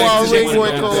already know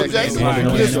it, Cole Jackson.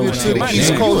 Listening to the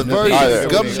East Coast version of the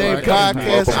Government Name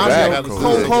Podcast. I'm your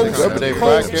co-host,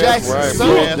 Cole Jackson.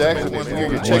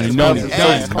 Check him out.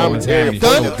 Commentary.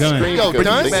 Done.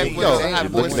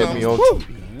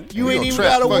 You ain't even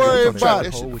gotta worry about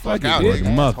it.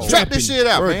 Trap this shit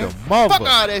out, man. Fuck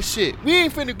all that shit. We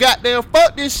ain't finna goddamn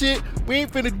fuck this shit. We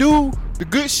ain't finna do the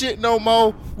good shit no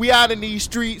more. We out in these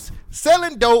streets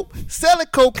selling dope, selling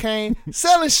cocaine,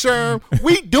 selling sherm.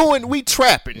 We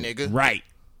trapping, nigga. Right.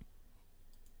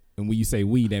 And when you say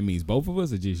we, that means both of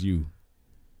us or just you?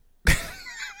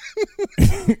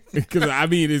 Because I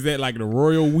mean, is that like the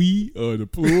royal we or the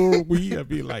plural we? I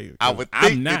mean, like I would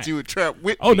think that you would trap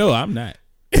with me. Oh no, I'm not.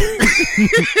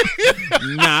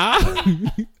 Nah.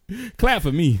 Clap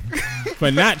for me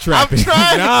for not trapping. I'm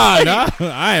trying. Nah,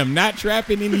 I am not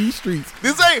trapping in these streets.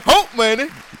 This ain't hope money.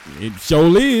 It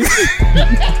sure is.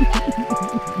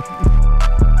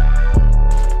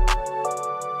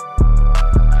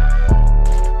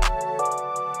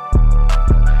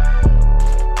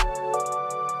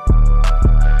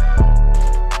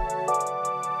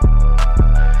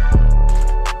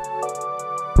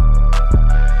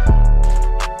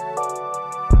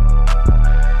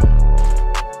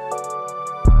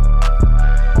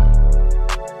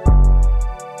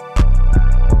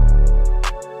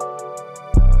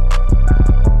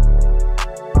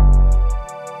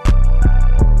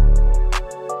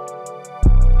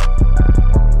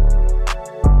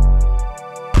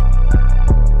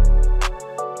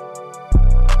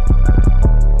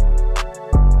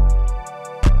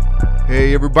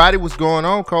 Hey everybody, what's going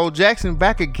on? Cole Jackson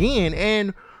back again,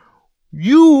 and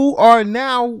you are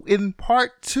now in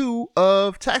part 2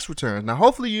 of tax returns. Now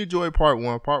hopefully you enjoyed part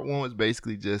 1. Part 1 was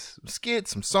basically just some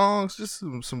skits, some songs, just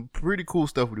some pretty cool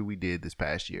stuff that we did this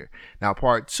past year. Now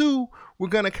part 2, we're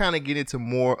going to kind of get into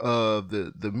more of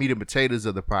the meat and potatoes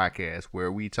of the podcast, where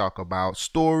we talk about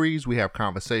stories. We have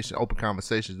open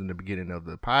conversations in the beginning of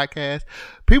the podcast.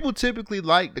 People typically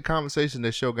like the conversation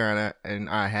that Shogun and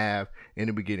I have in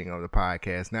the beginning of the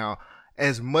podcast. Now,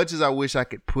 as much as I wish I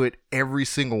could put every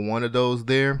single one of those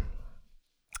there,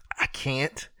 I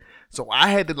can't. So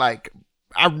I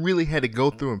really had to go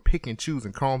through and pick and choose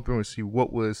and comb through and see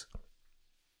what was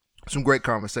some great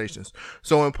conversations.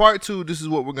 So in part 2, this is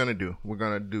what we're going to do. We're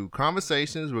going to do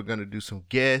conversations. We're going to do some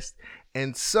guests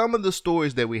and some of the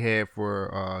stories that we had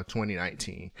for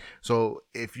 2019. So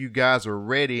if you guys are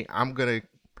ready, I think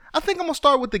I'm going to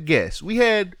start with the guests. We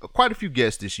had quite a few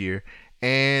guests this year,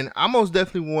 and I most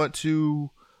definitely want to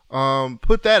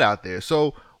put that out there.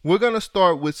 So we're going to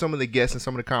start with some of the guests and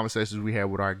some of the conversations we had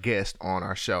with our guests on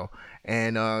our show.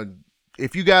 And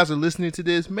if you guys are listening to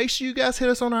this, make sure you guys hit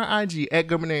us on our IG at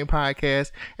Government Name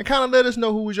Podcast and kind of let us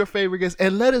know who was your favorite guest,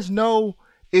 and let us know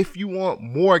if you want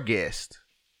more guests.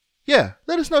 Yeah,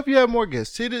 let us know if you have more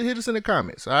guests. Hit us in the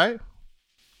comments, all right?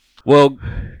 Well,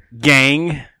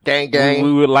 gang.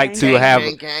 We would like to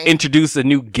introduce a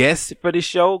new guest for the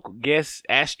show. Guest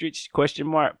asterisk question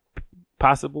mark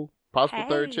possible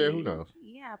Third chair. Who knows?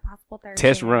 Yeah, possible third.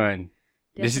 Test chair. run.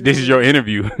 This is your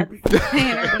interview.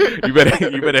 You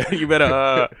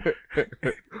better.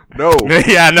 No.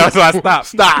 Yeah, I know. So I stopped.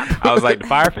 Stop. I was like, the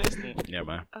fire fist. Never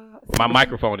mind. My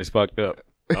microphone is fucked up.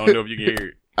 I don't know if you can hear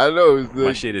it. I know.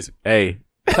 My shit is. Hey.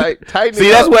 Tighten See,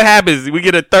 it that's up. what happens. We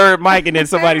get a third mic and then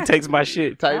somebody takes my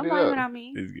shit. Tighten Don't it blame it up. on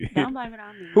me. Don't blame it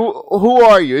on me. Who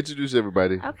are you? Introduce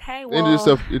everybody. Okay, well.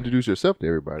 Introduce yourself to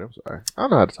everybody. I'm sorry. I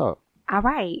don't know how to talk. All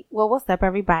right. Well, what's up,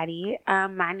 everybody?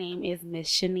 My name is Miss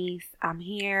Shanice. I'm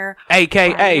here.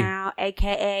 AKA. Right now,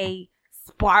 AKA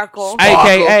Sparkle.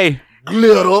 AKA.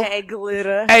 Glitter. AKA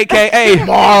Glitter. AKA.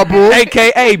 Marble.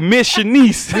 AKA Miss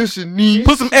Shanice. Miss Shanice.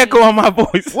 Put some echo on my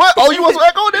voice. What? Oh, you want some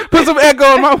echo on that? Put some echo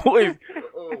on my voice.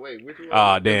 Oh, wait. Which one?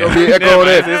 Oh, damn. There'll be echo on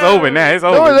that. It's over now. It's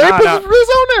over. No, it's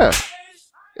on there.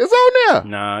 It's on there.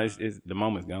 Nah, it's the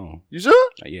moment's gone. You sure?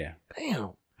 Yeah.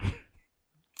 Damn.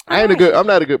 I'm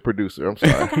not a good producer. I'm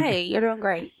sorry. Okay, you're doing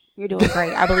great. You're doing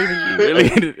great. I believe in you.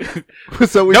 Really?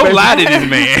 So Don't lie to this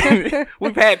man.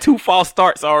 We've had 2 false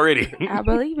starts already. I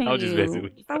believe in I'll just mess you.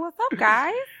 with you. So what's up,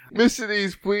 guys? Miss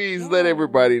Shanice, please let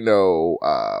everybody know.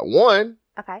 One,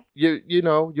 Okay.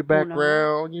 your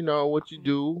background, what you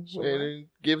do, and then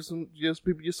give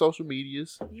people your social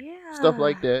medias, Yeah. stuff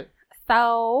like that.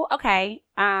 So, okay.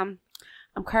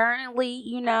 I'm currently,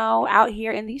 out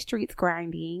here in these streets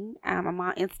grinding. I'm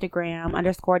on Instagram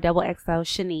 _XO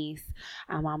Shanice.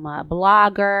 I'm a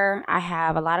blogger. I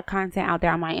have a lot of content out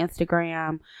there on my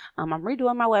Instagram. I'm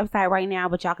redoing my website right now,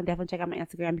 but y'all can definitely check out my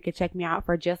Instagram. You can check me out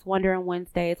for Just Wondering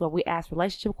Wednesdays, where we ask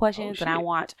relationship questions, and I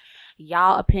want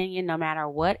y'all opinion no matter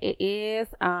what it is.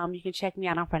 You can check me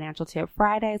out on Financial Tip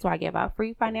Fridays where I give out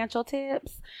free financial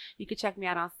tips. You can check me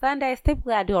out on Sundays.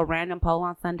 Typically I do a random poll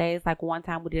on Sundays. Like one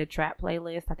time we did a trap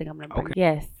playlist. I think I'm gonna bring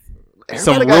yes.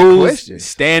 Some rules,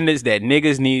 standards that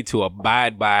niggas need to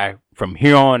abide by from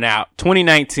here on out.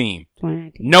 2019.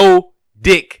 No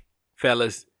dick,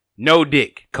 fellas. No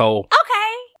dick, Cole.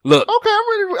 Okay. Look. Okay,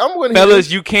 I'm ready.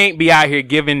 Fellas, you can't be out here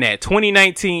giving that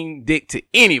 2019 dick to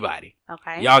anybody.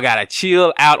 Okay. Y'all gotta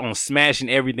chill out on smashing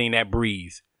everything that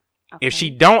breathes. Okay. If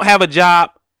she don't have a job,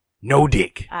 no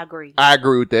dick. I agree. I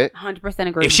agree with that. 100%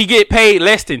 agree. If she get paid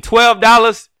less than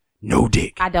 $12, no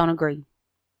dick. I don't agree.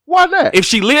 Why not? If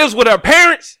she lives with her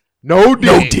parents, no dick.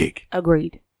 No dick.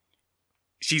 Agreed.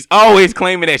 She's always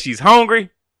claiming that she's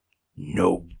hungry.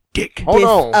 No dick.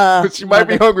 Hold on. She might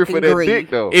be hungry for that dick,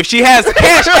 though. If she has a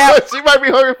cash app. She might be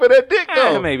hungry for that dick,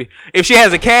 though. Maybe. If she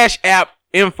has a cash app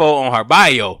info on her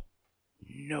bio,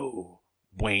 no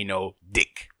bueno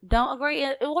dick. Don't agree.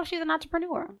 What if she's an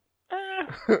entrepreneur?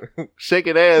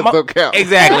 Shaking ass don't count.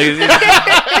 Exactly.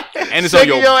 And it's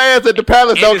shaking on your ass at the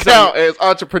palace don't count as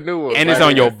entrepreneur. And it's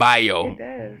on your bio. It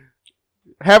does.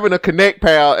 Having a Connect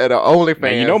Pal at an OnlyFans.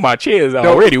 Man, you know my chair is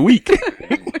already weak.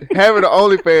 Having an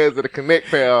OnlyFans at a Connect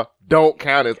Pal don't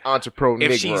count as entrepreneur.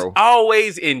 If she's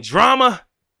always in drama,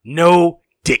 no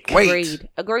dick. Wait.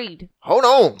 Agreed. Hold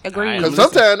on. Agreed. Because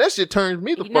sometimes that shit turns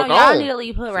me the fuck on. Y'all need to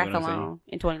leave hood rats alone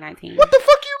in 2019. What the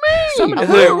fuck you mean? Some of the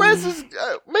hood rats is,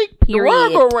 make the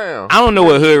world go round. I don't know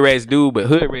what hood rats do, but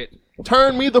hood rats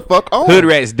turn me the fuck on. Hood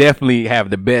rats definitely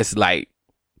have the best like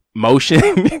motion.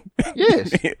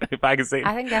 Yes. If I can say.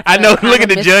 I think that's I know. Look at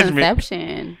the judgment. I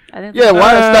think yeah.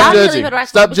 Why stop judging?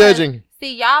 Stop judging.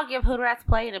 See, y'all give hood rats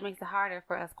play, and it makes it harder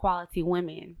for us quality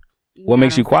women. What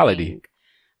makes you quality?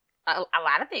 A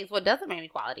lot of things. What doesn't make me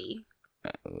quality?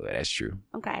 That's true.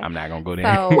 Okay. I'm not gonna go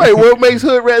there. So, wait, what makes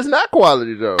hood rats not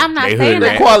quality though? I'm not they saying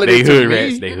that quality. They hood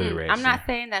rats. They hood rats. I'm not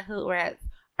saying that hood rats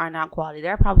are not quality.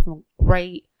 There are probably some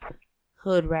great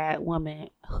hood women,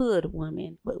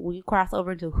 but when you cross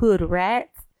over into hood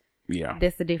rats, yeah,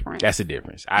 that's the difference. That's the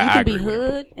difference. You can be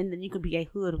hood, and then you can be a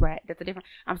hood rat. That's the difference.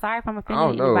 I'm sorry if I'm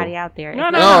offending anybody out there.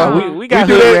 No. We got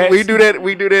hood rats. We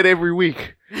do that every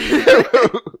week.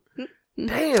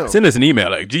 Damn. Send us an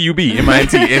email like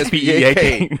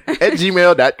GUBMINTSPEAK at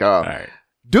gmail.com. All right.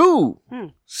 Dude,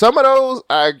 some of those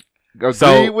I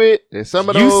agree with, and some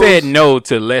of those you said no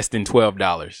to less than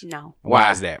 $12. No. Why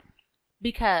is that?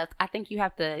 Because I think you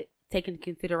have to take into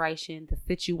consideration the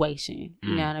situation.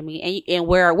 You know what I mean? And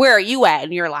where are you at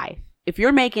in your life? If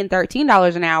you're making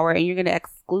 $13 an hour and you're going to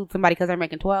exclude somebody because they're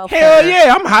making $12, hell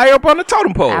yeah, I'm high up on the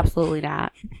totem pole. Absolutely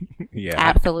not. Yeah,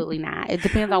 absolutely not. It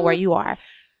depends on where you are.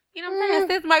 You know what I'm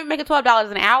saying? Sis might be making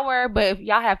 $12 an hour, but if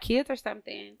y'all have kids or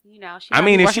something, you know, she's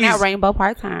working out Rainbow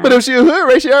part-time. But if she's a hood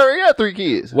rat, she already got 3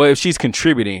 kids. Well, if she's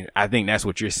contributing, I think that's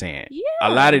what you're saying. Yeah. A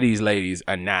lot of these ladies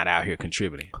are not out here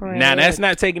contributing. Correct. Now, that's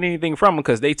not taking anything from them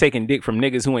because they taking dick from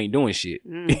niggas who ain't doing shit.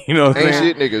 You know what I'm saying? Ain't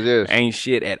shit niggas, yes. Ain't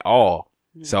shit at all.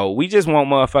 So we just want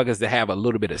motherfuckers to have a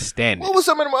little bit of standards. What was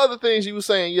some of them other things you were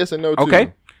saying yes and no to?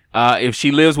 Okay. If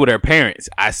she lives with her parents,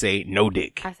 I say no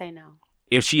dick. I say no.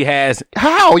 If she has...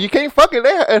 How? You can't fucking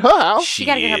there at her house. She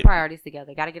got to get her priorities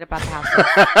together. Got to get up out the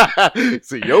house.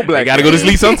 See, your black got to go to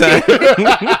sleep sometime.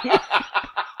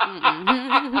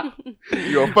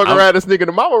 You gonna fuck around this nigga in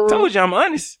the mama room. Told you I'm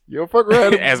honest. You gonna fuck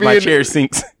around as my chair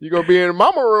sinks. You gonna be in the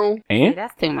mama room. And? See,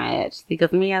 that's too much.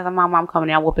 Because me as a mama, I'm coming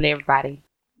out whooping everybody.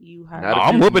 You heard.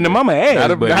 I'm whooping the mama ass.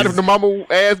 Not if the mama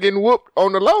ass getting whooped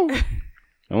on the low.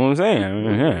 You know what I'm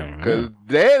saying? Because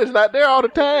dad is not there all the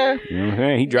time. You know what I'm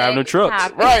saying? He driving the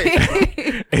trucks.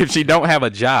 Right. If she don't have a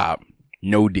job,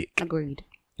 no dick. Agreed.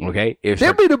 Okay?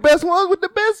 They'll be the best ones with the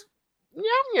best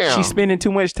yum. She's spending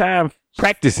too much time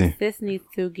practicing. This needs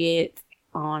to get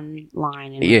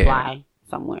online and apply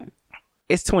somewhere.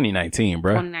 It's 2019,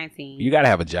 bro. 2019. You got to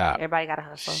have a job. Everybody got to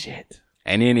hustle. Shit.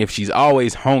 And then if she's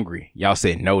always hungry, y'all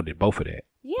said no to both of that.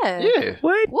 Yeah.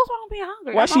 What? What's wrong with being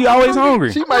hungry? Why she always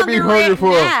hungry? She might be hungry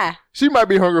for. She might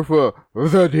be hungry for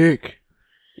the dick.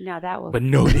 No, that was. But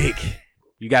no dick.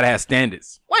 You gotta have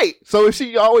standards. Wait, so if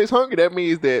she always hungry, that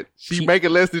means that she making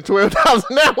less than $12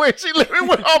 an hour and she living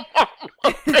with her mama.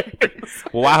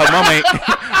 Well, why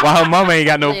her mama ain't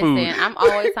got no food? I'm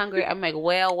always hungry. I make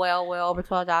well over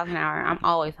 $12 an hour. I'm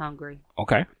always hungry.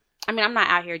 Okay. I mean, I'm not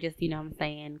out here just, you know what I'm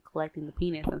saying, collecting the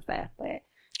penis and stuff, but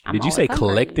Did you say hungry.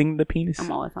 Collecting the penis?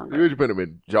 I'm always hungry. You put them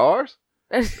in jars?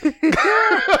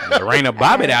 Raina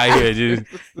Bobbitt out here just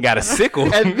got a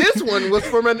sickle. And this one was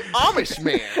from an Amish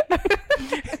man.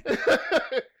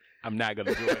 I'm not going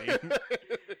to do it.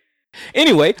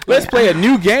 Anyway, let's play a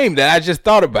new game that I just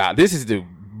thought about. This is the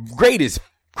greatest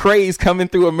craze coming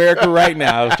through America right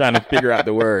now. I was trying to figure out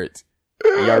the words.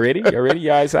 Y'all ready? Y'all ready?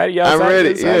 Y'all excited? Y'all excited? I'm ready.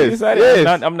 Excited? Yes. Excited?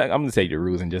 Yes. I'm going to tell you the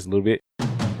rules in just a little bit.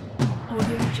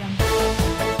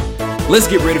 Let's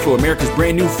get ready for America's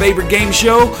brand new favorite game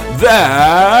show,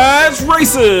 That's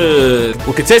Racist.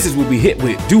 Well, contestants will be hit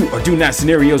with do or do not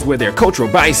scenarios where their cultural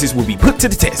biases will be put to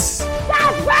the test.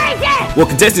 That's racist! Well,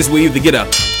 contestants will either get a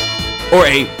or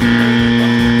a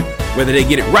whether they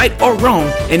get it right or wrong,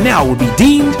 and now will be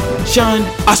deemed, shunned,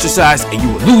 ostracized, and you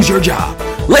will lose your job.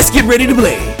 Let's get ready to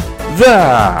play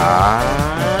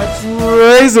That's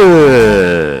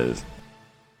Racist.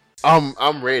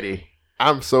 I'm ready.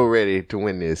 I'm so ready to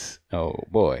win this. Oh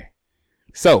boy.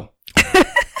 So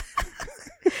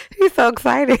He's so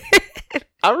excited.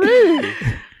 I'm ready.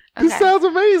 This Okay. sounds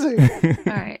amazing.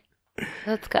 All right.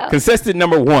 Let's go. contestant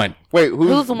number 1. Wait,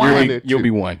 Who's one? You'll be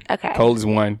 1. Okay. Cole is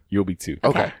 1. You'll be 2.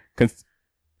 Okay.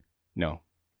 No.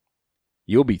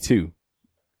 You'll be 2.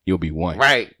 You'll be 1.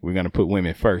 Right. We're gonna put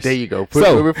women first. There you go. Put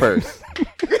So- women first.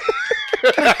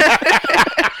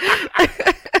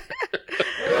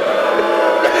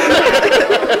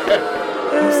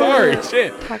 I'm sorry.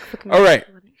 Shit. Toxic All right.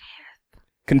 masculinity.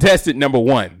 Contestant number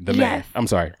 1, the man. Yes. I'm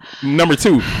sorry. Number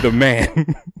 2, the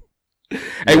man.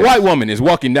 A white woman is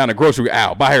walking down a grocery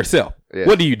aisle by herself. Yes.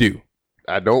 What do you do?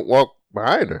 I don't walk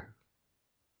behind her.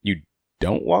 You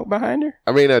don't walk behind her?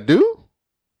 I mean, I do.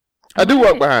 I do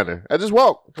walk behind her. I just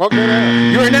walk down the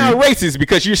aisle. You are now racist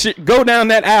because you should go down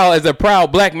that aisle as a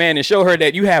proud black man and show her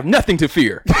that you have nothing to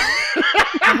fear.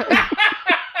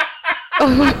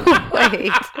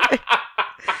 Wait.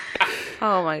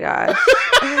 Oh my gosh.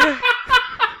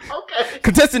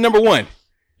 Contestant number 1,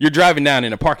 you're driving down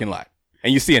in a parking lot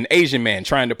and you see an Asian man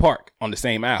trying to park on the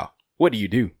same aisle. What do you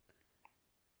do?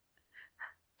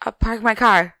 I parked my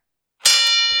car.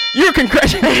 You're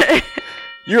congratulated.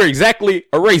 You're exactly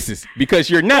a racist because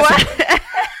you're not. What?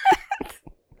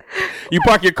 You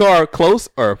park your car close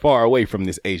or far away from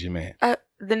this Asian man.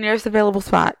 The nearest available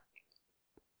spot.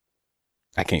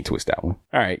 I can't twist that one.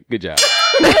 All right, good job.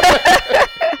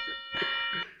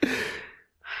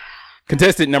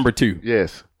 Contestant number 2.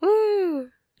 Yes. Woo.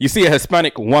 You see a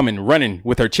Hispanic woman running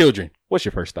with her children. What's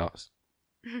your first thoughts?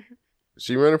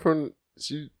 She running from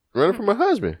her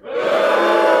husband.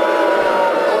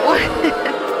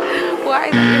 Why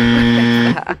is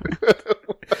that?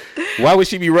 Why would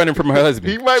she be running from her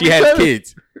husband? He might She be has telling-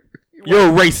 kids. You're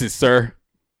a racist, sir.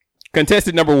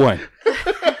 Contestant number 1.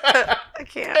 I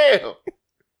can't. Damn.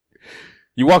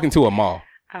 You walk into a mall.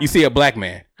 You see a black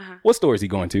man. Uh-huh. What store is he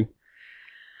going to?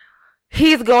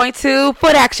 He's going to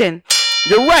Foot Action.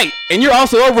 You're right. And you're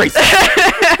also a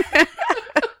racist.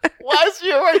 Why is she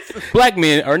a racist? Black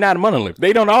men are not a monolith.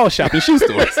 They don't all shop in shoe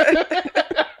stores.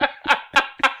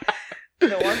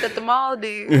 The ones at the mall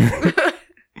do.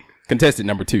 Contestant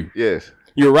number 2. Yes.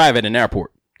 You arrive at an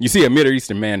airport. You see a Middle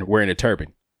Eastern man wearing a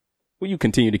turban. Will you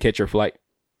continue to catch your flight?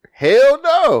 Hell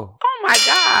no. Oh my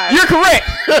god. You're correct,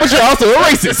 but you're also a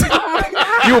racist. Oh my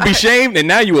god. You will be shamed, and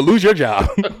now you will lose your job.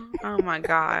 Oh my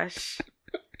gosh.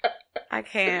 I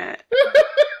can't.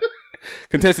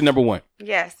 Contestant number 1.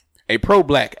 Yes. A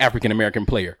pro-black African-American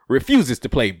player refuses to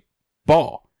play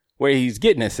ball, where he's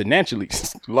getting a financially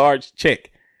large check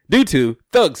due to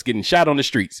thugs getting shot on the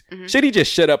streets. Mm-hmm. Should he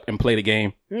just shut up and play the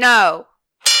game? No.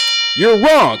 You're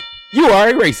wrong. You are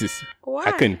a racist. Why?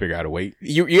 I couldn't figure out a way.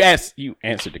 You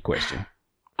answered the question.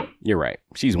 You're right.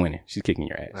 She's winning. She's kicking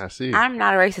your ass. I see. I'm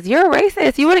not a racist. You're a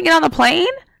racist. You wouldn't get on the plane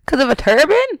because of a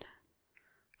turban?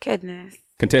 Goodness.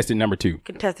 Contestant number 2.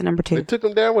 Contestant number They 2. took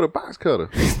him down with a box cutter.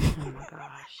 Oh my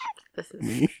gosh. This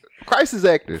is Crisis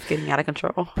actors. getting out of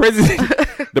control.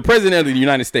 The president of the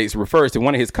United States refers to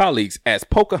one of his colleagues as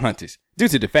Pocahontas due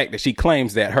to the fact that she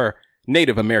claims that her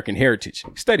Native American heritage.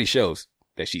 Study shows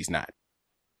that she's not.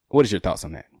 What is your thoughts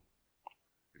on that?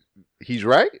 He's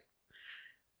right.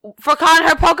 For calling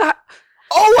her Pocahontas.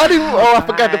 I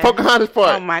forgot the Pocahontas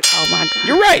part. Oh my god.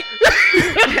 You're right.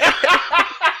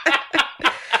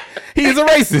 He's a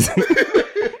racist.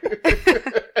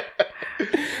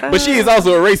 But she is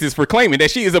also a racist for claiming that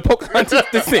she is of Pocahontas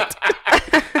descent.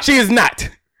 She is not.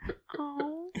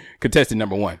 Oh. Contestant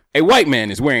number 1. A white man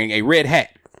is wearing a red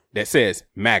hat that says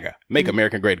MAGA, Make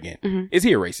America Great Again. Is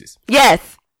he a racist?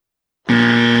 Yes.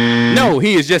 No,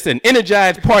 he is just an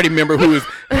energized party member who is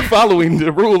following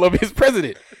the rule of his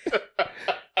president.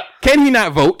 Can he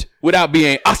not vote without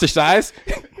being ostracized?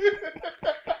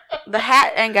 The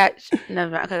hat ain't got. No,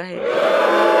 okay, go ahead.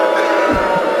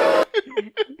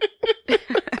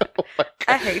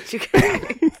 I hate you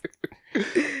guys.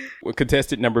 Well,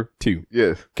 contestant number 2.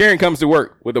 Yes. Karen comes to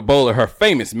work with a bowl of her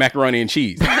famous macaroni and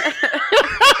cheese.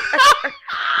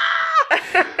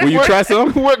 Will you try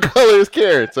some? What color is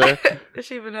carrot, sir? Is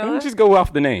she Let me vanilla? just go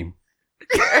off the name.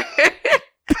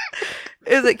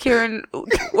 Is it Karen?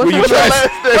 What's you try-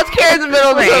 Karen's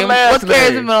middle What's her name? last What's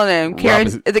Karen's name? middle name? Karen.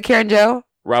 Robinson. Is it Karen Joe?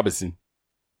 Robinson.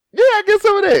 Yeah, I get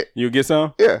some of that. You get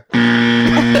some? Yeah.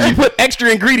 She put extra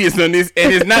ingredients on this,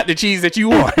 and it's not the cheese that you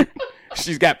want.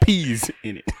 She's got peas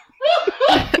in it.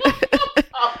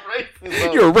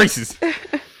 You're a racist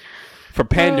for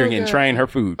pandering and trying her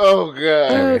food. Oh,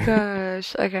 God. Oh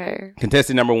gosh. Okay.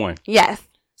 Contestant number 1. Yes.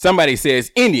 Somebody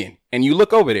says Indian, and you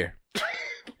look over there.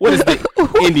 What does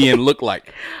the Indian look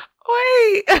like?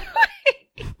 Wait.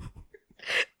 Can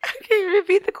you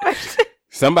repeat the question?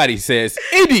 Somebody says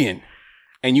Indian,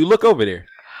 and you look over there.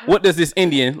 What does this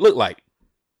Indian look like?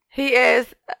 He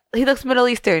looks Middle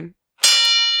Eastern.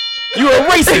 You're a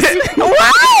racist.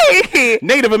 Why?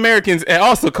 Native Americans are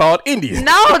also called Indians.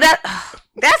 No,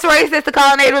 that's racist to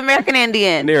call a Native American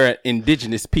Indian. They're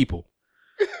indigenous people.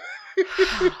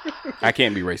 I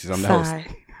can't be racist. I'm the host.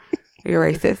 Sorry. You're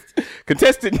racist.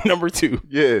 Contestant number 2.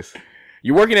 Yes.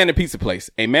 You're working at a pizza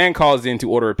place. A man calls in to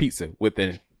order a pizza with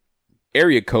an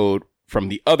area code from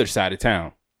the other side of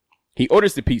town. He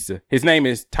orders the pizza. His name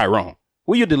is Tyrone.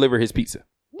 Will you deliver his pizza?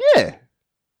 Yeah.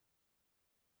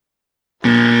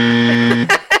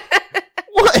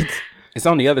 What? It's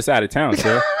on the other side of town,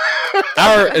 sir.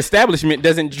 Our establishment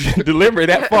doesn't deliver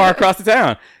that far across the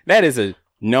town. That is a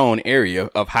known area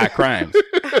of high crimes.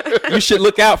 You should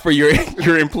look out for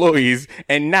your employees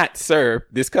and not serve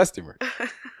this customer.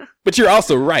 But you're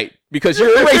also right because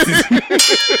you're a racist.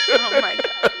 Oh my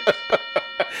god.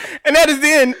 And that is the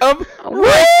end of Who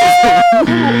won?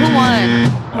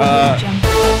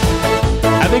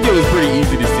 I think it was pretty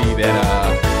easy to see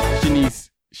that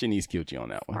Shanice killed you on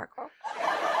that one.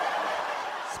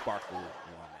 Sparkle won.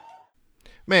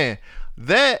 Man,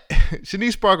 that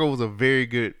Shanice Sparkle was a very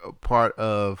good part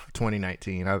of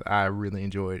 2019. I really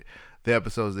enjoyed the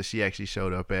episodes that she actually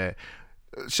showed up at.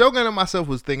 Shogun and myself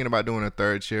was thinking about doing a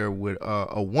third share with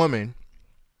a woman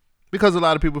because a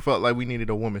lot of people felt like we needed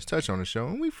a woman's touch on the show,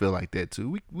 and we feel like that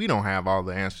too. We don't have all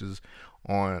the answers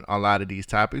on a lot of these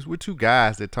topics. We're two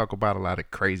guys that talk about a lot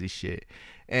of crazy shit.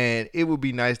 And it would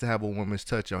be nice to have a woman's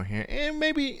touch on here. And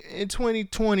maybe in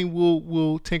 2020,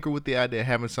 we'll tinker with the idea of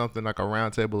having something like a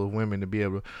round table of women to be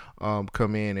able to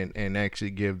come in and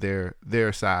actually give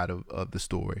their side of the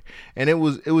story. And it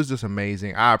was just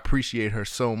amazing. I appreciate her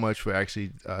so much for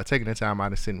actually taking the time out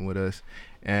and sitting with us.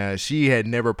 She had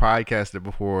never podcasted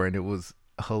before, and it was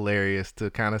hilarious to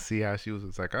kind of see how she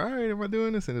was like, all right, am I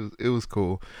doing this? And it was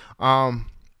cool.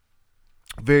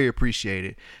 Very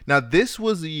appreciated. Now, this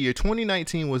was the year,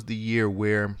 2019 was the year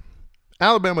where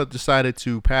Alabama decided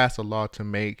to pass a law to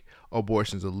make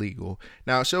abortions illegal.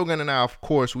 Now, Shogun and I, of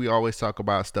course, we always talk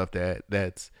about stuff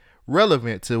that's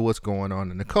relevant to what's going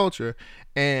on in the culture.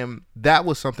 And that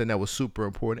was something that was super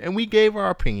important. And we gave our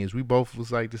opinions. We both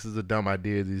was like, this is a dumb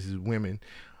idea. This is women.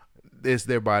 It's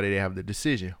their body. They have the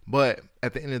decision. But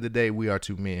at the end of the day, we are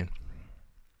two men.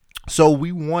 So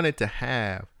we wanted to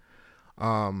have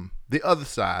the other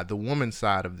side, the woman's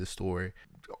side of this story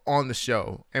on the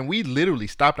show. And we literally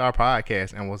stopped our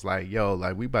podcast and was like, yo,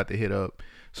 like we about to hit up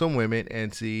some women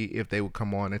and see if they would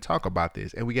come on and talk about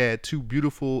this. And we had two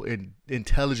beautiful and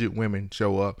intelligent women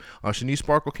show up. Shanice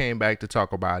Sparkle came back to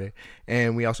talk about it.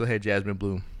 And we also had Jasmine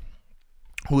Blue,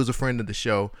 who is a friend of the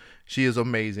show. She is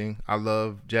amazing. I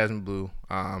love Jasmine Blue.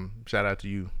 Shout out to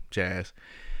you, Jazz.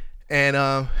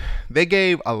 And they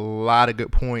gave a lot of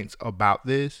good points about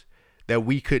this that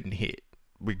we couldn't hit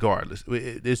regardless.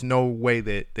 There's no way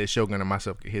that Shogun and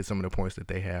myself could hit some of the points that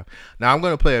they have. Now, I'm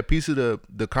going to play a piece of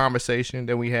the conversation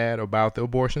that we had about the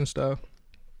abortion stuff.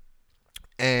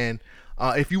 And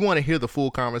if you want to hear the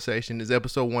full conversation, it's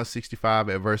episode 165,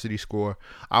 Adversity Score.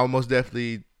 I will most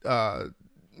definitely,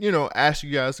 ask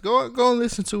you guys to go and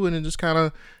listen to it and just kind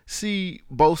of see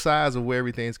both sides of where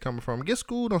everything's coming from. Get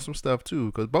schooled on some stuff, too,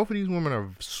 because both of these women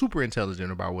are super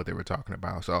intelligent about what they were talking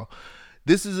about. So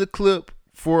this is a clip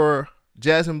for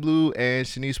Jasmine Blue and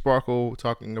Shanice Sparkle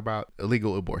talking about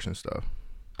illegal abortion stuff.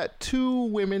 Got two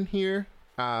women here.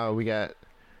 We got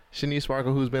Shanice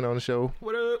Sparkle, who's been on the show.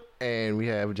 What up? And we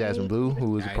have Jasmine Blue,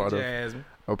 who is a part of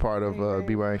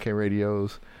BYNK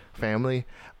Radio's family.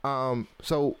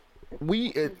 So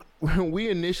we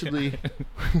initially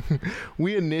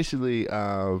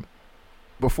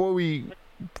before we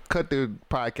cut the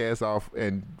podcast off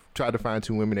and try to find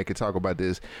two women that could talk about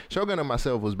this, Shogun and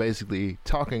myself was basically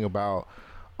talking about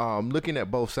looking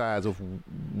at both sides of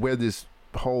where this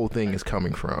whole thing is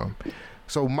coming from.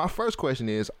 So my first question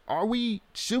is,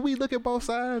 should we look at both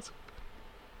sides?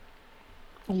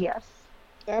 Yes,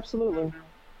 absolutely.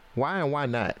 Why and why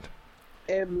not?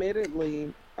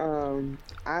 Admittedly,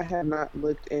 I have not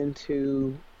looked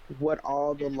into what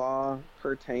all the law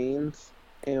pertains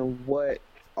and what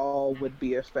all would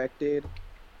be affected.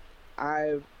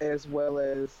 As well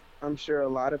as I'm sure a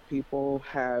lot of people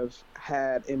have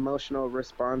had emotional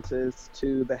responses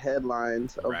to the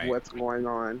headlines of Right. what's going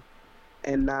on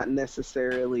and not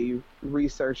necessarily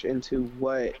research into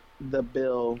what the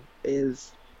bill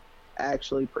is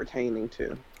actually pertaining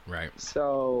to. Right.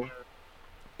 So,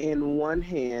 in one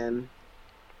hand,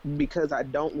 because I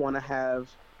don't want to have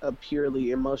a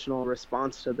purely emotional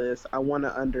response to this, I want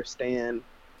to understand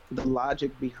the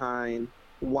logic behind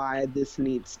why this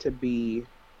needs to be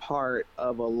part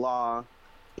of a law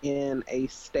in a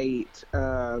state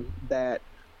that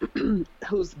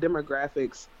whose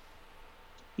demographics,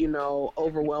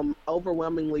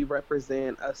 overwhelmingly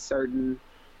represent a certain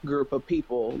group of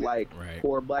people, like Right.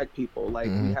 poor black people. Like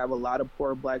we have a lot of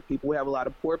poor black people. We have a lot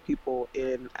of poor people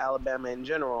in Alabama in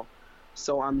general.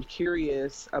 So I'm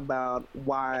curious about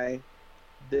why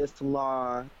this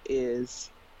law is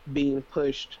being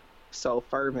pushed so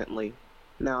fervently.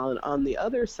 Now, on the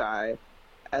other side,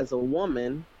 as a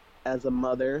woman, as a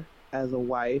mother, as a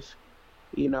wife,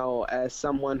 as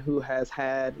someone who has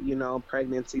had,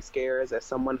 pregnancy scares, as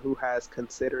someone who has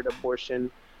considered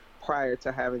abortion prior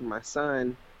to having my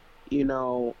son,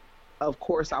 of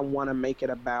course I want to make it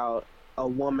about a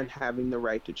woman having the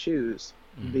right to choose.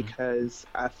 Because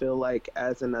I feel like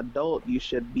as an adult, you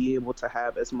should be able to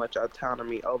have as much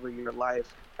autonomy over your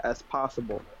life as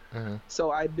possible.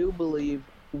 So I do believe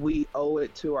we owe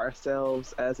it to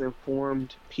ourselves as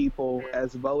informed people,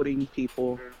 as voting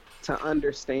people, to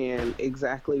understand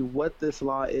exactly what this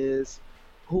law is,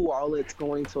 who all it's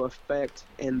going to affect,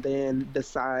 and then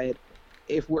decide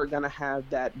if we're going to have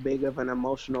that big of an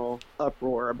emotional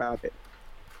uproar about it.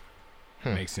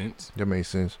 Makes sense. That makes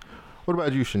sense. What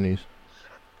about you, Shanice?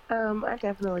 I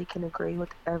definitely can agree with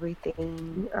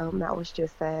everything that was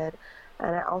just said.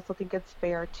 And I also think it's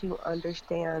fair to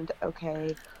understand,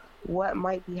 okay, what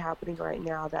might be happening right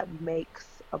now that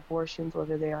makes abortions,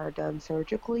 whether they are done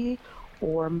surgically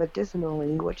or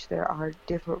medicinally, which there are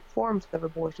different forms of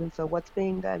abortion. So what's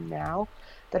being done now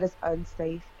that is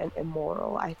unsafe and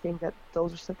immoral? I think that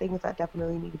those are some things that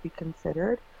definitely need to be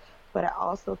considered. But I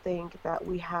also think that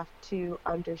we have to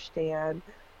understand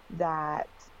that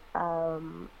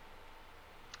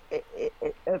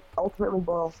it ultimately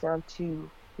boils down to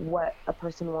what a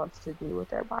person wants to do with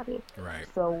their body. Right.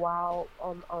 So while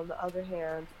on the other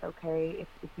hand, okay,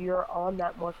 if you're on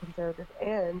that more conservative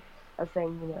end of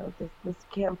saying, this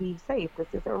can't be safe, this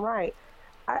isn't right,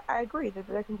 I agree that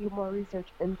there can be more research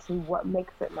into what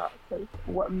makes it not safe,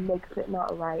 what makes it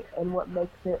not right, and what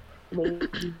makes it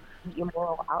maybe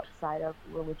immoral outside of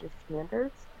religious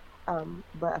standards.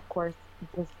 But of course,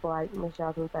 just like Ms.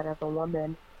 Jasmine said, as a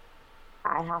woman,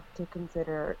 I have to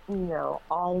consider,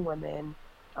 all women,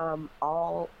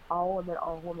 all women,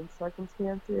 all women's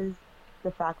circumstances,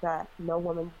 the fact that no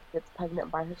woman gets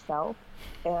pregnant by herself,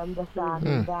 and the fact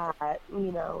that,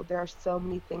 there are so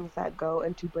many things that go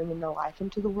into bringing the life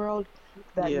into the world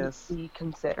that need to be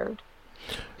considered.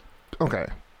 Okay,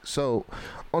 so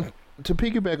to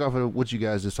piggyback off of what you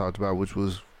guys just talked about, which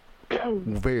was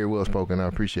very well spoken, I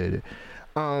appreciate it.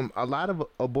 A lot of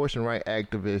abortion right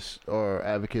activists or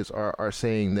advocates are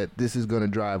saying that this is going to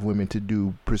drive women to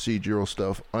do procedural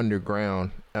stuff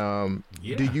underground. Do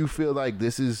you feel like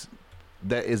is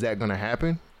that going to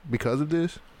happen because of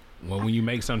this? Well, when you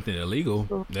make something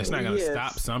illegal, that's not going to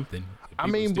stop something.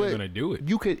 People still going to do it.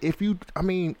 You could,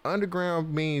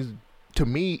 underground means, to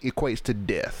me, equates to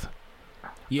death.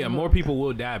 Yeah, more people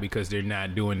will die because they're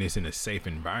not doing this in a safe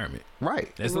environment.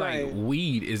 Right. That's like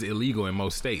weed is illegal in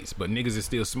most states, but niggas are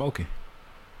still smoking.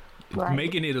 Right.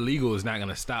 Making it illegal is not going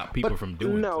to stop people from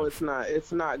doing it. No, it's not.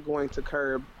 It's not going to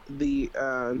curb the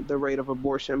rate of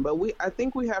abortion, but I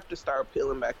think we have to start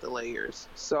peeling back the layers.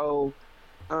 So,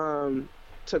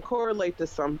 to correlate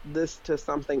this to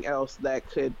something else that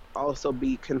could also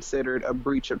be considered a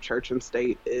breach of church and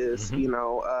state is,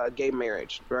 gay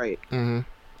marriage, right?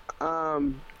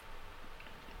 On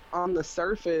the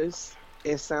surface,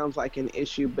 it sounds like an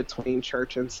issue between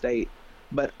church and state.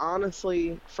 But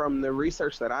honestly, from the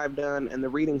research that I've done and the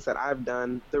readings that I've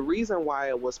done, the reason why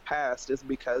it was passed is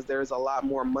because there's a lot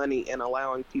more money in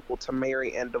allowing people to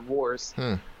marry and divorce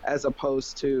as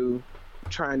opposed to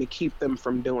trying to keep them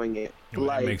from doing it. Well,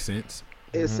 that makes sense.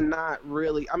 It's not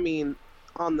really,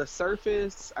 on the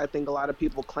surface, I think a lot of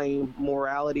people claim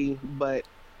morality, but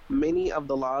many of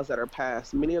the laws that are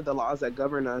passed, many of the laws that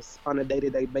govern us on a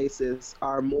day-to-day basis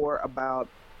are more about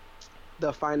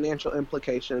the financial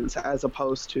implications as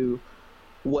opposed to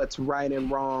what's right and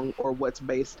wrong or what's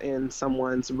based in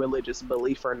someone's religious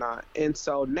belief or not. And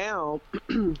so now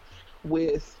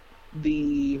with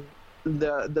the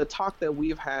talk that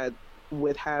we've had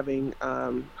with having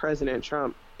President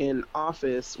Trump in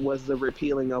office was the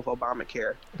repealing of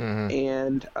Obamacare,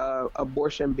 and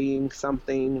abortion being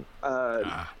something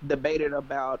debated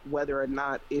about whether or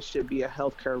not it should be a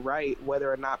healthcare right,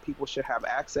 whether or not people should have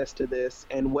access to this,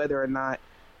 and whether or not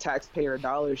taxpayer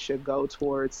dollars should go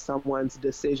towards someone's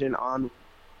decision on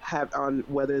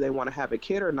whether they want to have a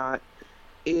kid or not.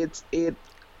 It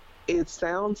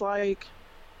sounds like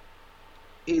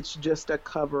it's just a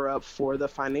cover up for the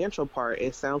financial part.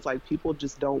 It sounds like people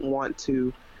just don't want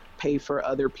to pay for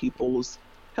other people's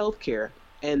health care,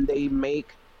 and they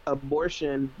make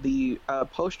abortion the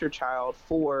poster child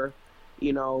for,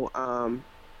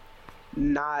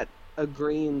 not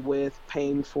agreeing with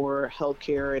paying for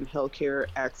healthcare and healthcare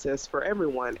access for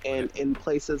everyone. And in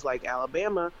places like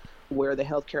Alabama, where the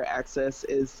healthcare access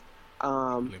is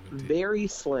very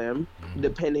slim,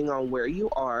 depending on where you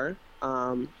are,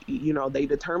 they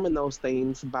determine those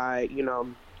things by,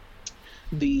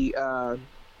 the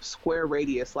square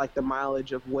radius, like the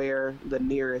mileage of where the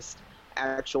nearest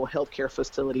actual healthcare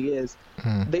facility is.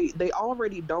 They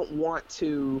already don't want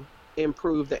to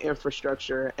improve the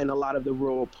infrastructure in a lot of the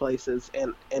rural places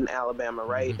in Alabama,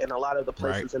 right? And a lot of the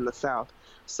places in the South.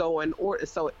 So in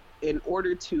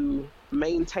order to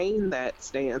maintain that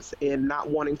stance in not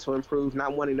wanting to improve,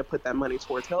 not wanting to put that money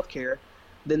towards healthcare,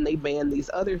 then they ban these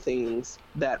other things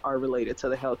that are related to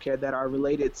the healthcare, that are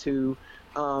related to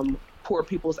poor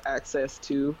people's access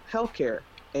to healthcare.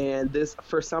 And this,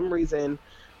 for some reason,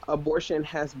 abortion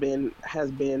has been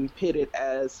pitted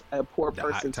as a poor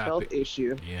person's health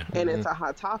issue, and it's a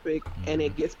hot topic, and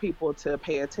it gets people to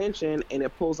pay attention, and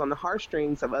it pulls on the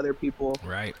heartstrings of other people,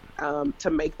 right?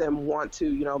 To make them want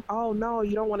to, oh no,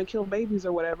 you don't want to kill babies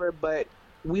or whatever. But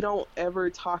we don't ever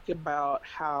talk about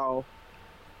how,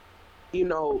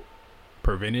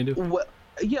 preventative.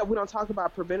 We don't talk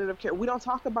about preventative care. We don't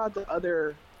talk about the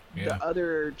other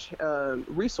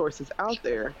resources out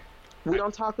there. We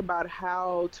don't talk about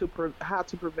how to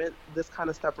prevent this kind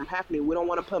of stuff from happening. We don't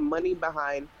want to put money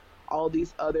behind all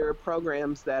these other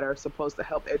programs that are supposed to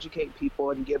help educate people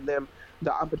and give them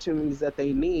the opportunities that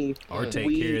they need. Or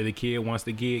take care of the kid once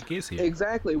the kid gets here.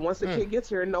 Exactly. Once the kid gets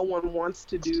here, no one wants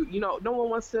to no one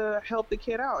wants to help the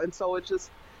kid out. And so it's just,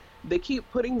 they keep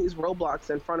putting these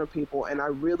roadblocks in front of people, and I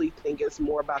really think it's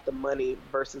more about the money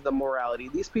versus the morality.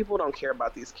 These people don't care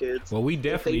about these kids. Well, we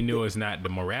definitely knew it's not the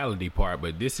morality part,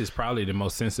 but this is probably the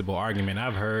most sensible argument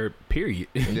I've heard, period.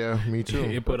 Yeah, me too.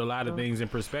 It put a lot of things in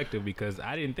perspective, because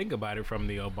I didn't think about it from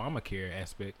the Obamacare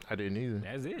aspect. I didn't either.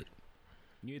 That's it.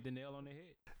 You hit the nail on the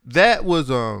head. That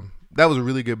was a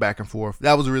really good back and forth.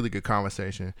 That was a really good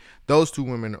conversation. Those two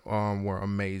women were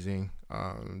amazing.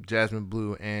 Jasmine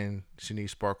Blue and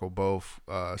Shanice Sparkle both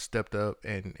stepped up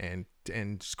and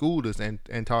schooled us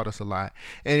and taught us a lot.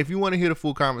 And if you want to hear the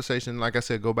full conversation, like I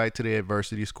said, go back to the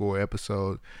Adversity Score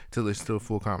episode to listen to the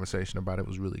full conversation about it. It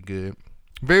was really good.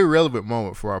 Very relevant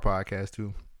moment for our podcast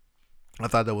too. I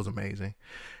thought that was amazing.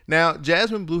 Now,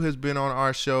 Jasmine Blue has been on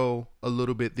our show a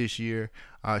little bit this year.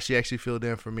 She actually filled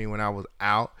in for me when I was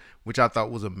out, which I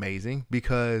thought was amazing,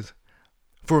 because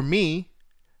for me,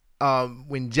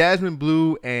 when Jasmine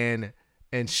Blue and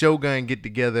Shogun get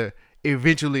together,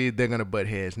 eventually they're gonna butt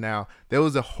heads. Now, there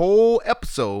was a whole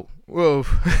episode of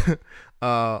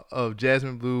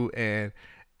Jasmine Blue and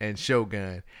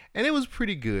Shogun, and it was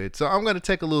pretty good. So I'm gonna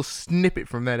take a little snippet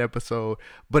from that episode.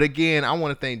 But again, I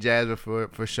want to thank Jasmine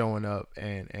for showing up,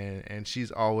 and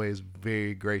she's always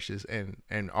very gracious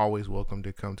and always welcome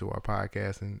to come to our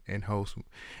podcast and host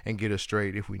and get us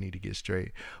straight if we need to get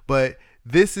straight. But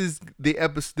this is the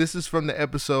episode. This is from the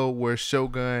episode where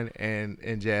Shogun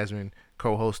and Jasmine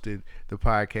co-hosted the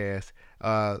podcast.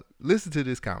 Listen to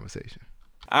this conversation.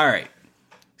 All right.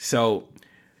 So,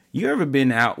 you ever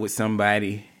been out with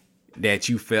somebody that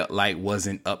you felt like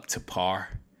wasn't up to par?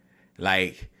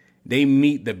 Like, they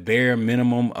meet the bare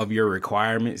minimum of your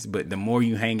requirements, but the more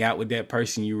you hang out with that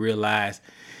person, you realize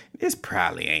this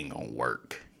probably ain't gonna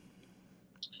work.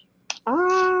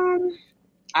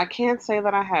 I can't say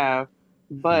that I have,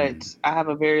 but I have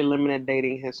a very limited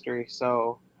dating history,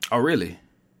 so. Oh, really?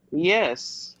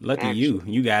 Yes. Lucky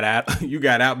actually. You got out. You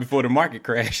got out before the market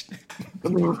crashed.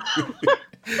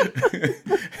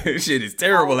 This shit is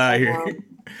terrible out here.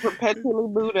 Perpetually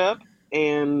booed up,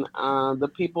 and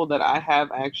the people that I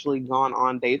have actually gone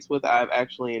on dates with, I've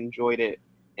actually enjoyed it,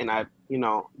 and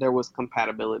there was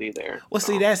compatibility there. Well,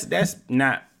 see, that's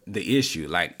not the issue.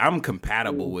 Like, I'm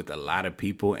compatible with a lot of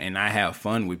people, and I have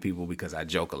fun with people because I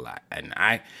joke a lot, and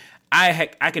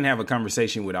I can have a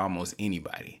conversation with almost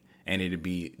anybody, and it'd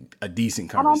be a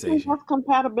decent I don't think conversation. that's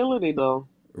compatibility, though.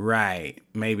 Right?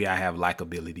 Maybe I have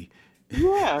likability,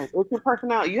 Yeah, it's your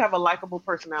personality. You have a likable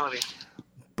personality.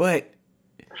 but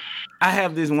I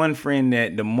have this one friend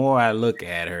that the more I look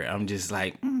at her, I'm just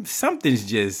like, something's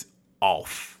just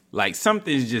off. Like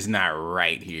something's just not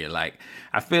right here. Like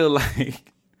I feel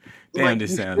like, damn, Like,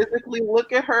 this you sounds. physically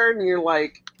look at her and you're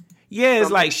like, Yeah,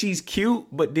 it's like she's cute,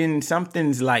 but then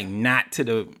something's like not to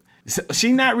the.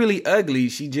 She's not really ugly.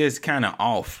 She just kind of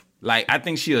off. Like I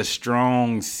think she a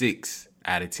strong 6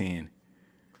 out of 10.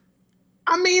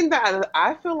 I mean, that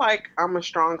I feel like I'm a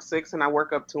strong 6 and I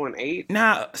work up to an 8.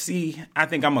 Now, see, I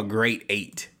think I'm a great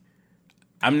 8.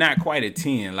 I'm not quite a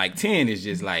 10. Like 10 is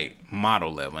just like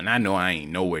model level, and I know I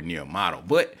ain't nowhere near a model.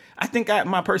 But I think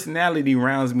my personality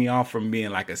rounds me off from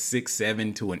being like a 6,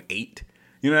 7 to an 8.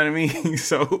 You know what I mean?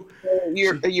 So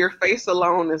Your face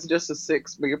alone is just a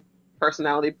 6, but your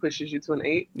personality pushes you to an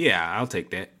 8. yeah, I'll take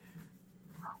that.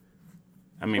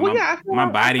 I mean, Well, yeah, I feel my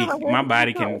like- body, I feel like my that's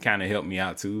body good. can kind of help me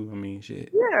out too. I mean,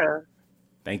 shit. Yeah.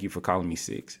 Thank you for calling me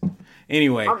 6.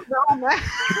 Anyway, No, man.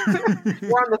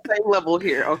 We're on the same level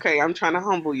here. Okay, I'm trying to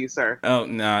humble you, sir. oh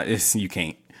no, it's you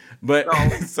can't. But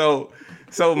No.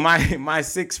 so my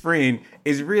 6 friend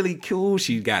is really cool.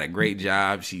 She's got a great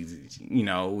job. She's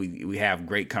we have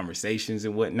great conversations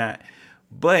and whatnot.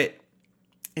 But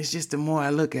it's just the more I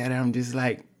look at her, I'm just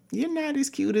like, you're not as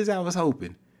cute as I was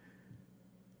hoping.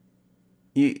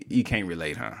 You can't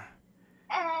relate, huh?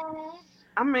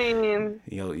 I mean,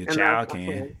 Your And child that's can.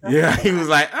 okay. Yeah, he was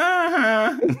like,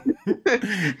 uh-huh.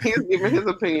 he's giving his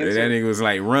opinion. that too. nigga was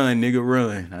like, run, nigga,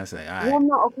 run. I say, all right. Well,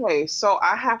 no, okay. So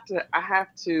I have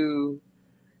to.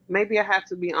 Maybe I have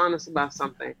to be honest about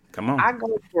something. Come on. I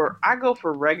go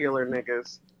for regular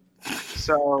niggas.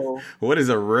 So What is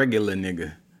a regular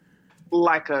nigga?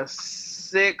 like a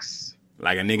 6.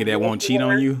 Like a nigga that won't cheat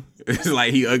on you? It's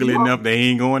like he ugly enough that he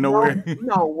ain't going nowhere?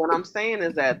 No, what I'm saying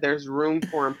is that there's room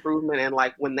for improvement, and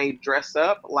like when they dress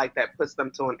up, like that puts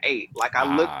them to an 8. Like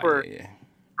I look for. Yeah.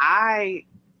 I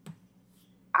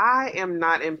am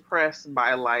not impressed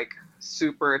by like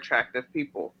super attractive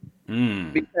people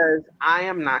Mm. because I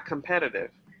am not competitive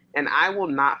and I will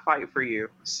not fight for you.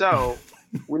 So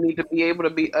we need to be able to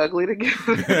be ugly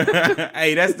together.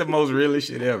 Hey, that's the most realest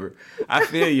shit ever. I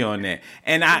feel you on that.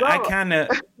 And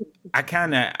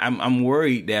I'm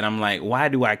worried that I'm like, why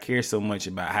do I care so much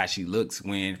about how she looks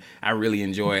when I really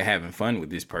enjoy having fun with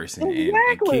this person and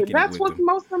Exactly. kicking That's it with what's them?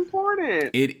 most important.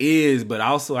 It is, but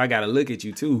also I got to look at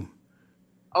you too.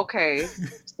 Okay.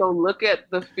 So look at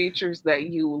the features that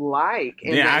you like.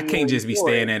 And Yeah, that I you can't just be enjoy.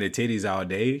 staring at her titties all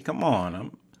day. Come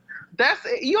on. That's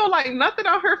you don't like nothing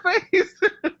on her face.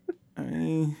 I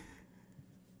mean...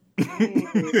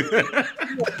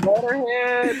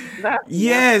 Butterhead.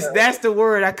 Yes, that's the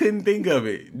word. I couldn't think of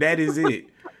it. That is it.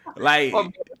 Like,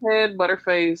 Butterhead,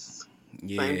 Butterface.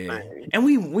 yeah. thing. And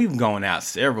we've gone out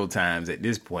several times at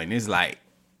this point. It's like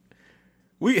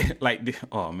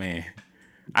oh man.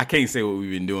 I can't say what we've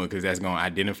been doing because that's gonna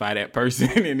identify that person.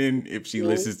 And then if she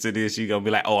listens to this, she's gonna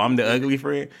be like, "Oh, I'm the ugly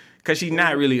friend," because she's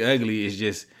not really ugly. It's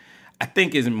just, I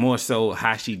think it's more so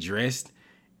how she dressed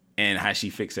and how she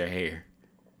fixed her hair.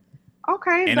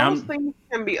 Okay, And those things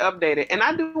can be updated. And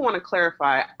I do want to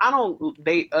clarify, I don't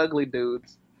date ugly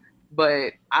dudes,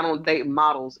 but I don't date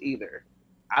models either.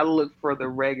 I look for the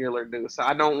regular dude. So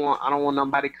I don't want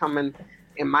nobody coming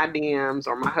in my DMs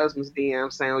or my husband's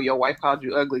DMs saying, "Oh, your wife called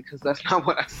you ugly," because that's not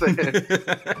what I said.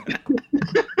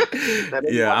 That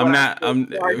is Yeah, not I'm what I not. said.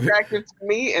 You are attractive to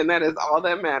me, and that is all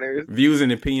that matters. Views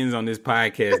and opinions on this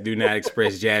podcast do not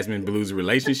express Jasmine Blue's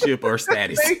relationship or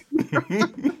status.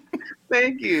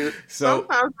 Thank you. So-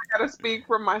 Sometimes I gotta speak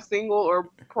for my single or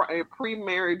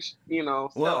pre-marriage,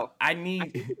 self. Well,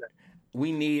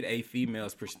 we need a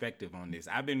female's perspective on this.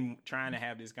 I've been trying to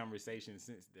have this conversation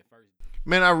since the first.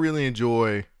 Man, I really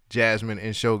enjoy Jasmine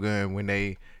and Shogun when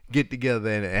they get together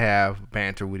and have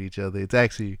banter with each other. It's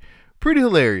actually pretty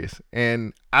hilarious.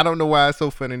 And I don't know why it's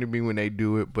so funny to me when they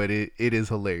do it, but it is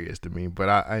hilarious to me. But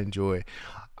I enjoy it.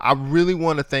 I really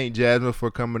want to thank Jasmine for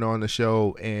coming on the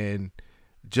show and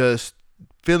just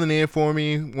filling in for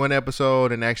me one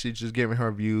episode and actually just giving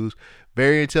her views.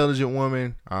 Very intelligent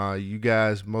woman. You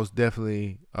guys most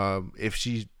definitely, if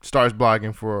she starts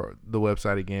blogging for the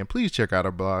website again, please check out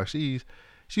her blog. She's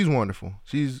wonderful.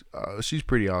 She's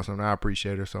pretty awesome. I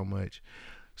appreciate her so much.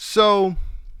 So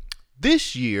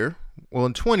this year, well,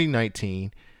 in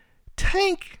 2019,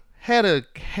 Tank had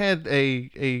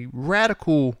a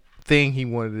radical thing he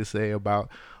wanted to say about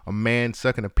a man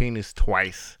sucking a penis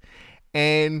twice.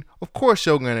 And of course,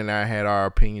 Shogun and I had our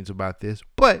opinions about this,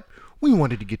 but we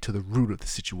wanted to get to the root of the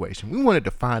situation. We wanted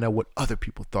to find out what other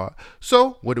people thought.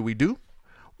 So what do?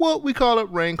 Well, we call up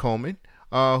Rain Coleman,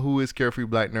 who is Carefree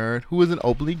Black Nerd, who is an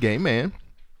openly gay man,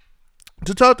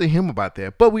 to talk to him about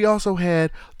that. But we also had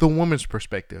the woman's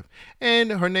perspective.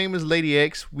 And her name is Lady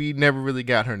X. We never really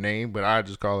got her name, but I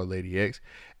just call her Lady X.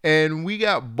 And we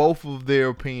got both of their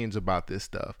opinions about this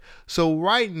stuff. So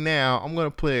right now, I'm going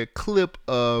to play a clip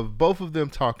of both of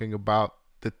them talking about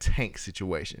the Tank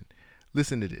situation.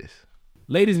 Listen to this.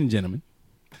 Ladies and gentlemen,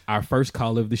 our first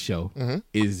caller of the show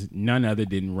is none other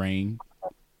than Rain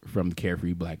from the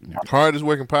Carefree Black Nerd. Hardest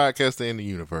working podcaster in the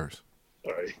universe.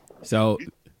 All right. So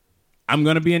I'm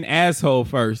going to be an asshole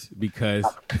first because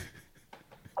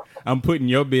I'm putting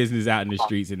your business out in the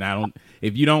streets, and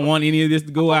if you don't want any of this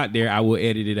to go out there, I will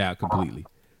edit it out completely.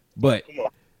 But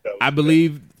I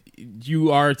believe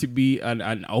you are to be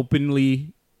an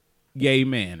openly gay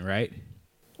man, right?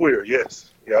 Queer,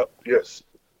 yes. Yep, yes.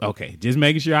 Okay, just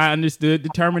making sure I understood the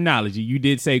terminology. You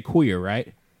did say queer,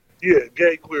 right? Yeah,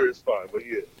 gay, queer is fine, but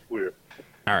yeah, queer.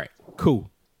 All right, cool.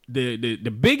 The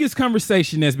biggest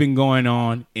conversation that's been going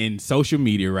on in social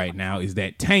media right now is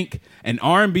that Tank, an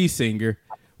R&B singer,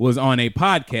 was on a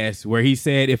podcast where he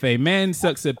said if a man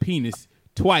sucks a penis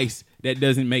twice, that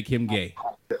doesn't make him gay.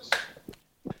 Yes.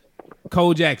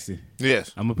 Cole Jackson.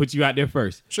 Yes. I'm going to put you out there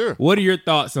first. Sure. What are your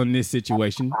thoughts on this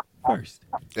situation first?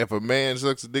 If a man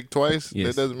sucks a dick twice,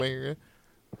 Yes. that doesn't make it.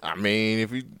 I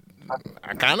mean,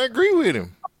 I kind of agree with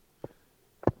him.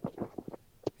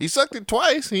 He sucked it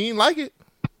twice. He didn't like it.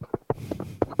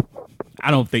 I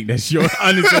don't think that's your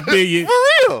honest opinion. For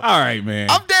real. All right, man.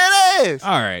 I'm dead ass.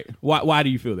 All right. Why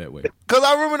do you feel that way? Cause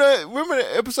I remember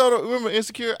the episode of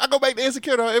Insecure. I go back to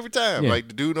Insecure though every time. Yeah. Like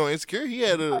the dude on Insecure, he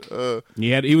had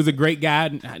He was a great guy,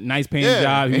 nice paying Yeah,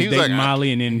 job. He and was he was dating like,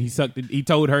 Molly, and then he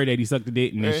told her that he sucked the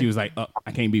dick, and then Yeah. she was like, "Oh,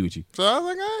 I can't be with you." So I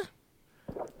was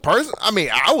like, I mean,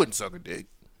 I wouldn't suck a dick.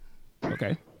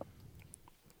 Okay.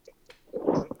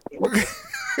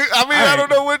 I mean, I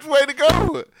don't know which way to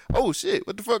go. Oh shit,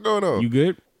 what the fuck going on? You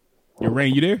good?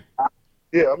 Rain, you there?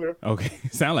 Yeah, I'm here. Okay.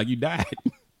 Sound like you died.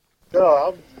 No,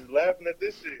 I'm just laughing at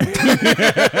this shit.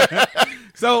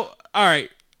 So, all right,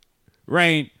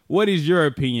 Rain, what is your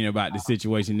opinion about the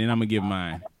situation? Then I'm gonna give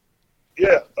mine.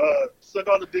 Yeah, suck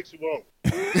all the dicks you want.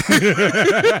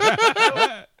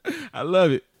 I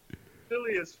love it.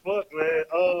 Silly as fuck, man.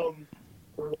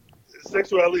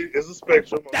 Sexuality is a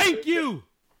spectrum. Thank you.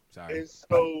 Sorry. And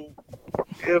so,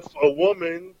 if a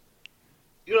woman,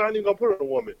 I ain't even gonna put it on a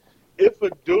woman. If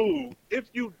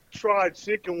you tried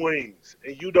chicken wings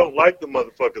and you don't like the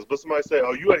motherfuckers, but somebody say,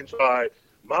 "Oh, you ain't tried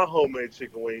my homemade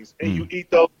chicken wings," and you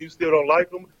eat those, you still don't like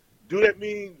them. Do that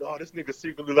mean, oh, this nigga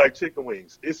secretly like chicken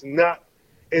wings? It's not.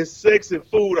 And sex and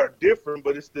food are different,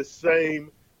 but it's the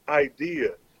same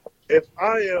idea. If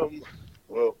I am,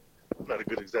 well, not a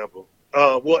good example.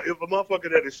 If a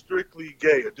motherfucker that is strictly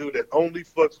gay, a dude that only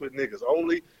fucks with niggas,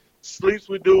 only sleeps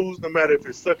with dudes, no matter if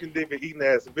it's sucking dick or eating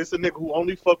ass, if it's a nigga who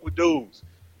only fuck with dudes,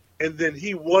 and then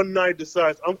he one night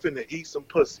decides, I'm finna eat some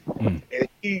pussy, and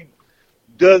he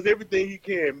does everything he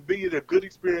can, be it a good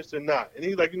experience or not, and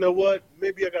he's like, you know what,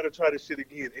 maybe I gotta try this shit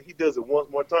again, and he does it once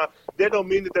more time, that don't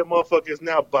mean that motherfucker is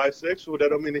now bisexual, that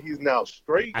don't mean that he's now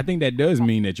straight. I think that does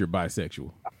mean that you're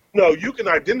bisexual. No, you can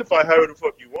identify however the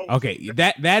fuck you want. Okay,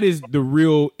 that is the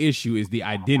real issue, is the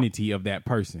identity of that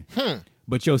person.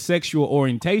 But your sexual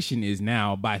orientation is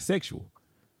now bisexual.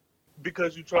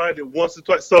 Because you tried it once or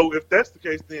twice. So if that's the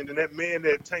case, then that man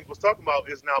that Tank was talking about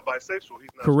is now bisexual. He's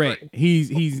not Correct. straight.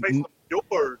 He's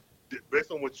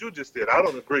Based on what you just said, I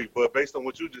don't agree. But based on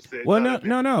what you just said, well,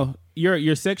 no.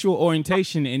 Your sexual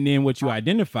orientation and then what you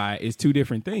identify is two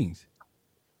different things.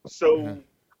 So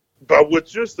by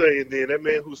what you're saying, then that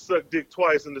man who sucked dick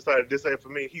twice and decided this ain't for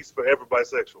me, he's forever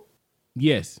bisexual.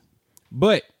 Yes,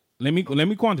 but let me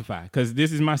quantify, because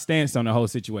this is my stance on the whole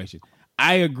situation.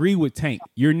 I agree with Tank.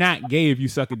 You're not gay if you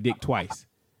suck a dick twice,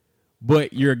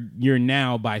 but you're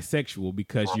now bisexual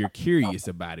because you're curious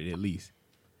about it. At least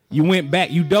you went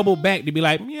back, you doubled back to be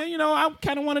like, yeah, I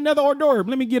kind of want another hors d'oeuvre.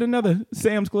 Let me get another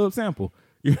Sam's Club sample.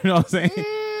 You know what I'm saying?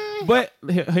 But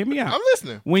hear me out. I'm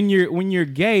listening. When you're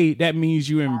gay, that means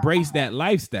you embrace that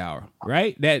lifestyle,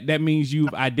 right? That means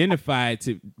you've identified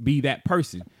to be that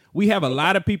person. We have a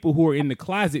lot of people who are in the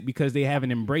closet because they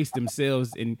haven't embraced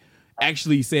themselves and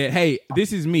actually said, hey,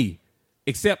 this is me.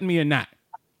 Accept me or not.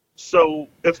 So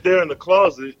if they're in the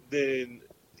closet, then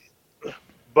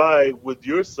by what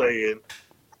you're saying,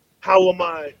 how am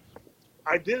I?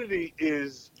 Identity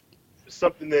is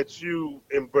something that you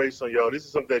embrace on your own. This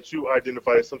is something that you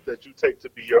identify as something that you take to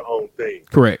be your own thing.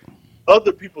 Correct.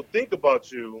 Other people think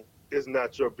about you is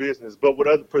not your business, but what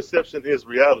other perception is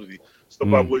reality. So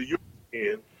by what you're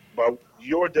in, by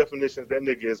your definitions, that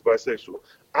nigga is bisexual.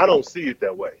 I don't see it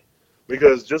that way.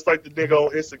 Because just like the nigga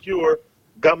on Insecure,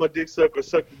 got my dick sucked or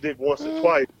sucked the dick once or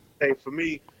twice, and for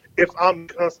me, if I'm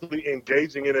constantly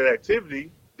engaging in an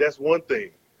activity, that's one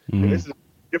thing. And this is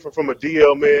different from a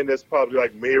DL man that's probably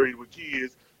like married with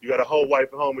kids. You got a whole wife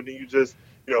at home, and then you just,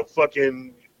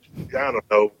 fucking, I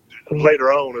don't know,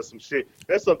 later on or some shit.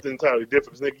 That's something entirely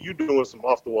different. 'Cause, nigga, you doing some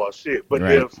off the wall shit. But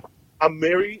Right. if I'm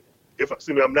married,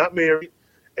 I'm not married,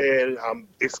 and I'm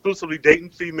exclusively dating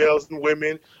females and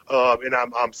women, and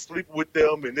I'm sleeping with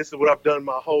them, and this is what I've done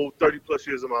my whole 30 plus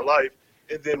years of my life.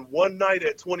 And then one night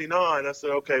at 29, I said,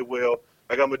 okay, well,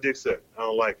 I got my dick sucked. I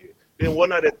don't like it. Then one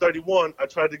night at 31, I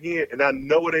tried again, and I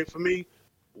know it ain't for me.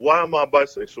 Why am I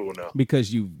bisexual now?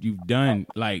 Because you've done,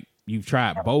 like, you've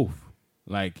tried both.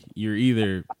 Like, you're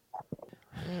either,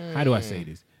 how do I say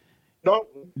this? No,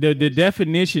 The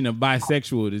definition of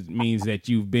bisexual means that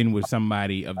you've been with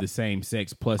somebody of the same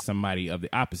sex plus somebody of the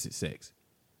opposite sex.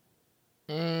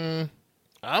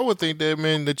 I would think that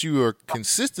meant that you are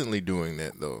consistently doing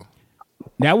that, though.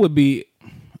 That would be,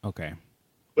 okay.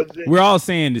 but then, We're all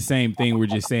saying the same thing. We're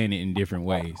just saying it in different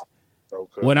ways.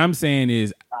 okay. What I'm saying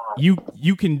is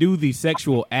you can do the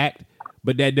sexual act,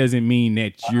 but that doesn't mean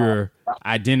that you're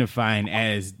identifying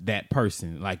as that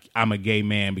person. Like, I'm a gay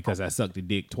man because I sucked a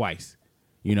dick twice.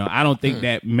 I don't think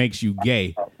that makes you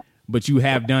gay, but you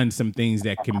have done some things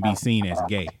that can be seen as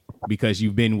gay because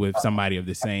you've been with somebody of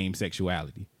the same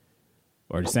sexuality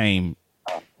or the same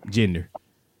gender.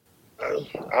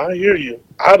 I hear you.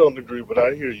 I don't agree, but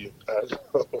I hear you.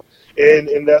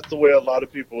 And that's the way a lot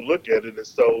of people look at it. And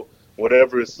so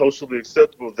whatever is socially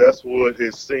acceptable, that's what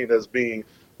is seen as being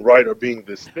right or being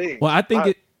this thing. Well, I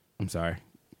think I'm sorry.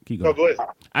 Keep going. No, go ahead.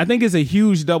 I think it's a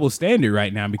huge double standard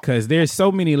right now because there's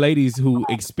so many ladies who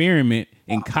experiment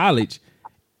in college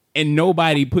and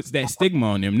nobody puts that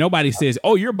stigma on them. Nobody says,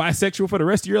 oh, you're bisexual for the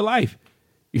rest of your life.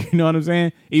 You know what I'm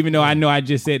saying? Even though I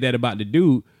just said that about the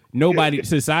dude.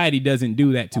 Society doesn't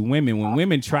do that to women. When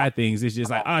women try things, it's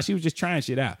just like, oh, she was just trying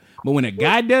shit out. But when a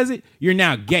guy does it, you're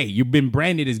now gay. You've been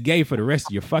branded as gay for the rest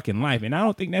of your fucking life. And I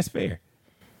don't think that's fair.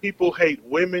 People hate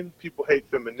women. People hate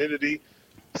femininity.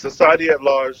 Society at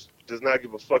large does not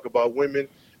give a fuck about women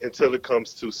until it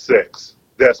comes to sex.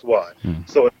 That's why.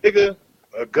 So a nigga,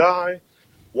 a guy,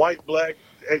 white, black,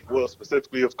 well,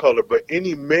 specifically of color, but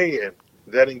any man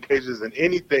that engages in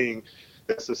anything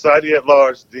that society at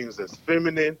large deems as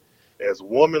feminine, as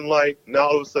woman-like, now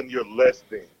all of a sudden you're less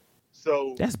than.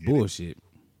 So That's bullshit.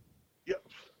 Yeah.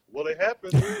 Well, it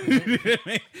happens.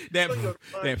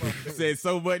 that said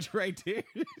so much right there.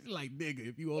 Like, nigga,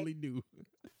 if you only knew.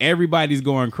 Everybody's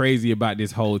going crazy about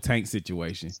this whole Tank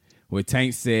situation. Where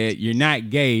Tank said, you're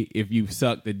not gay if you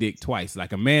sucked a dick twice.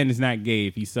 Like, a man is not gay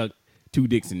if he sucked 2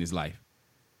 dicks in his life.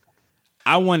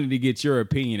 I wanted to get your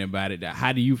opinion about it.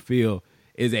 How do you feel?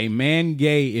 Is a man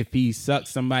gay if he sucks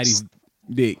somebody's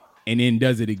dick and then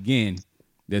does it again?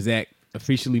 Does that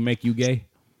officially make you gay?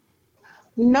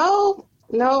 No,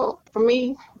 for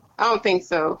me, I don't think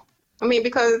so. I mean,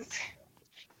 because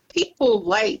people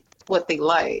like what they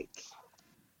like.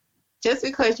 Just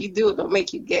because you do it don't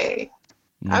make you gay.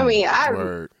 I mean,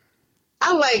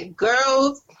 I like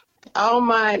girls. I don't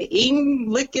mind eating,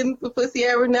 licking the pussy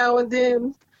every now and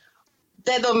then.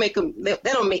 That don't make them. That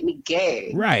don't make me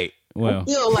gay. Right. Well, I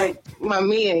feel like my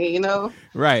man,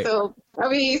 Right. So I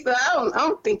mean, I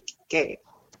don't think gay.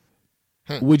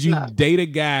 Would you date a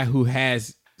guy who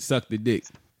has sucked a dick?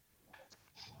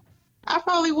 I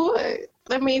probably would.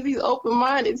 That means he's open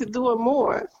minded to doing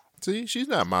more. See, she's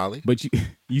not Molly. But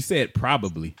you said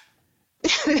probably.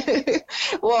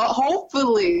 Well,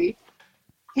 hopefully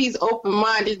he's open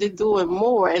minded to doing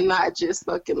more and not just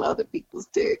sucking other people's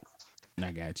dicks.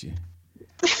 I got you.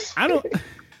 I don't.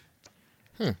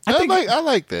 I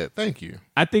like that. Thank you.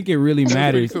 I think it really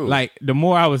matters. Cool. Like, the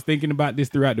more I was thinking about this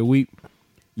throughout the week,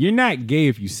 you're not gay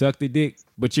if you suck the dick,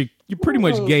 but you're pretty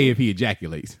much gay if he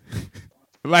ejaculates.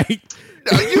 Like,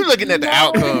 No, you looking at the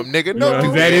outcome, nigga.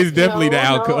 No, that is definitely the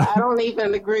outcome. No, I don't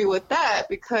even agree with that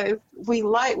because we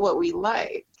like what we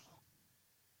like.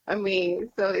 I mean,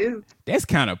 so it's That's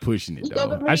kind of pushing it,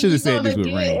 though. I should have said this with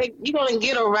Rain. You're gonna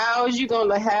get aroused. You're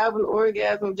gonna have an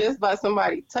orgasm just by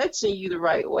somebody touching you the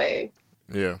right way.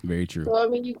 Yeah, very true. So I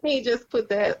mean, you can't just put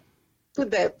that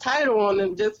title on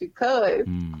him just because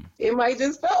it might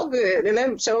just feel good, and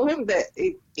then show him that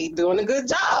he's doing a good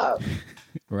job.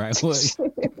 Right. Well,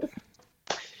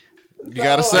 you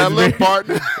gotta settle up,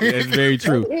 partner. That's very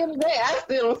true. At the end of the day, I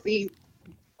still don't see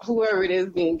whoever it is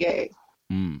being gay.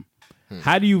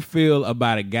 How do you feel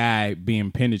about a guy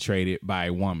being penetrated by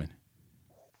a woman?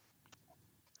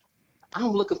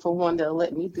 I'm looking for one that'll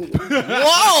let me do it.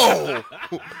 Whoa!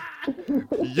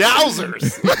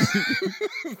 Yowzers!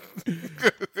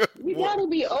 You gotta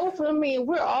be open. I mean,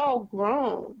 we're all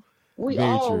grown. We Very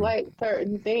all true. like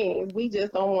certain things. We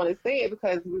just don't want to say it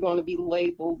because we're going to be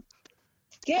labeled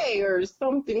gay or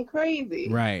something crazy.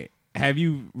 Right. Have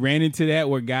you ran into that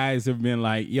where guys have been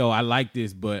like, yo, I like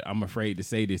this, but I'm afraid to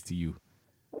say this to you?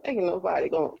 Ain't nobody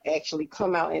going to actually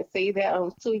come out and say that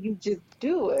until you just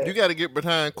do it. You got to get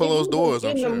behind closed doors,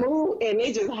 I'm in the sure. mood, and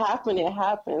it just happen, it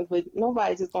happens. But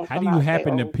nobody's just going to How come do out you and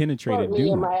happen say, to penetrate a fuck me in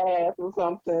dude? my ass or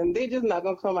something. They're just not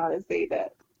going to come out and say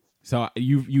that. So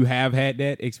you have had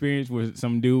that experience where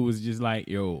some dude was just like,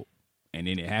 yo, and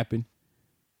then it happened?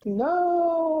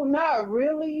 No, not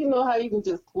really. You know how you can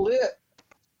just slip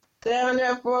down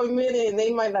there for a minute and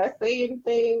they might not say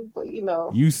anything, but you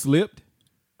know. You slipped?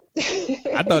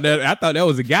 I thought that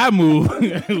was a guy move.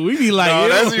 We be like, No, yo.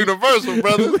 that's universal,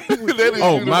 brother. That is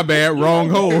Oh, my bad, wrong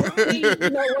hole. You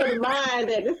know what mind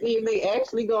that to see if they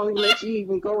actually gonna let you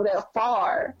even go that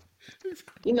far.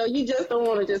 You know, you just don't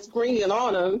want to just spring it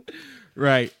on them.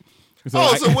 Right. So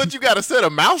what, you got to set a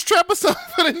mousetrap or something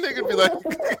for that nigga to be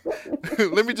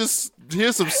like, let me just,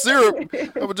 here's some syrup. I'm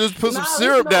going to just put some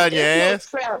syrup down your ass.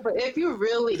 Trap, but if you're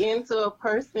really into a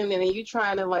person and you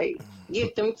trying to like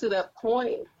get them to that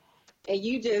point and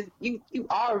you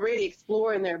already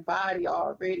exploring their body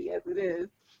already as it is.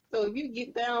 So if you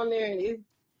get down there and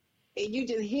you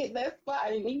just hit that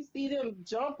spot and you see them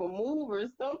jump or move or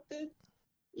something,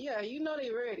 yeah, you know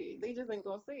they ready. They just ain't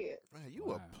gonna say it. Man,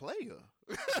 you a player.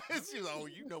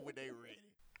 You know when they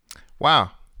ready.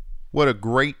 Wow. What a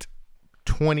great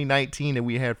 2019 that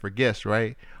we had for guests,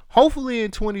 right? Hopefully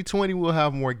in 2020 we'll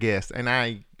have more guests. And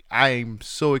I'm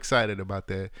so excited about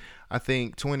that. I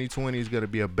think 2020 is going to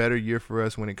be a better year for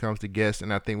us when it comes to guests.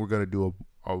 And I think we're going to do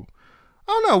I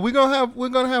don't know. We're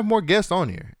going to have more guests on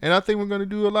here. And I think we're going to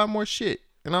do a lot more shit.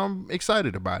 And I'm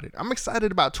excited about it. I'm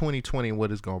excited about 2020 and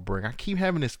what it's going to bring. I keep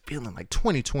having this feeling like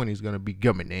 2020 is going to be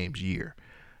government names year.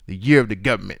 The year of the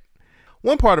government.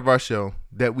 One part of our show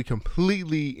that we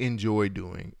completely enjoy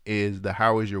doing is the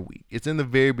How is Your Week? It's in the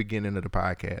very beginning of the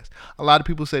podcast. A lot of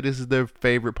people say this is their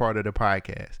favorite part of the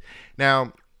podcast.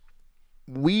 Now,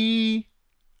 we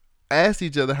asked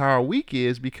each other how our week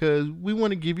is because we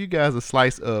want to give you guys a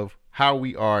slice of how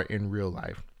we are in real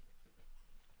life.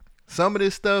 Some of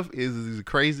this stuff is the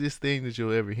craziest thing that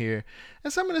you'll ever hear.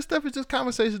 And some of this stuff is just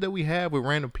conversations that we have with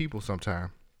random people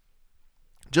sometimes.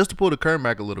 Just to pull the curtain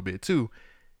back a little bit too,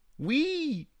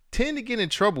 we tend to get in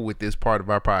trouble with this part of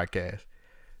our podcast.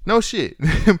 No shit.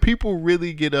 People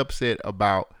really get upset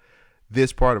about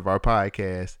this part of our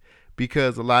podcast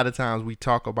because a lot of times we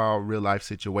talk about real life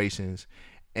situations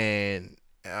and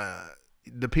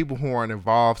the people who aren't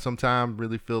involved sometimes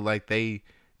really feel like they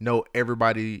know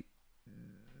everybody.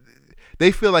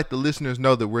 They feel like the listeners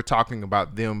know that we're talking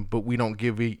about them, but we don't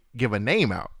give a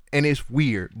name out. And it's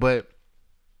weird, but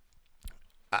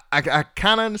I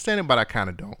kind of understand it, but I kind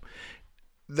of don't.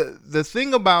 The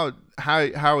thing about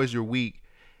how is your week,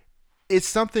 it's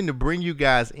something to bring you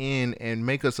guys in and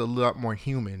make us a lot more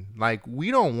human. Like,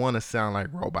 we don't want to sound like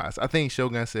robots. I think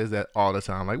Shogun says that all the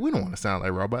time. Like, we don't want to sound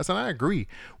like robots, and I agree.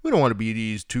 We don't want to be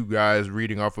these two guys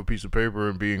reading off a piece of paper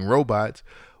and being robots.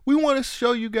 We want to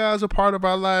show you guys a part of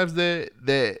our lives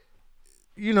that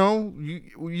you know,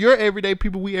 you're everyday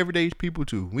people. We everyday people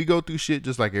too. We go through shit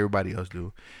just like everybody else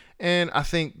do. And I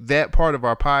think that part of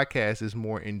our podcast is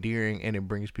more endearing and it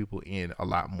brings people in a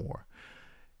lot more.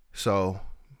 So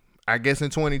I guess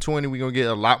in 2020, we're going to get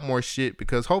a lot more shit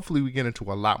because hopefully we get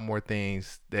into a lot more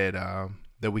things that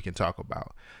we can talk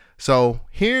about. So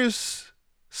here's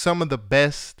some of the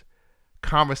best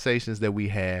conversations that we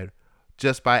had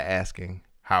just by asking,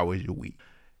 how was your week?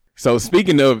 So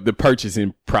speaking of the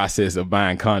purchasing process of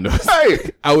buying condoms,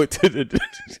 hey, I went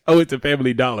to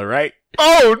Family Dollar, right?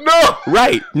 Oh no!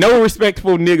 Right. No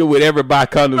respectful nigga would ever buy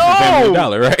condoms from Family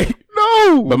Dollar, right?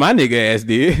 No. But my nigga ass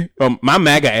did. My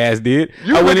MAGA ass did.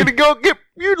 You looking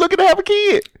to have a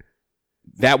kid.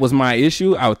 That was my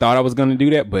issue. I thought I was going to do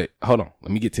that, but hold on.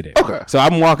 Let me get to that. Okay. So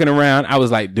I'm walking around. I was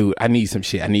like, dude, I need some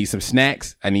shit. I need some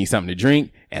snacks. I need something to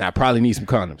drink. And I probably need some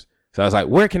condoms. So I was like,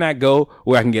 where can I go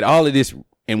where I can get all of this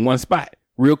in one spot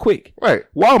real quick? Right.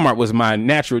 Walmart was my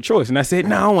natural choice. And I said,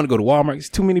 no, I don't want to go to Walmart. There's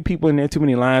too many people in there, too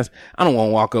many lines. I don't want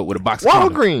to walk up with a box of condoms.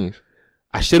 Walgreens.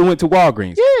 I should have went to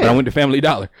Walgreens, but I went to Family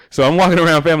Dollar. So I'm walking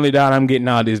around Family Dollar. I'm getting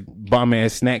all this bomb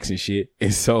ass snacks and shit.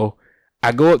 And so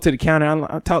I go up to the counter.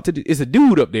 I talk to it's a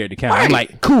dude up there at the counter. Right. I'm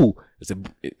like, cool.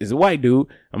 It's a white dude.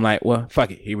 I'm like, well,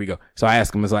 fuck it. Here we go. So I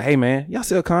ask him, it's like, hey man, y'all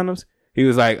sell condoms? He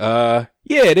was like,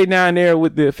 yeah, they down there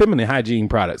with the feminine hygiene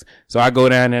products. So I go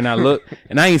down there and I look,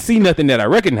 and I ain't see nothing that I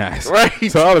recognize.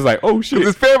 Right. So I was like, oh shit,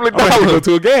 it's Family I'm gonna have to Dollar. go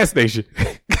to a gas station.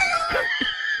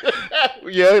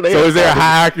 Yeah. So is there a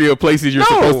hierarchy of places you're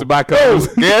supposed to buy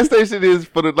condoms? No. Gas station is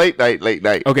for the late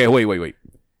night. Okay, wait.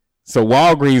 So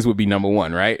Walgreens would be number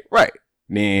one, right? Right.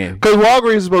 Then Because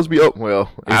Walgreens is supposed to be open.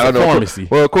 Well, I don't know. Pharmacy.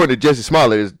 Well, according to Jesse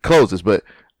Smollett, it's closest, but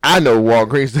I know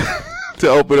Walgreens to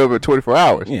open up at 24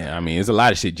 hours. Yeah, I mean, there's a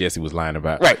lot of shit Jesse was lying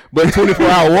about. Right. But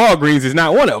 24-hour Walgreens is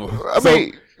not one of them. I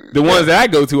mean, the ones that I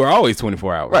go to are always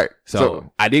 24 hours. Right.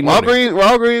 So I didn't go there.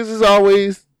 Walgreens is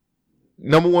always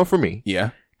number one for me.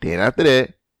 Yeah. Then after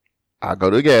that, I go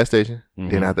to the gas station.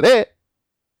 Then after that,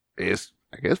 it's,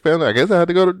 I guess, family. I guess I have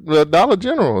to go to Dollar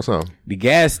General or something. The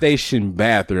gas station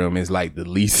bathroom is like the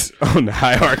least on the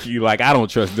hierarchy. Like, I don't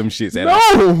trust them shits at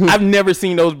all. I've never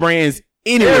seen those brands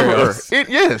anywhere else.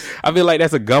 Yes. I feel like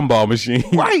that's a gumball machine.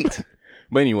 Right.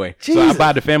 But anyway, Jesus. so I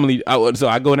buy the family. So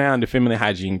I go down the feminine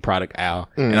hygiene product aisle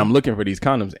and I'm looking for these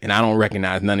condoms and I don't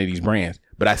recognize none of these brands.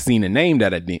 But I seen a name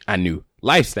that I knew.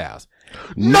 Lifestyles.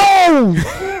 No.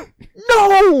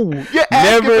 You're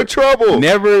asking for trouble.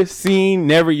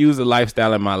 Never used a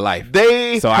Lifestyle in my life.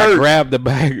 So I grabbed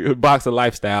the box of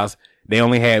Lifestyles. They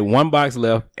only had one box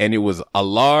left, and it was a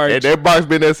large. And that box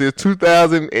been there since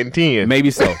 2010.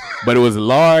 Maybe so, but it was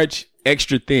large,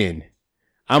 extra thin.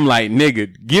 I'm like,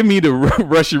 nigga, give me the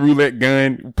Russian roulette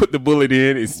gun, put the bullet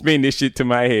in, and spin this shit to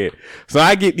my head. So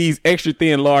I get these extra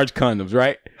thin, large condoms,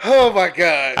 right? Oh my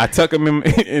God. I tuck them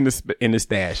in the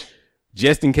stash,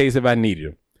 just in case if I needed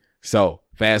them. So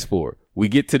fast forward, we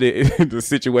get to the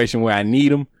situation where I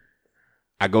need them.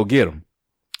 I go get them.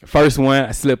 First one,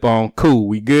 I slip on. Cool,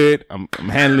 we good. I'm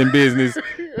handling business,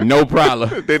 no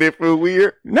problem. They didn't feel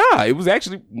weird? Nah, it was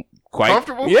actually quite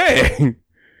comfortable. Yeah.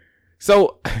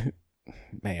 So,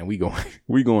 man, we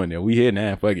going there. We here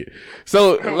now. Fuck it.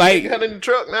 So, like, got in the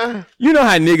truck now. You know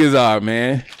how niggas are,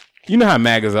 man. You know how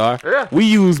MAGAs are. Yeah. We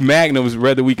use magnums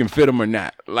whether we can fit them or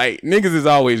not. Like, niggas is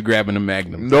always grabbing a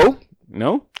magnum.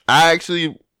 No. I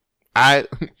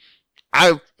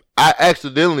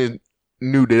accidentally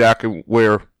knew that I could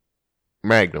wear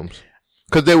magnums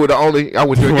because they were the only. I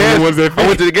went to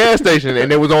the gas station and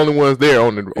there was only ones there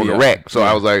on the rack. So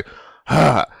I was like,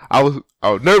 I was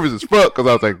nervous as fuck because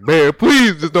I was like, man,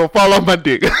 please just don't fall off my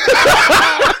dick.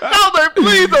 I was like,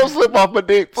 please don't slip off my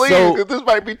dick, please, because this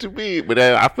might be too big. But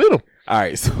I fit them. All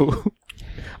right, so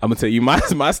I'm gonna tell you my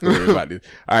story about this.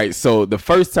 All right, so the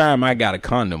first time I got a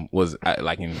condom was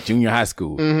like in junior high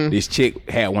school. This chick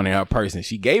had one in her purse and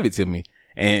she gave it to me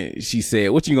and she said,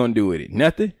 "What you gonna do with it?"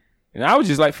 Nothing. And I was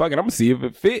just like, "Fuck it, I'm gonna see if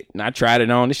it fit." And I tried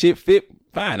it on. The shit fit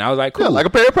fine. I was like, "Cool," like a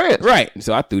pair of pants. Right.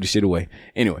 So I threw the shit away.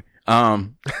 Anyway, like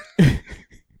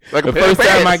the first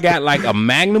time I got like a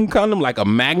Magnum condom, like a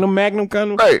Magnum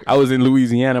condom. Right. I was in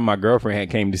Louisiana. My girlfriend had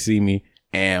came to see me.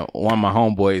 And one of my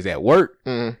homeboys at work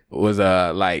was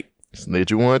like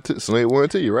slid one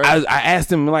to you, right? I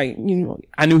asked him, like, you know,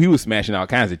 I knew he was smashing all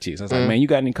kinds of chicks. I was like, man, you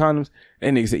got any condoms?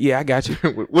 That nigga said, yeah, I got you.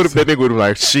 What if that nigga would have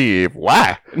like, shit,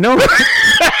 why? No.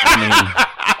 I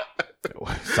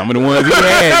mean, some of the ones he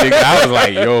had, nigga, I was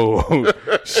like, yo.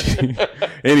 Shit.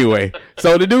 Anyway,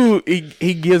 so the dude,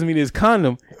 he gives me this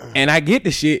condom and I get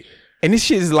the shit. And this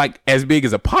shit is like as big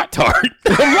as a Pop-Tart.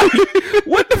 I'm like,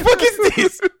 what the fuck is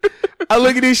this? I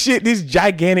look at this shit, this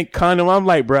gigantic condom. I'm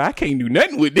like, bro, I can't do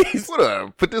nothing with this.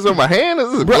 What? Put this on my hand?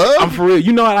 Is this a Bro, glove? I'm for real.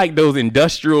 You know, I like those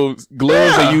industrial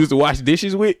gloves they use to wash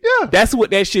dishes with? Yeah. That's what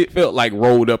that shit felt like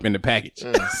rolled up in the package.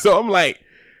 So I'm like,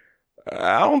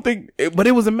 I don't think, but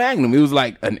it was a Magnum. It was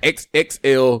like an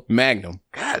XXL Magnum.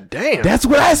 God damn. That's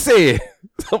what I said.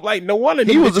 So I'm like, no wonder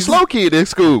he was a slow kid in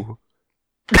school.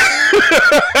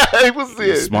 He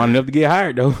was smart enough to get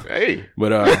hired though. Hey,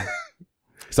 but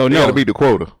so no, gotta beat the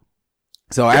quota.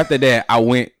 So after that, I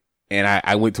went and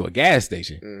I went to a gas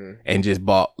station and just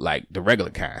bought like the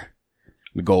regular kind,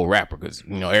 the gold wrapper, because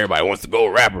you know everybody wants the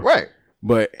gold wrapper, right?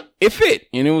 But it fit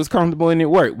and it was comfortable and it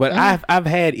worked. But I've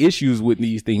had issues with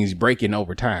these things breaking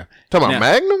over time. Talking about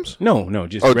Magnums? No,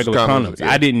 just regular condoms. Yeah.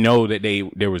 I didn't know that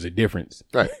there was a difference.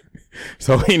 Right.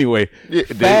 So anyway,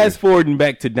 fast forwarding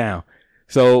back to now.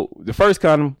 So the first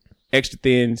condom, extra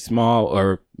thin, small,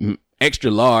 or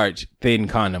extra large, thin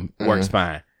condom works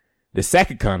fine. The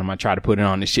second condom, I try to put it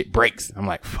on, the shit breaks. I'm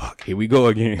like, fuck, here we go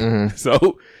again.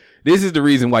 So this is the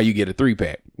reason why you get a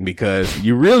 3-pack, because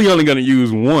you're really only going to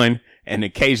use one and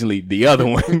occasionally the other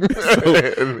one.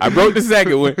 So I broke the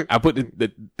second one. I put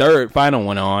the third final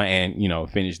one on and, you know,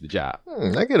 finished the job.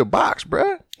 I get a box,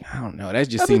 bruh. I don't know. That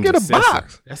just I seems get excessive. a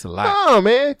box. That's a lot. No,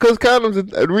 man. Because condoms,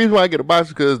 the reason why I get a box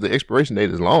is because the expiration date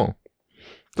is long.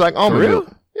 It's like almond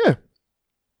milk. Yeah.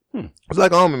 It's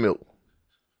like almond milk.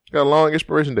 Got a long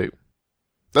expiration date.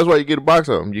 That's why you get a box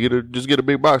of them. You just get a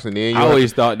big box, and then I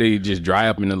always thought they just dry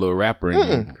up in a little wrapper and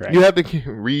then crack. You have to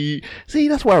read. See,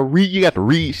 that's why you got to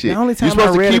read shit. The only time I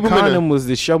read a condom was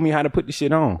to show me how to put the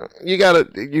shit on. You gotta.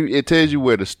 It tells you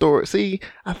where to store it. See,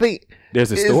 I think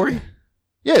there's a story.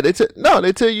 Yeah, they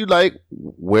tell you like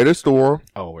where to store them.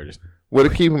 Oh, where to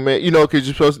keep them at. You know, because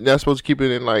you're not supposed to keep it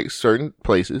in like certain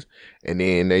places, and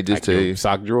then they just tell you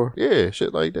sock drawer. Yeah,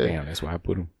 shit like that. Damn, that's why I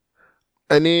put them.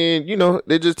 And then, you know,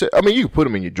 they just, I mean, you can put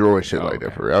them in your drawer and shit like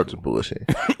that for real. I was just bullshit.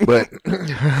 But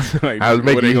like, I was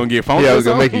making you going to get phone. Yeah, I was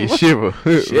going to make you shiver.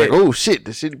 Like, oh shit,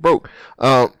 the shit broke.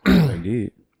 I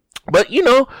did. But, you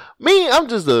know, me, I'm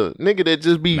just a nigga that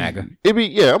just be,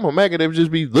 I'm a MAGA that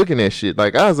just be looking at shit.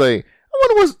 Like, I was like,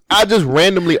 I just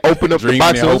randomly opened up the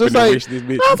box and I was just like,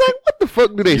 what the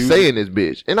fuck do they say in this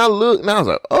bitch? And I looked and I was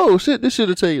like, oh shit, this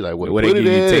shit'll tell you like what to put it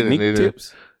in. Technique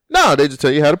tips? No, they just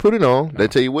tell you how to put it on. They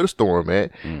tell you where to store them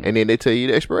at. And then they tell you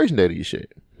the expiration date of your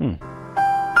shit.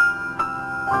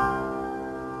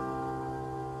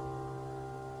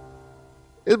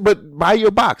 But buy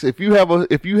your box. If you have a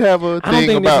thing I don't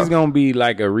think this is gonna be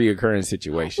like a reoccurring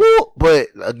situation. Well, but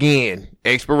again,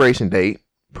 expiration date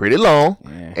pretty long.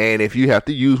 Yeah. And if you have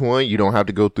to use one, you don't have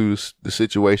to go through the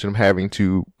situation of having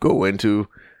to go into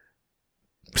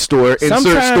store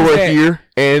here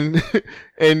and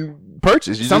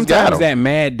purchase. You sometimes that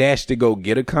mad dash to go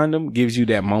get a condom gives you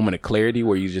that moment of clarity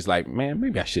where you just like, man,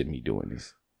 maybe I shouldn't be doing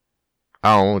this.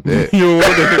 I don't want that. You don't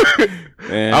want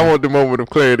that? I want the moment of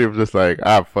clarity of just like,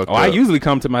 I fucked up. I usually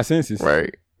come to my senses.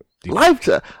 Right.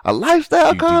 A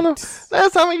lifestyle condom?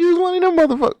 Last time I used one of them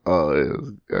motherfuckers.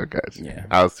 Oh, I got you. Yeah.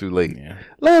 I was too late. Yeah.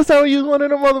 Last time I used one of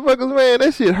them motherfuckers, man,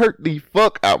 that shit hurt the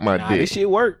fuck out my dick. This shit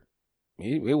worked.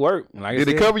 It worked. Like Did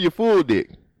it cover your full dick?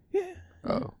 Yeah.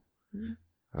 Oh. You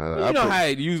know how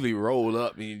it usually roll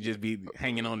up and you just be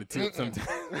hanging on the tip sometimes.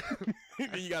 Then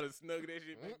you gotta snug that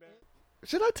shit back down.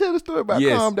 Should I tell the story about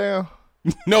calm down?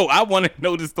 No, I want to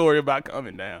know the story about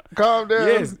calming down. Calm down.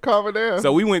 Yes. Calm down.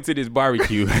 So we went to this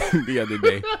barbecue the other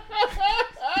day.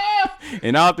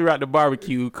 And all throughout the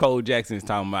barbecue, Cole Jackson's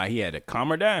talking about he had to calm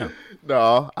her down.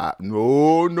 No.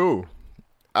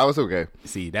 I was okay.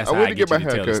 See, that's how I get you to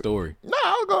tell the story. No,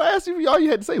 I was going to ask you all you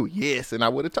had to say was yes, and I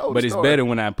would have told But the it's story. better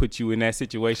when I put you in that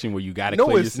situation where you got to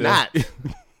clear yourself. No, it's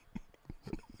not.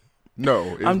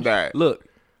 No, it's not. Look,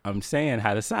 I'm saying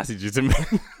how the sausages are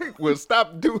made. Well,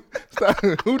 stop.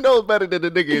 Who knows better than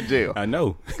the nigga in jail? I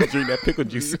know. Drink that pickle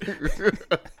juice.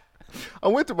 I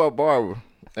went to my barber,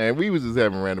 and we was just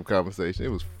having a random conversation. It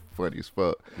was funny as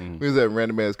fuck. We was having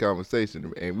random ass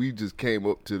conversation, and we just came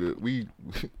up to the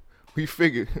we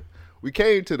figured we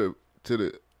came to the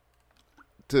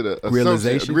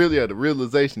realization. Really, the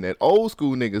realization that old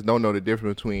school niggas don't know the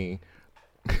difference between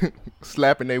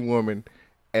slapping a woman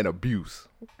and abuse.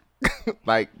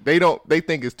 Like they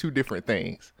think it's two different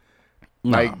things.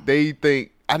 No. Like they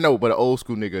think I know, but an old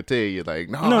school nigga tell you like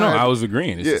no. I was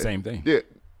agreeing. It's the same thing. Yeah.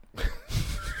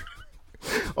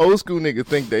 Old school niggas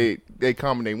think they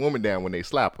calming their woman down when they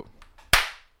slap her.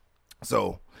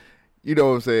 So, you know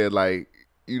what I'm saying? Like,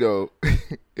 you know,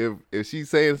 if she's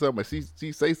saying something,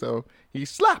 she say something, he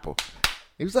slap her.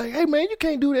 He was like, "Hey man, you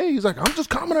can't do that." He's like, "I'm just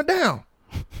calming her down."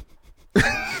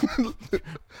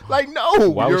 Like,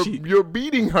 no, you're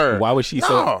beating her. Why was she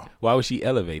why was she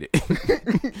elevated?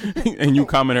 And you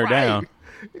calming her down.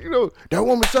 You know, that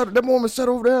woman sat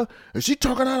over there and she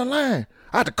talking out of line.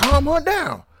 I had to calm her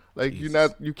down. Like,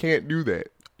 you can't do that.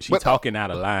 She's talking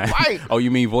out of line. Right. Oh,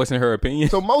 you mean voicing her opinion?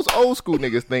 So most old school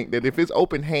niggas think that if it's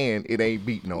open hand, it ain't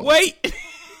beating on. Wait.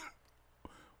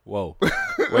 Whoa.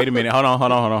 Wait a minute. Hold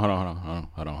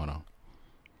on.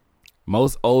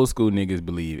 Most old school niggas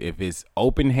believe if it's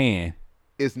open hand,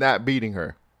 it's not beating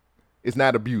her. It's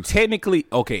not abuse. Technically,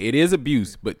 okay, it is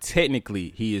abuse, but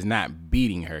technically he is not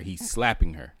beating her. He's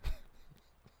slapping her.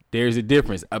 There's a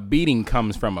difference. A beating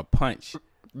comes from a punch.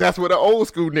 That's what an old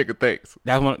school nigga thinks.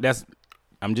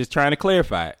 I'm just trying to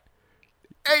clarify it.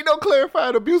 Ain't no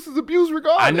clarifying. Abuse is abuse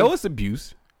regardless. I know it's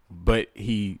abuse, but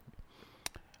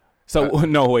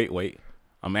no, wait.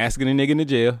 I'm asking a nigga in the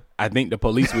jail. I think the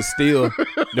police was still.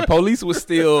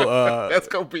 That's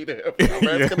gonna be there. I'm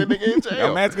asking a nigga in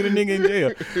jail. I'm asking a nigga in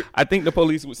jail. I think the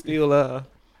police was still.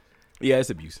 Yeah, it's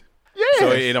abuse. Yeah.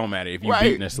 So it don't matter if you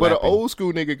beating or slapping. But an old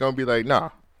school nigga gonna be like, nah,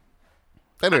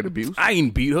 that ain't abuse. I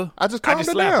ain't beat her. I just calmed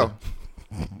her down.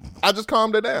 I just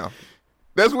calmed her down.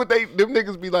 That's what them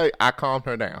niggas be like. I calmed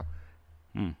her down.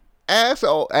 I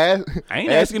ain't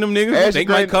asking them niggas. They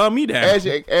might calm me down. Ask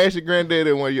your granddad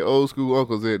and one of your old school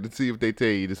uncles to see if they tell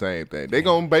you the same thing. They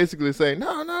gonna basically say, no,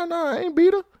 I ain't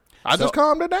beat her. I just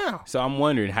calmed her down. So I'm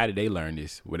wondering, how did they learn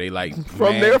this? Were they like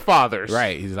from their fathers?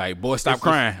 Right. He's like, boy, stop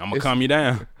crying. I'm gonna calm you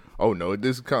down. Oh no,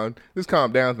 this calm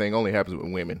down thing only happens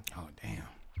with women. Oh damn,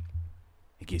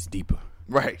 it gets deeper.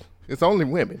 Right. It's only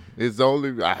women.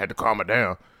 I had to calm her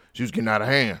down. She was getting out of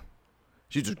hand.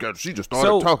 She just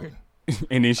started talking.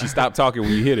 And then she stopped talking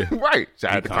when you hit her. Right. So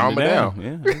I had to calm her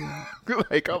down.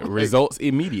 Yeah. Results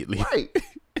immediately. Right.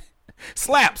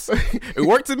 Slaps. It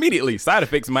works immediately. Side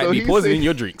effects might be poisoning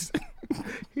your drinks.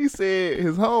 He said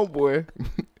his homeboy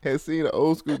had seen an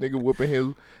old school nigga whooping his,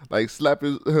 like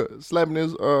slapping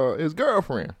his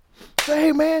girlfriend. Say,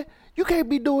 hey man, you can't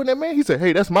be doing that, man. He said,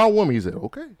 hey, that's my woman. He said,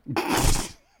 okay.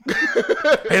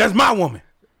 Hey, that's my woman.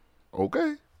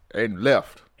 Okay. And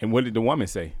left. And what did the woman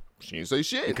say? She didn't say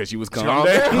shit. Because she was calm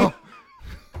down.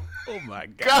 Oh my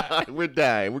God. We're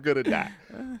dying. We're gonna die.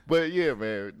 But yeah,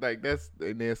 man, like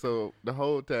and then so the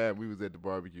whole time we was at the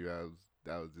barbecue,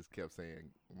 I was just kept saying,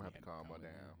 I'm gonna have to calm her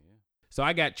down. So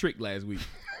I got tricked last week.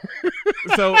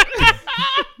 So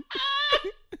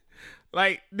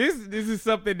like this is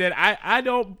something that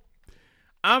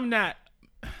I'm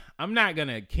not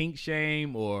gonna kink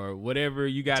shame or whatever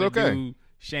you gotta do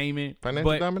shaming.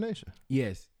 Financial domination.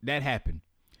 Yes, that happened.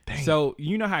 Dang. So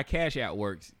you know how Cash Out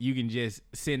works. You can just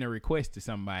send a request to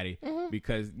somebody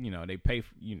because they pay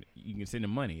for, you can send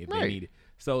them money if they need it.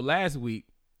 So last week,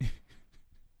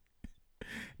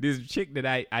 this chick that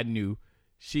I knew,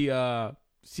 she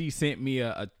sent me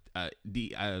a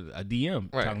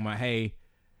DM talking about, hey,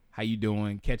 how you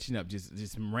doing? Catching up, just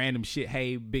some random shit.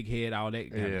 Hey, big head, all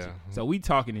that kind of shit. So we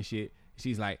talking and shit.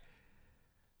 She's like,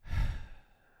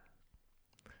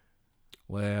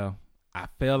 well, I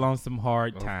fell on some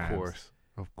hard times.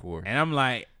 Of course. And I'm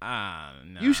like, nah.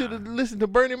 You should have listened to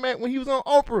Bernie Mac when he was on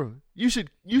Oprah. You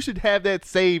should have that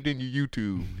saved in your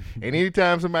YouTube. And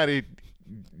anytime somebody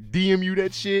DM you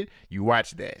that shit, you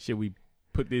watch that. Should we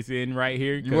put this in right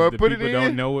here? You want to put it in? People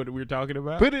don't know what we're talking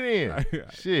about. Put it in.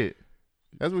 Shit.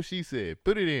 That's what she said.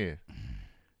 Put it in.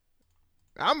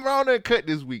 I'm raw and uncut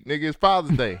this week, nigga. It's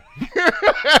Father's Day.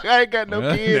 I ain't got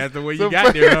no kids. That's the way you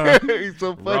got there, huh?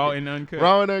 So raw and uncut.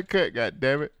 Raw and uncut, God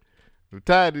damn it. I'm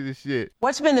tired of this shit.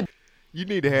 What's been the... You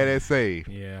need to have that saved.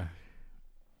 Yeah.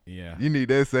 You need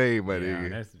that saved, my nigga.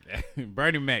 That's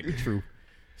Bernie Mac, the truth.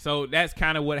 So that's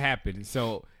kind of what happened.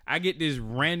 So I get this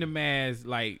random ass,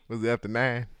 like... Was it after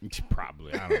 9?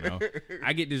 Probably. I don't know.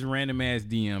 I get this random ass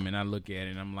DM and I look at it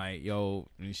and I'm like, yo.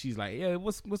 And she's like, yeah,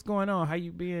 what's going on? How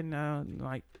you been? I'm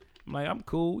like, I'm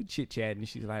cool. We chit-chatting. And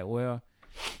she's like, well,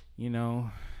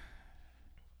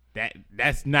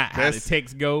 that's not how the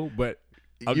text go, but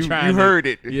I'm trying you heard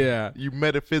it. Yeah. You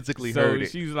metaphysically heard it.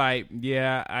 So she's like,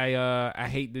 yeah, I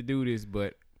hate to do this,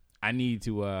 but I need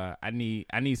to, I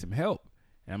need some help.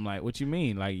 And I'm like, what you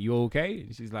mean? Like, you okay?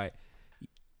 And she's like,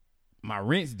 my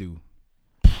rent's due.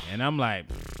 And I'm like,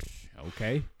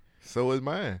 okay. So is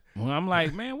mine. Well, I'm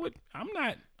like, man, what? I'm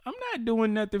not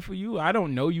doing nothing for you. I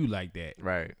don't know you like that.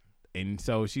 Right. And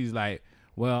so she's like,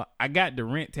 well, I got the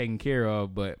rent taken care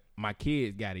of, but my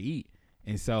kids got to eat.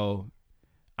 And so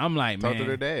I'm like, Talk man. to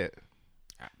their dad.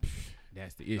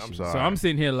 That's the issue. I'm sorry. So I'm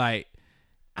sitting here like,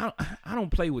 I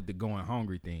don't play with the going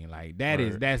hungry thing. Like,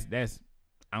 that's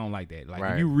I don't like that. Like,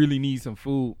 if you really need some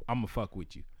food, I'm going to fuck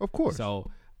with you. Of course. So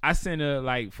I sent her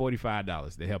like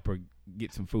 $45 to help her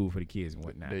get some food for the kids and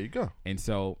whatnot. There you go. And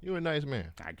so. You a nice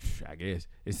man. I guess.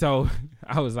 And so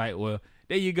I was like, well,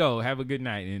 there you go. Have a good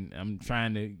night. And I'm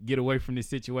trying to get away from this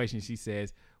situation. She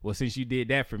says, well, since you did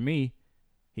that for me,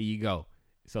 here you go.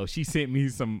 So she sent me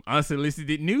some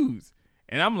unsolicited news.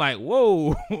 And I'm like,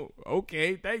 whoa,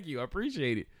 okay, thank you. I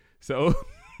appreciate it. So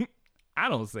I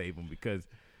don't save them because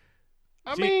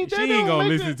she ain't gonna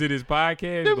listen to this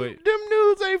podcast. Them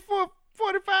news ain't for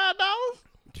 $45.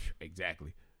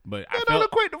 Exactly. But that don't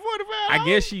equate to $45. I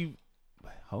guess she.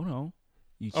 Hold on.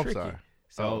 You tricky. I'm sorry.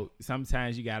 So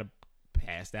sometimes you gotta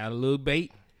pass out a little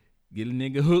bait, get a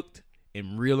nigga hooked,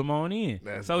 and reel him on in.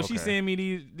 So she send me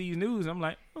these news. I'm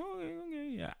like, oh,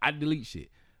 okay, yeah. I delete shit.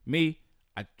 Me,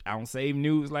 I don't save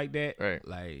news like that. Right.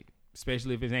 Like,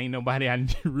 especially if it ain't nobody I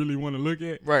really want to look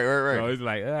at. Right. So it's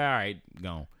like, all right,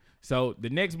 gone. So the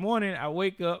next morning I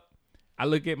wake up, I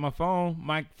look at my phone.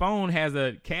 My phone has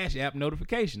a Cash App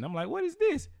notification. I'm like, what is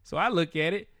this? So I look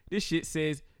at it. This shit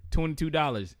says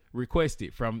 $22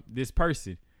 requested from this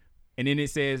person. And then it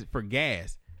says for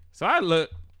gas. So I look,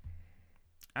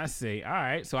 I say, all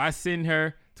right. So I send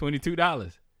her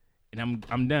 $22. And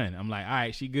I'm done. I'm like, all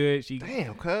right, she good.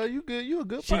 Damn, cuz, you good. You a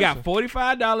good person. She got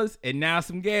 $45 and now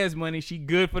some gas money. She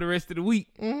good for the rest of the week.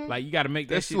 Mm-hmm. Like, you got to make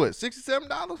that shit. That's what,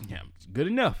 $67? Yeah, good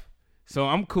enough. So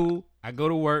I'm cool. I go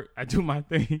to work. I do my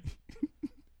thing.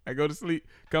 I go to sleep,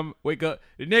 wake up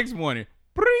the next morning,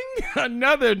 bring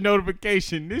another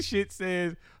notification. This shit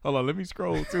says, hold on, let me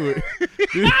scroll to it.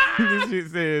 this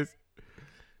shit says,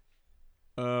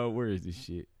 where is this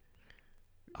shit?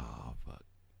 Oh, fuck.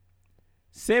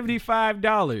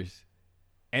 $75.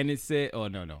 And it said, oh,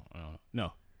 no.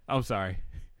 I'm sorry.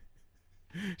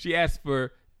 She asked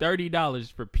for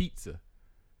 $30 for pizza.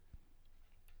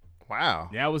 Wow.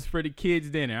 That was for the kids'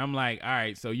 dinner. I'm like, all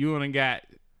right, so you only got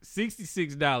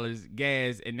 $66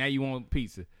 gas, and now you want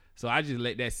pizza. So I just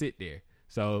let that sit there.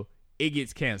 So it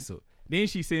gets canceled. Then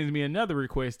she sends me another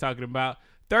request talking about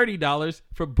 $30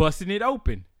 for busting it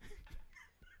open.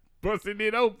 Busting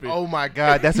it open. Oh, my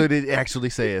God. That's what it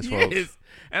actually says, folks. Yes.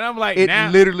 And I'm like, it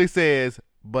literally says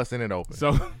busting it open.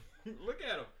 So look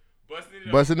at him.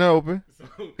 Busting it open.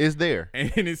 So, it's there.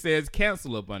 And it says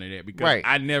cancel up under that because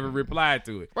I never replied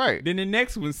to it. Right. Then the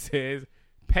next one says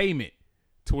payment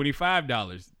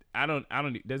 $25. I don't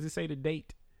does it say the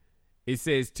date? It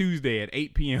says Tuesday at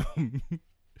 8 p.m.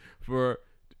 for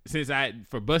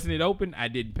busting it open, I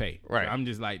didn't pay. Right. So I'm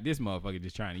just like, this motherfucker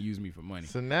just trying to use me for money.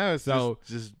 So now it's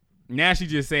just now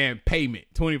she's just saying payment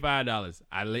 $25.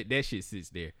 I let that shit sit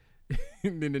there.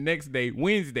 And then the next day,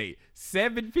 Wednesday,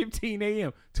 7:15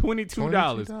 a.m.,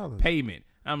 $22 payment.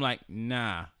 I'm like,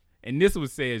 nah. And this one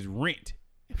says rent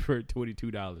for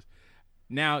 $22.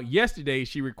 Now, yesterday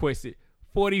she requested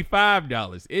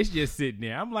 $45. It's just sitting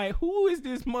there. I'm like, who is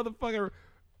this motherfucker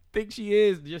think she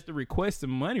is just to request some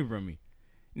money from me?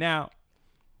 Now,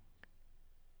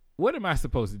 what am I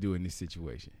supposed to do in this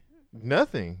situation?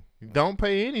 Nothing. Don't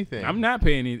pay anything. I'm not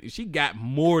paying anything. She got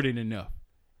more than enough.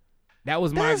 That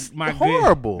was my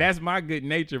horrible. That's my good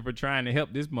nature for trying to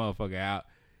help this motherfucker out.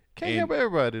 Can't help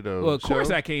everybody though. Well, of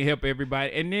course I can't help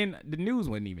everybody. And then the news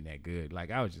wasn't even that good. Like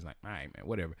I was just like, all right, man,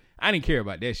 whatever. I didn't care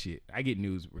about that shit. I get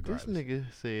news regardless. This nigga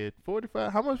said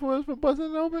 45. How much was it for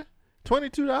busting it open?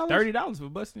 $22. $30 for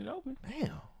busting it open.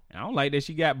 Damn. I don't like that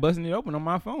she got busting it open on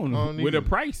my phone with a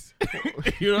price.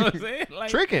 You know what I'm saying? Like,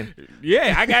 tricking.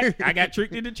 Yeah, I got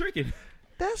tricked into tricking.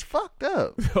 That's fucked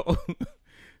up.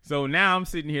 So now I'm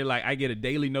sitting here like I get a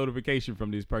daily notification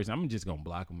from this person. I'm just gonna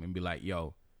block them and be like,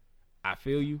 "Yo, I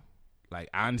feel you. Like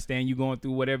I understand you going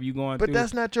through whatever you going through. But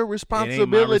that's not your responsibility.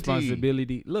 It ain't my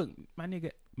responsibility. Look, my nigga,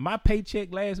 my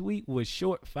paycheck last week was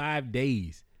short 5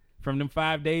 days. From them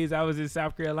 5 days I was in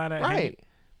South Carolina, right?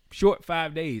 Short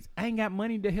 5 days. I ain't got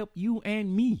money to help you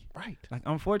and me. Right. Like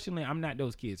unfortunately, I'm not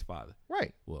those kids' father.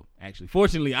 Right. Well, actually,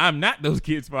 fortunately, I'm not those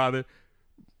kids' father.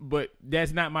 But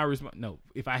that's not my response. No,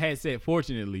 if I had said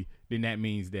fortunately, then that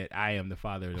means that I am the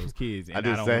father of those kids. And I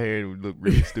just sat here and looked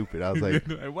really stupid. I was like,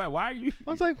 why are you?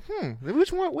 I was like,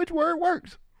 which word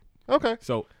works? Okay.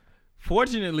 So,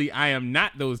 fortunately, I am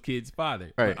not those kids'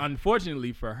 father. Right. But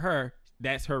unfortunately for her,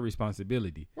 that's her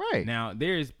responsibility. Right. Now,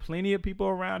 there's plenty of people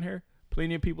around her,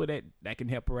 plenty of people that can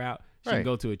help her out. She can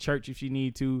go to a church if she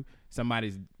need to.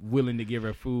 Somebody's willing to give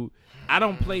her food. I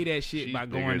don't play that shit by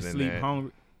going to sleep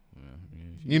hungry.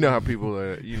 You know how people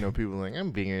are. You know, people are like,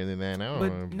 I'm bigger than that.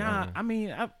 But nah, I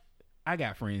mean, I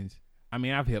got friends. I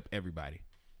mean, I've helped everybody.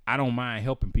 I don't mind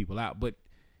helping people out, but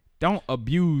don't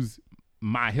abuse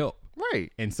my help.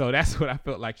 Right. And so that's what I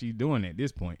felt like she's doing at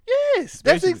this point. Yes,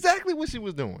 that's exactly what she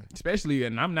was doing. Especially,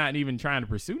 and I'm not even trying to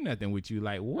pursue nothing with you.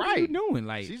 Like, what are you doing?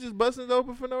 Like, she's just busting it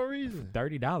open for no reason.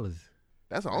 $30.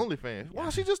 That's OnlyFans.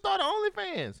 Wow, she just started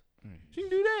OnlyFans. She can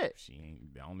do that. She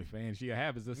ain't the only fan she'll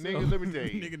have is herself. Nigga, let me tell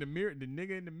you. The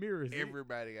nigga in the mirror.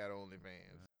 Everybody got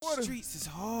OnlyFans. Streets is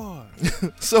hard.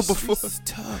 Streets is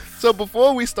tough. So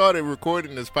before we started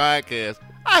recording this podcast,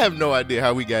 I have no idea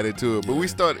how we got into it, but we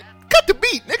started. Cut the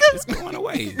beat, nigga. It's going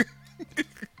away.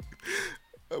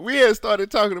 We had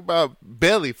started talking about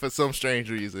Belly for some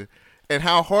strange reason and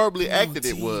how horribly acted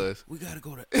it was. We gotta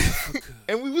go to Africa.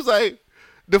 And we was like,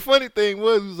 the funny thing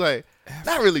was like,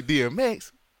 not really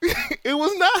DMX. It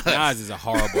was Nas. Nas is a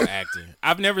horrible actor.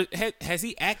 I've never has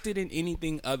he acted in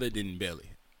anything other than Belly?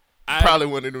 Probably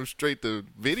one of them straight to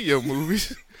video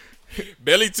movies.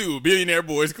 Belly 2, Billionaire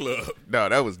Boys Club. No,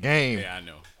 that was Game. Yeah, I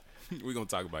know. We're gonna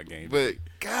talk about Game. But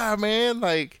God, man,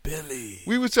 like Billy.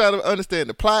 We was trying to understand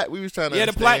the plot. We was trying to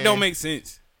the plot don't make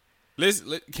sense.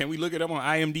 Can we look it up on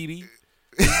IMDb?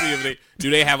 Let's see if do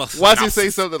they have a synopsis? Watch it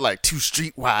say something like 2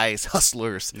 streetwise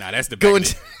hustlers. Nah, that's the back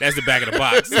that's the back of the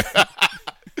box.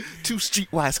 2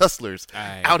 streetwise hustlers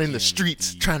out in the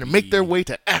streets trying to make their way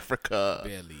to Africa.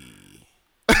 Belly.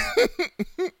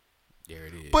 There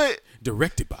it is. But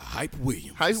directed by Hype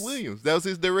Williams. Hype Williams. That was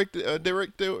his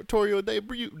directorial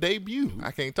debut.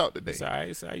 I can't talk today. It's all right.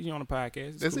 It's all right. You on a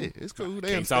podcast. That's cool. It's cool. I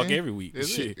can't talk every week.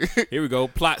 Shit. Here we go.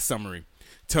 Plot summary.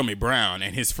 Tommy Brown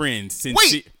and his friends.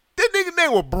 Wait, that nigga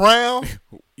name was Brown?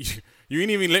 You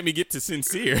ain't even let me get to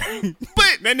Sincere.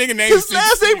 But that nigga name his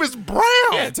last name is Brown.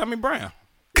 Yeah, Tommy Brown.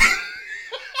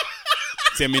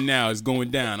 Tell me now it's going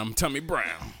down. I'm Tommy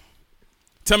Brown.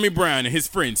 Tommy Brown and his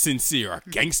friend Sincere are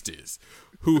gangsters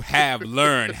who have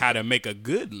learned how to make a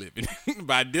good living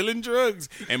by dealing drugs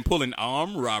and pulling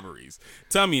armed robberies.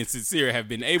 Tommy and Sincere have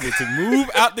been able to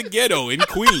move out the ghetto in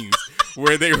Queens,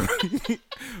 where they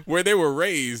were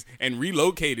raised, and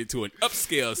relocated to an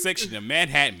upscale section of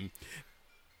Manhattan.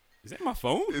 Is that my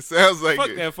phone? It sounds like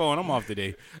Fuck that phone. I'm off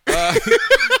today.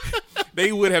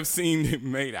 They would have seemed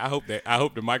made. I hope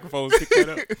the microphones pick that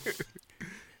up.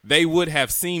 They would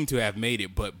have seemed to have made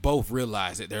it, but both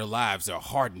realize that their lives are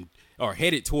hardened or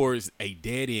headed towards a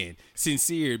dead end.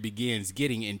 Sincere begins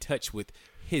getting in touch with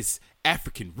his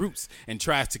African roots and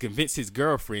tries to convince his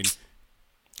girlfriend,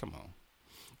 come on,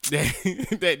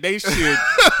 that they should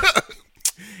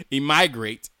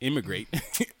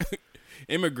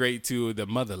immigrate to the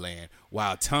motherland,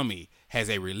 while Tommy has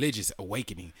a religious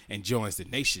awakening and joins the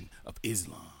Nation of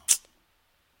Islam.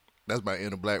 That's my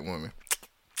inner black woman.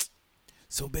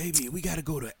 So, baby, we got to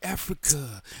go to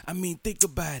Africa. I mean, think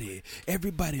about it.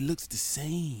 Everybody looks the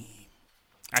same.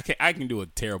 I can do a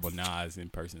terrible Nas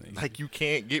impersonation. Like, you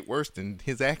can't get worse than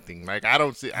his acting. Like, I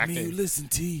don't see. I mean, you listen,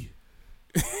 T.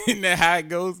 Isn't that how it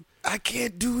goes? I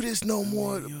can't do this no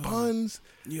more. Yo. Puns.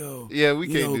 Yo. Yeah, we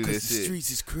can't do because this the shit.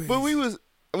 streets is crazy. But we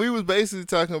was basically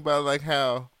talking about, like,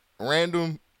 how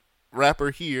random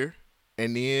rapper here,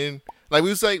 and then, like, we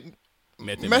was like,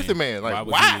 Method Man. Like,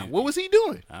 why? What was he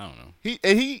doing? I don't know.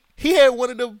 He had one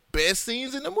of the best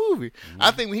scenes in the movie. Mm-hmm. I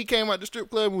think when he came out the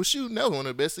strip club and was shooting, that was one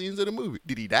of the best scenes of the movie.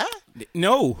 Did he die?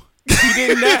 No, he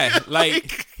didn't die.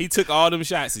 Like, he took all them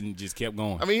shots and just kept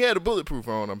going. I mean, he had a bulletproof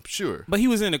on, I'm sure. But he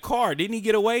was in the car. Didn't he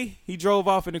get away? He drove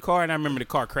off in the car, and I remember the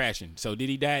car crashing. So did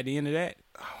he die at the end of that?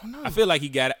 I don't know. I feel like he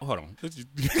got it. Hold on.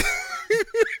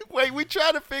 Wait, we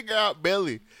trying to figure out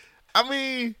Belly. I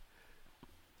mean,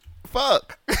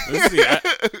 fuck. Let's see.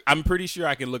 I'm pretty sure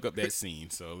I can look up that scene.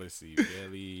 So let's see.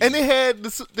 Belly. And it had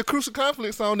the Crucial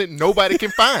Conflict song that nobody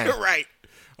can find. Right.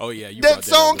 Oh, yeah. That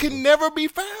song can never be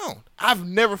found. I've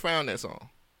never found that song.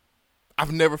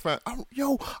 I've never found. I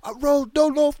rode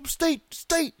Dolo from state to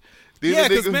state. Yeah,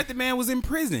 because Method Man was in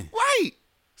prison. Right.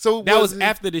 So that was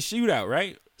after the shootout,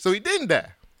 right? So he didn't die.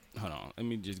 Hold on. Let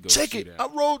me just go check it. I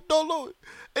rode Dolo.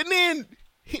 And then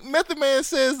Method Man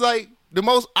says, like, the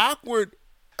most awkward,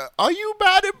 are you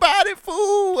about it,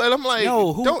 fool? And I'm like,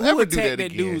 no, don't ever do that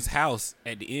again. Dude's house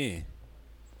at the end?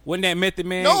 Wasn't that Method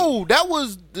Man? No, that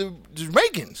was the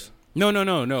Jamaicans.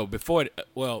 No. Before,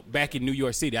 back in New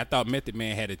York City, I thought Method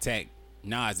Man had attacked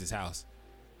Nas's house.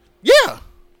 Yeah.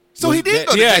 So he did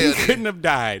go to jail. He couldn't have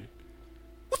died.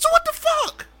 So what the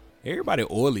fuck? Everybody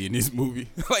oily in this movie.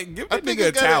 Like, give that nigga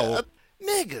a towel.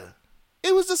 Nigga.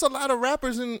 It was just a lot of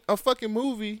rappers in a fucking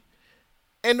movie,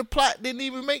 and the plot didn't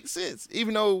even make sense.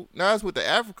 Even though Nas went to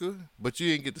Africa, but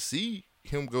you didn't get to see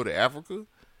him go to Africa.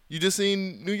 You just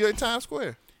seen New York Times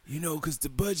Square. You know, because the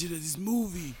budget of this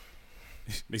movie.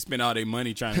 They spent all their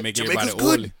money trying to make everybody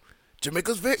oily.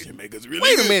 Jamaica's really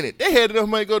Wait a minute. They had enough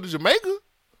money to go to Jamaica.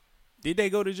 Did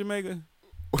they go to Jamaica?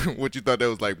 What, you thought that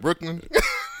was like Brooklyn?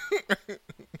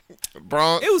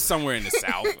 Bronx? It was somewhere in the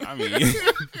South. I mean,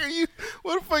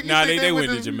 what the fuck? Nah, they went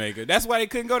to Jamaica. That's why they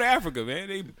couldn't go to Africa,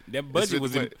 man. That budget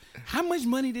was. How much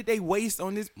money did they waste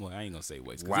on this? Well, I ain't gonna say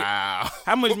waste. Wow.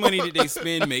 How much money did they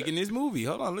spend making this movie?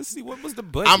 Hold on, let's see. What was the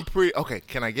budget? I'm pretty okay.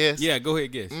 Can I guess? Yeah, go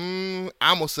ahead, guess. I'm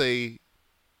gonna say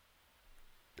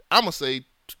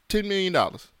 $10 million.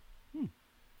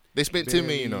 They spent $10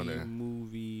 million on that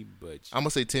movie budget. I'm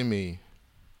gonna say $10 million.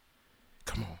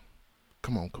 Come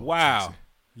on. Wow, Jason.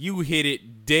 You hit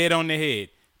it dead on the head.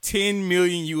 $10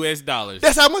 million.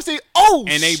 That's how much they. Oh,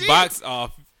 and shit.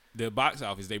 They box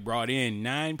office. They brought in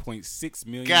 $9.6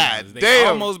 million. God they damn!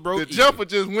 Almost broke. The jumper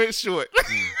just went short.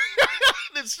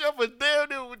 The jumper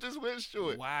just went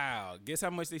short. Wow! Guess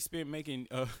how much they spent making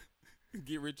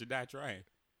Get Rich or Die Trying.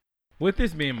 With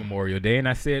this being Memorial Day, and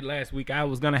I said last week I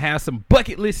was gonna have some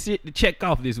bucket list shit to check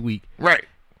off this week. Right?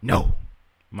 No,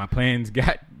 my plans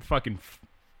got fucking.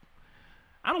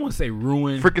 I don't want to say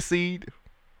ruined. Fricasseed.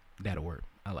 That'll work.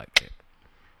 I like that.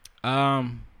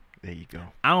 There you go.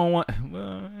 I don't want.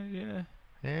 Well, yeah.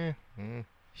 Yeah.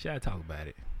 Should I talk about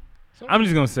it? I'm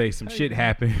just gonna say some shit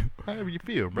happened. However you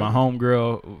feel, bro. My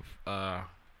homegirl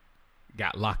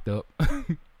got locked up.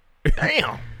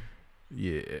 Damn.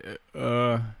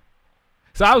 Yeah.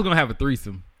 So I was gonna have a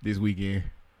threesome this weekend.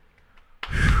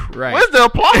 Right. Where's the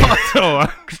applause?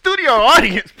 Studio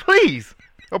audience, please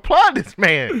applaud this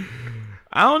man.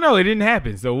 I don't know. It didn't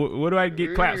happen. So what do I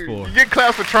get claps for? You get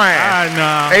claps for trying.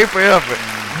 Nah. A for effort.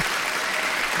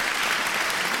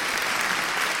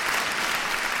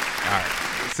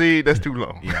 See, that's too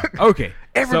long. Yeah. Okay.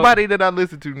 Everybody that I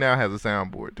listen to now has a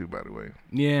soundboard too, by the way.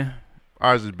 Yeah.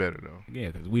 Ours is better though.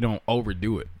 Yeah, because we don't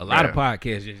overdo it. A lot of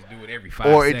podcasts just do it every 5 or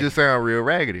seconds. Or it just sounds real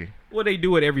raggedy. Well, they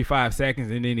do it every 5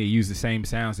 seconds, and then they use the same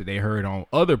sounds that they heard on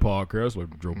other podcasts,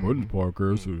 like Joe Budden's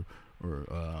podcast,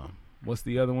 or what's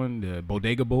the other one? The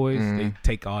Bodega Boys. They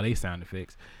take all their sound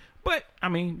effects. But, I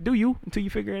mean, do you until you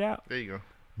figure it out. There you go.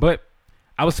 But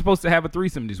I was supposed to have a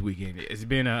threesome this weekend. It's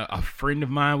been a friend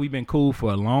of mine. We've been cool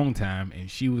for a long time,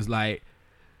 and she was like,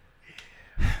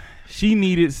 she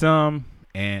needed some.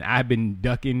 And I've been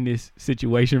ducking this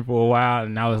situation for a while,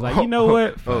 and I was like, you know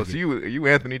what? So you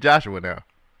Anthony Joshua now?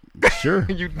 Sure.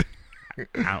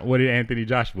 What did Anthony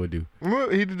Joshua do?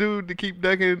 He the dude to keep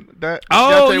ducking that.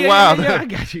 Oh, yeah, I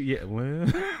got you. Yeah, well,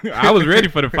 I was ready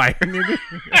for the fight, nigga.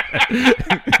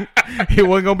 It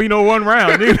wasn't gonna be no one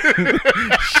round, nigga.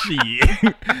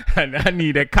 Shit, I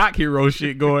need that cock hero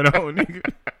shit going on,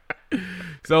 nigga.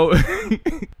 So.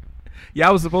 Yeah,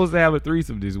 I was supposed to have a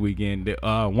threesome this weekend.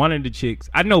 One of the chicks,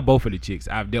 I know both of the chicks.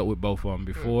 I've dealt with both of them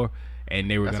before, and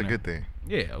they were. That's a good thing.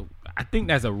 Yeah, I think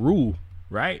that's a rule,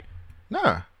 right?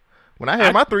 Nah, when I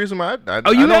had my threesome,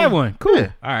 you had one? Cool.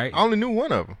 Yeah. All right. I only knew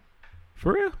one of them.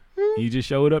 For real? You just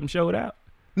showed up and showed out?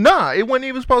 Nah, it wasn't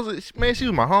even supposed to. Man, she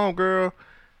was my homegirl.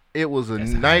 It was a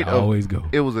night of. Always go.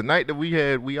 It was a night that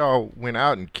we all went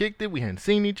out and kicked it. We hadn't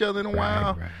seen each other in a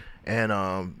while. Right.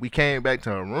 And we came back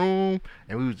to her room,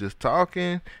 and we was just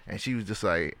talking, and she was just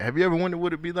like, have you ever wondered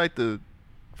what it'd be like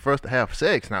for us to have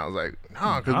sex? And I was like,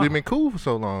 nah, because we've been cool for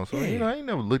so long. So, you know, I ain't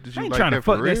never looked at you like that for real. I ain't trying to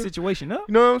fuck that situation up.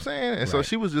 You know what I'm saying? And so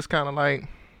she was just kind of like,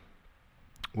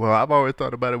 well, I've always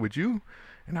thought about it with you.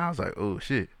 And I was like, oh,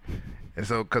 shit. And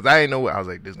so, because I didn't know what, I was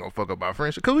like, this is going to fuck up our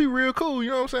friendship. Because we real cool, you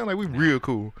know what I'm saying? Like, we real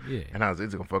cool. Yeah. And I was like,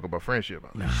 it's going to fuck up our friendship. I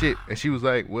was like, shit. And she was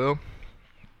like, well,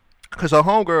 because her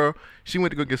homegirl, she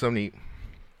went to go get something to eat.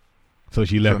 So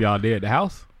she left y'all there at the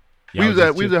house? We was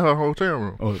at her hotel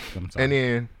room. Oh, I'm sorry.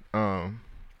 And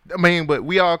then, but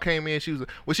we all came in.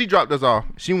 She dropped us off.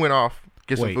 She went off,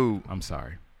 get some food. I'm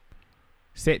sorry.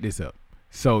 Set this up.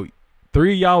 So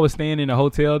 3 of y'all was staying in a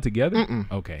hotel together?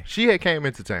 Mm-mm. Okay. She had came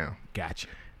into town. Gotcha.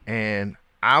 And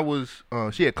I was,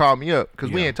 she had called me up because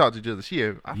we ain't talked to each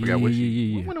other. I forgot where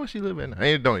she, I wonder where she live at now.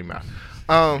 It don't even matter.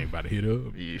 Everybody hit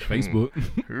up. Facebook.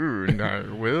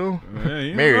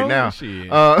 Married now.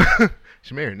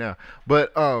 She's married now.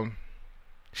 But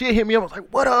she had hit me up. I was like,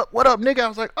 what up, nigga? I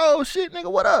was like, oh, shit, nigga,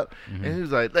 what up? Mm-hmm. And he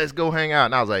was like, let's go hang out.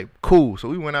 And I was like, cool. So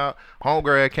we went out.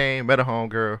 Homegirl came, met a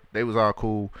homegirl. They was all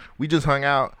cool. We just hung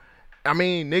out. I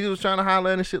mean, niggas was trying to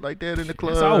holler and shit like that in the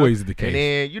club. That's always the case. And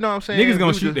then, you know what I'm saying? Niggas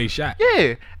gonna shoot their shot.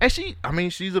 Yeah. And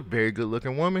she's a very good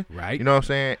looking woman. Right. You know what I'm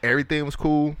saying? Everything was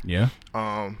cool. Yeah.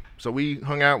 So we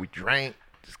hung out, we drank,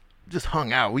 just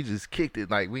hung out. We just kicked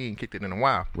it like we ain't kicked it in a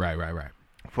while. Right.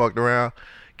 Fucked around,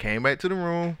 came back to the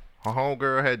room. Her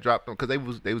homegirl had dropped them because they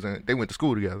went to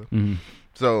school together. Mm-hmm.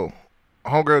 So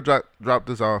homegirl dropped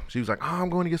us off. She was like, oh, I'm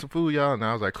going to get some food, y'all. And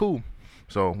I was like, cool.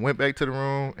 So went back to the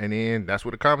room, and then that's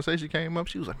where the conversation came up.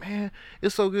 She was like, man,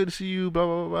 it's so good to see you, blah,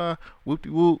 blah, blah,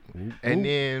 whoop-de-whoop. And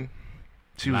then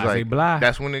she was like,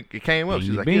 that's when it came up. She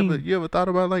was like, you ever thought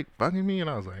about, like, fucking me? And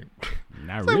I was like,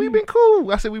 not really. We've been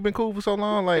cool. I said, we've been cool for so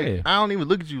long. Like, I don't even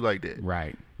look at you like that.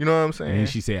 Right. You know what I'm saying? And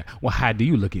she said, well, how do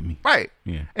you look at me? Right.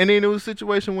 Yeah. And then it was a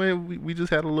situation where we just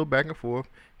had a little back and forth,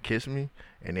 kissed me.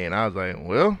 And then I was like,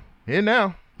 well, here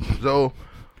now. So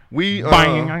we,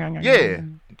 yeah.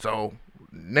 So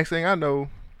next thing I know,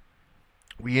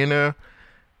 we in there.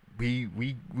 We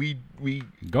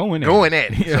going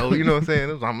at it. So you know what I'm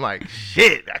saying? I'm like,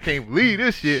 shit, I can't believe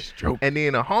this shit. Stroke. And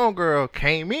then a homegirl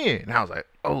came in, and I was like,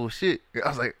 oh shit. I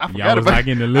was like, I forgot y'all was about like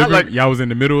in the living. Y'all was in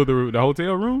the middle of the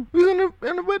hotel room. We was in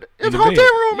the hotel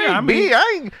room, man. I mean,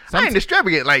 I ain't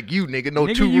extravagant like you, nigga. No,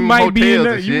 nigga, 2-room hotels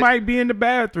and shit. You might be in the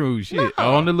bathroom, shit,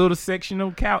 on the little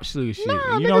sectional couch, shit. Nah,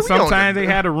 you nigga, know, sometimes they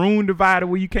had a room divider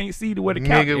where you can't see where the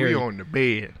couch. Nigga, area. we on the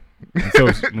bed. So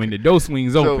when the door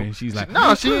swings open, she's like,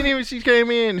 no, she didn't even. She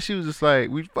came in and she was just like,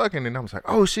 we fucking, and I was like,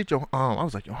 oh shit, I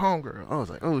was like, your homegirl. I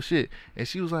was like, oh shit, and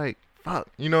she was like, fuck,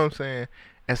 you know what I'm saying?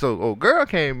 And so, girl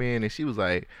came in and she was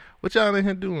like, what y'all in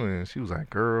here doing? She was like,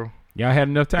 girl, y'all had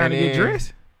enough time to get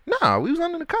dressed? Nah, we was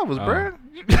under the covers, bruh.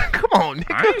 Come on,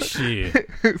 nigga. I ain't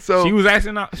shit. So she was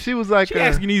asking. She was like,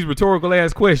 asking these rhetorical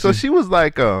ass questions. So she was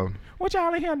like, what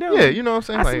y'all in here doing? Yeah, you know what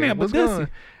I'm saying? I like, what's going on?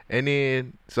 And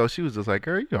then, so she was just like,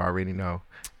 girl, you already know.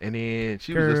 And then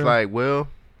she was just like, well,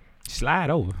 slide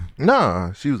over.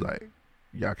 Nah, she was like,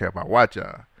 y'all care about watch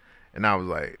y'all. And I was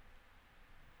like,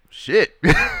 shit.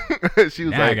 She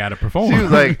was now like, I gotta perform. She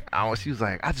was like,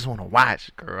 I just want to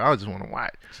watch, girl. I just want to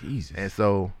watch. Jesus. And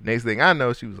so next thing I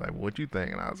know, she was like, what you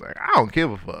think? And I was like, I don't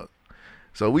give a fuck.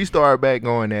 So we started back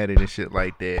going at it and shit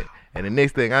like that. And the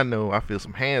next thing I know, I feel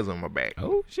some hands on my back.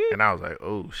 Oh shit! And I was like,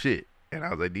 oh shit. And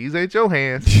I was like, these ain't your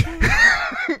hands.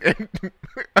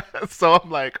 So I'm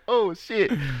like, oh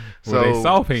shit. So well, they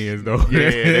soft hands though.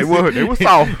 Yeah, they were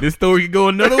soft. This story could go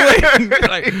another way.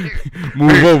 Like,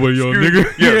 move over, yo,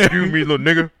 nigga. Yeah, excuse me, little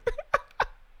nigga.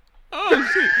 Oh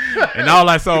shit! And all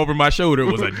I saw over my shoulder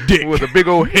was a dick. It was a big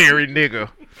old hairy nigga.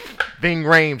 Ving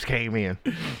Rhames came in.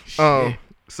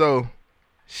 So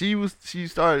she was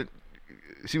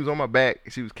on my back.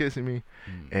 She was kissing me,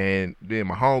 and then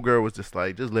my homegirl was just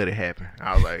like, "Just let it happen."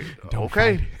 I was like,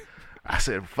 "Okay." I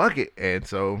said, "Fuck it," and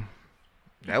so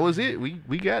that was it.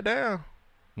 We got down.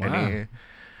 Wow. And then,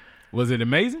 was it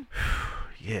amazing?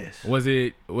 Yes. Was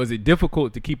it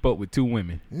difficult to keep up with two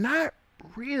women? Not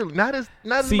really. Not as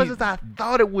much as I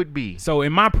thought it would be. So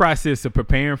in my process of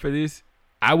preparing for this,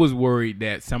 I was worried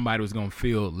that somebody was gonna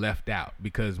feel left out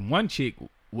because one chick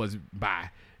was bi,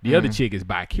 the other chick is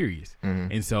bi-curious,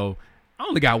 and so I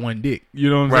only got one dick. You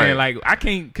know what I'm saying? Like I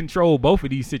can't control both of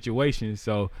these situations.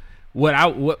 So what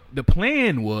the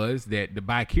plan was that the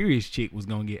bi-curious chick was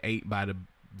gonna get ate by the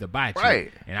bi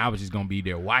chick, and I was just gonna be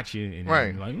there watching and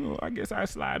then like, oh, I guess I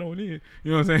slide on in.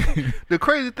 You know what I'm saying? The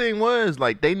crazy thing was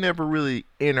like they never really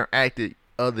interacted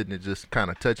other than just kind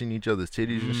of touching each other's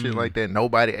titties and shit like that.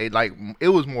 Nobody ate, like, it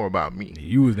was more about me.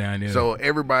 You was down there. So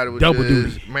everybody was double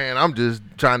just, duty. man, I'm just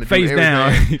trying to face do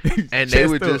everything. Down. And they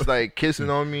were just like kissing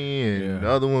on me, and the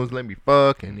other ones let me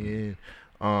fuck, and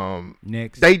then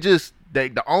next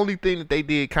the only thing that they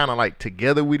did kind of like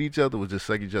together with each other was just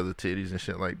suck each other's titties and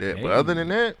shit like that. But other than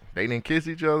that, they didn't kiss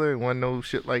each other. It wasn't no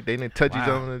shit like they didn't touch each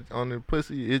other on the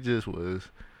pussy. It just was,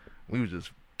 we was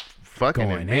just fucking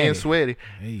and being sweaty.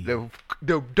 The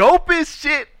dopest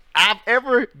shit I've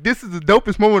ever, this is the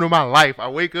dopest moment of my life. I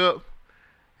wake up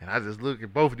and I just look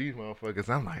at both of these motherfuckers.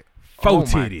 I'm like, oh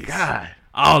titties. My God.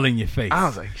 All in your face. I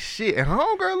was like, shit. And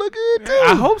homegirl look good too.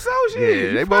 I hope so. Shit.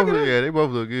 Yeah, they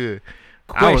both look good.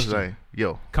 Question. I was like,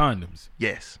 yo. Condoms.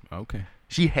 Yes. Okay.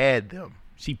 She had them.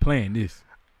 She planned this.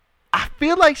 I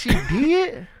feel like she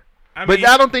did. But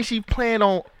I don't think she planned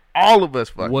on all of us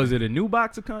fucking. Was it a new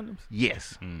box of condoms?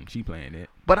 Yes. She planned it.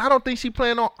 But I don't think she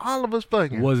planned on all of us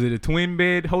fucking. Was it a twin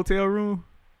bed hotel room?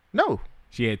 No.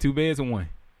 She had two beds or one?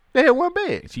 They had one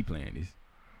bed. She planned this.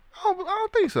 I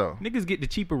don't think so. Niggas get the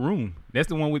cheaper room. That's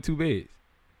the one with two beds.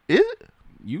 Is it?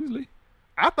 Usually.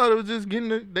 I thought it was just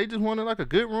they just wanted like a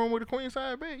good room with a queen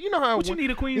size bed. You know how you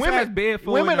need a queen size bed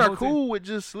for? Women are cool with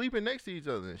just sleeping next to each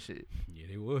other and shit. Yeah,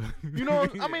 they would. You know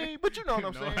what I mean? But you know what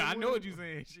I'm saying. I know what you're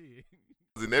saying.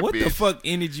 Shit. What the fuck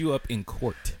ended you up in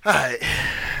court? All right.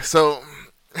 So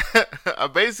I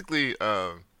basically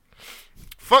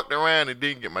fucked around and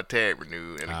didn't get my tag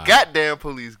renewed, and the goddamn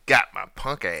police got my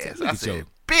punk ass. I said,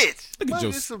 bitch, look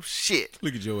at some shit.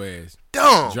 Look at your ass.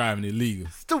 Dumb. Driving illegal.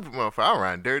 Stupid motherfucker. I'm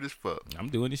riding dirty as fuck. I'm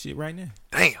doing this shit right now.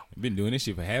 Damn. I've been doing this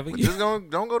shit for half a year. Just don't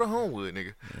go to Homewood,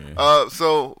 nigga. Yeah.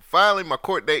 So finally my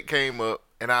court date came up,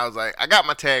 and I was like, I got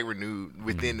my tag renewed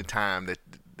within the time that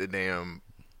the damn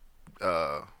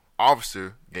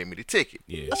officer gave me the ticket.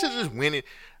 Yeah. I should just win it.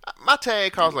 My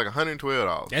tag cost like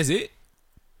 $112. That's it?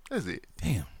 That's it.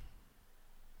 Damn.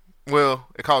 Well,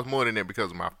 it cost more than that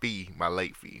because of my fee, my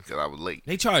late fee, because I was late.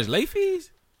 They charge late fees?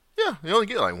 Yeah, you only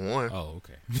get like one. Oh,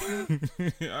 okay.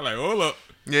 I'm like, hold up.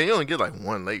 Yeah, you only get like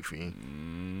one late fee.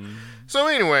 So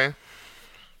anyway,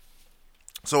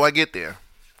 so I get there.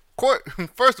 Court,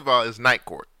 first of all, it's night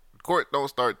court. Court don't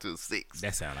start till 6.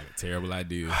 That sounds like a terrible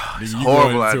idea. It's a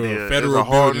horrible idea.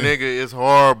 It's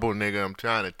horrible, nigga. I'm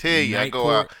trying to tell you.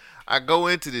 I go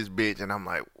into this bitch and I'm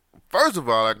like, first of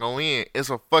all, I go in,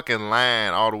 it's a fucking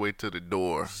line all the way to the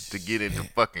door to get into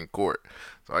fucking court.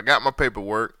 So I got my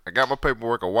paperwork.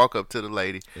 I walk up to the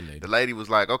lady. The lady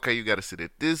was like, okay, you got to sit at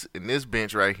this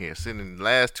bench right here. Sit in the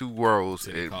last 2 rows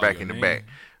back in the back.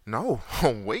 No,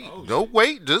 wait.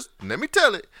 Wait. Just let me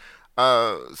tell it.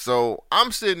 So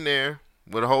I'm sitting there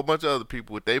with a whole bunch of other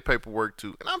people with their paperwork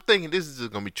too. And I'm thinking this is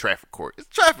just going to be traffic court. It's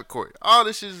traffic court. All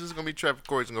this shit is just going to be traffic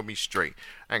court. It's going to be straight.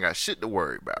 I ain't got shit to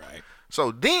worry about. Right.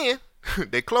 So then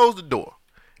they close the door.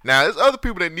 Now, there's other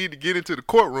people that need to get into the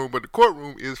courtroom, but the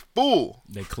courtroom is full.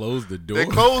 They closed the door? They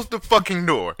closed the fucking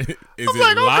door. Is it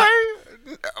like, locked?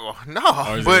 Okay. No.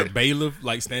 Or is there a bailiff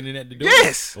like standing at the door?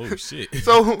 Yes. Oh, shit.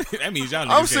 So that means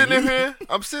y'all I'm sitting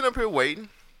up here waiting.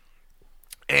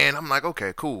 And I'm like,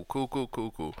 okay, cool.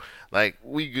 Like,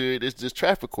 we good. It's just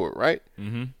traffic court, right?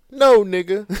 Mm-hmm. No,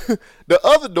 nigga. The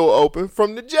other door open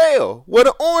from the jail where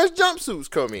the orange jumpsuits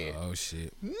come in. Oh,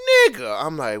 shit. Nigga.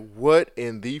 I'm like, what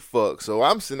in the fuck? So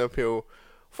I'm sitting up here.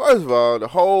 First of all, the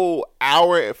whole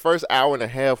first hour and a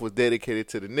half was dedicated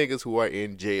to the niggas who are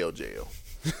in jail.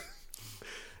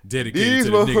 Dedicated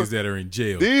to the niggas that are in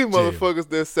jail. These motherfuckers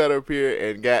that sat up here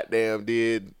and goddamn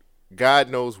did God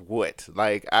knows what.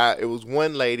 Like, it was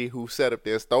one lady who sat up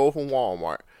there, stole from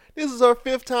Walmart. This is her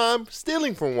 5th time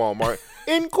stealing from Walmart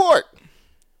in court.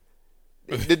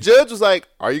 The judge was like,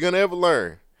 "Are you gonna ever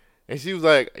learn?" And she was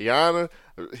like, "Your Honor,"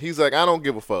 he's like, "I don't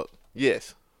give a fuck."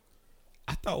 Yes.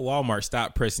 I thought Walmart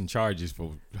stopped pressing charges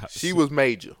for. She was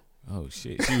major. Oh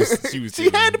shit! She was.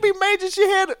 She had to be major.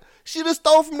 She just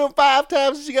stole from them 5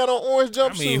 times. And she got on orange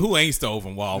jumpsuit. I mean, who ain't stole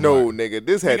from Walmart? No, nigga,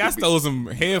 this had. I stole some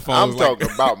headphones. I'm talking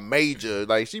about major.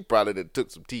 Like, she probably done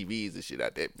took some TVs and shit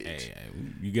out that bitch. Hey,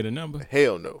 you get a number?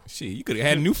 Hell no. Shit, you could have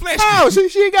had a new flash. How? She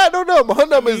ain't got no number. Her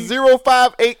number is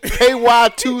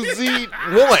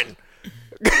 058KY2Z1.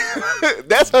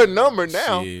 That's her number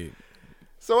now. Shit.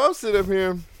 So I'm sitting up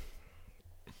here.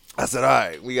 I said, all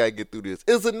right, we got to get through this.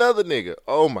 It's another nigga.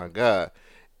 Oh, my God.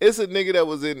 It's a nigga that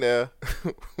was in there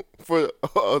for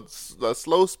a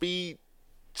slow speed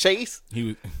chase. He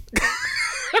was.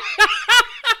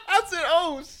 I said,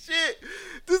 oh, shit.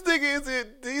 This nigga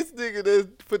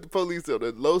that put the police on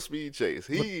a low speed chase.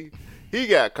 He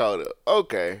got caught up.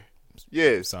 Okay.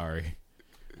 Yes. Sorry.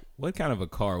 What kind of a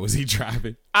car was he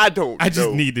driving? I don't know. I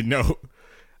just need to know.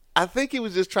 I think he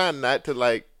was just trying not to,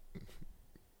 like,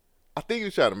 I think he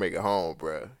was trying to make it home,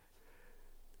 bro.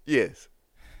 Yes.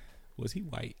 Was he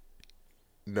white?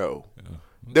 No. Oh, okay.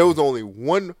 There was only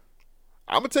one.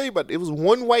 I'm going to tell you about it. It was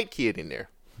one white kid in there.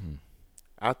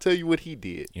 I'll tell you what he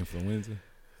did. Influenza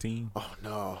team?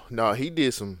 Oh, no. He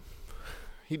did some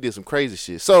crazy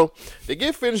shit. So they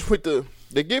get finished with the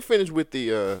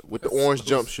orange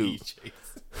jumpsuit.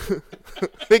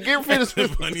 They get finished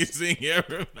with the funniest thing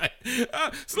ever. Like,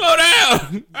 slow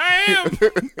down. I'm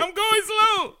going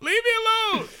slow. Leave me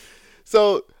alone.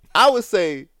 So I would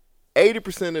say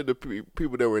 80% of the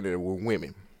people that were in there were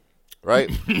women, right?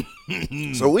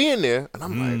 So we in there, and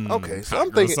I'm like, okay. So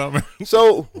I'm thinking,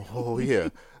 so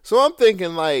I'm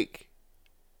thinking, like,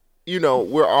 you know,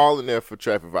 we're all in there for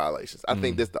traffic violations. I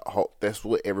think that's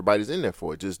what everybody's in there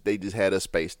for. They just had us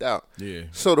spaced out. Yeah.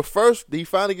 So he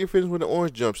finally get finished with the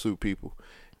orange jumpsuit people,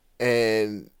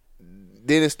 and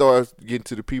then it starts getting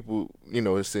to the people, you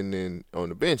know, sitting in on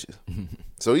the benches.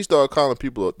 So he started calling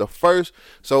people up.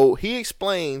 So he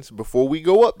explains before we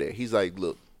go up there. He's like,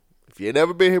 look, if you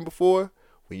never been here before,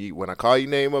 when I call your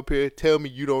name up here, tell me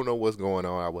you don't know what's going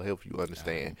on. I will help you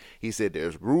understand. He said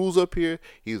there's rules up here.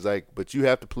 He was like, but you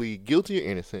have to plead guilty or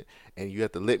innocent, and you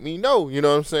have to let me know. You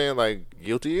know what I'm saying? Like,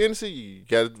 guilty or innocent, you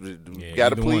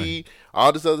gotta plead,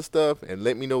 all this other stuff, and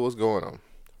let me know what's going on.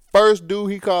 First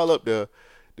dude he called up there,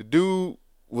 the dude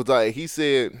was like, he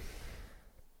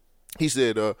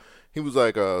was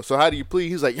like, so how do you plead?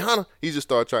 He's like, Yana. He just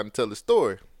started trying to tell the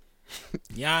story.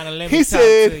 Yana, let me he talk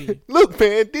to you. Look,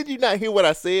 man, did you not hear what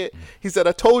I said? He said,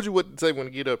 I told you what to say when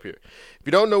you get up here. If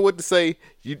you don't know what to say,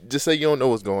 you just say you don't know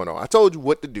what's going on. I told you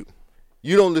what to do.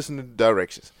 You don't listen to the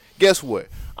directions. Guess what?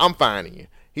 I'm fining you.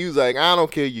 He was like, I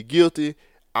don't care. You're guilty.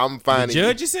 I'm fining you. The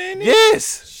judge is saying that?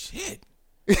 Yes. Shit.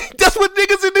 That's what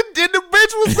niggas in the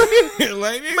bench was saying.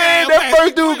 Like, man, that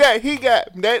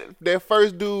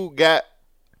first dude got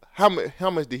how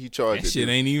much did he charge? That shit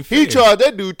ain't even fair. He charged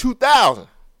that dude $2,000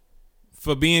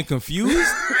 for being confused.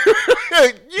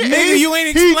 Yeah, nigga, you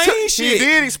ain't explain shit. He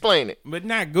did explain it, but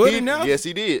not good enough. Yes,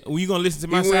 he did. Well, you gonna listen to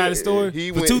my side of the story?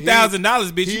 For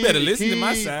 $2,000, bitch, you better listen to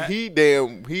my side.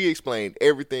 He explained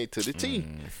everything to the T.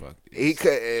 Fuck this.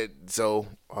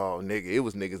 Nigga, it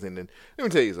was niggas in there. Let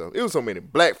me tell you something. It was so many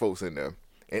black folks in there.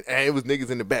 And it was niggas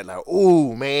in the back like,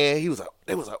 ooh, man. They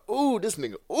was like, ooh, this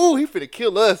nigga, ooh, he finna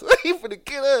kill us. He finna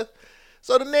kill us.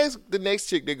 So the next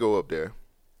chick that go up there,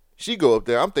 she go up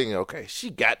there. I'm thinking, okay, she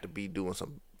got to be doing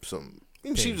some.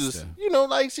 She was,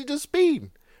 like she just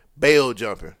speeding, bail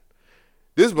jumping.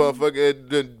 This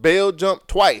motherfucker bail jumped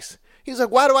twice. He's like,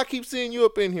 why do I keep seeing you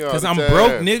up in here? Because I'm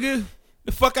broke, nigga.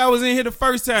 The fuck I was in here the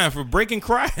first time for breaking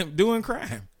crime, doing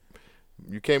crime.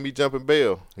 You can't be jumping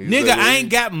bail, nigga. Like, I ain't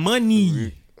got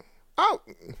money.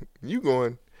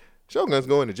 Shogun's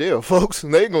going to jail, folks.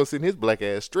 And they gonna send his black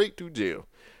ass straight to jail.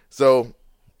 So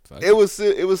it was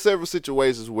several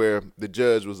situations where the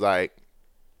judge was like,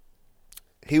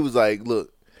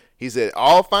 look, he said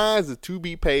all fines are to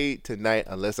be paid tonight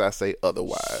unless I say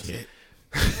otherwise. Shit.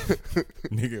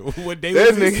 Nigga, what day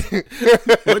was this?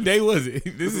 What day was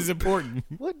it? This is important.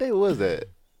 What day was that?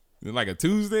 Like a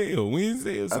Tuesday or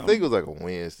Wednesday or something? I think it was like a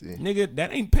Wednesday. Nigga,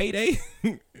 that ain't payday.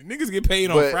 Niggas get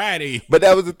paid on Friday. But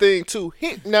that was the thing too.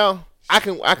 Now I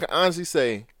can honestly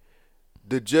say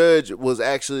the judge was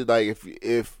actually like,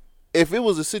 if it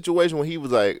was a situation where he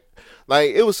was like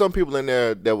it was some people in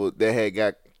there that had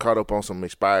got caught up on some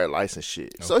expired license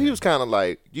shit. Okay. So he was kind of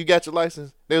like, you got your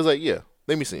license? They was like, yeah,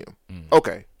 let me see him.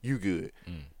 Okay, you good.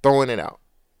 Throwing it out.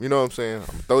 You know what I'm saying? I'm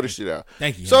going to throw this shit out.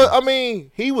 Thank you. So, I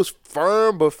mean, he was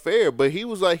firm but fair, but he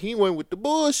was like, he went with the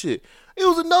bullshit. It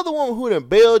was another woman who done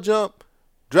bail jump,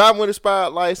 driving with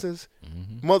expired license,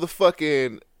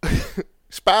 motherfucking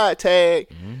expired tag.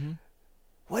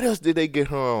 What else did they get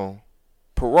her on?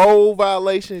 Parole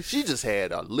violation. She just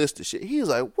had a list of shit. He was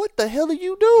like, what the hell are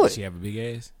you doing? Did she have a big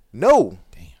ass? No.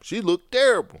 Damn. She looked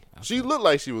terrible. She looked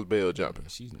like she was bail jumping.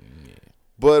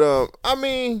 But, I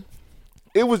mean,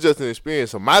 it was just an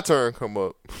experience. So my turn come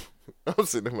up. I'm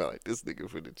sitting there like, this nigga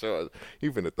finna charge. He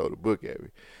finna throw the book at me.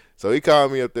 So he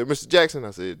called me up there. Mr. Jackson,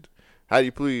 I said, how do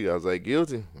you plead? I was like,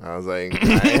 guilty. I was like, I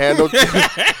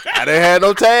didn't have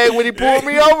no tag when he pulled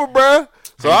me over, bruh.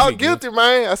 So I was guilty,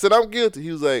 man. I said, I'm guilty.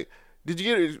 He was like, did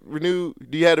you get it renewed?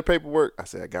 Do you have the paperwork? I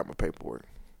said, I got my paperwork.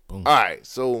 Boom. All right,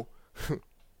 so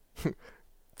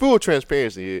full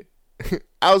transparency here.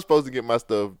 I was supposed to get my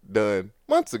stuff done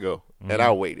months ago, and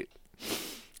I waited.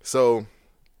 So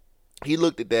he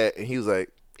looked at that, and he's like,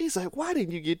 why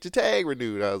didn't you get your tag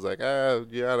renewed? I was like,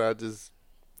 yeah,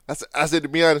 I said, to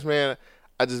be honest, man,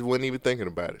 I just wasn't even thinking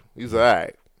about it. He was like, all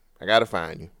right, I got to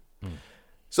fine you.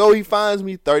 So he fines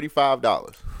me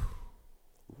 $35.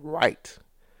 Right.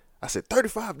 I said,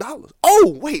 $35?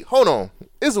 Oh, wait, hold on.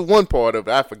 This is one part of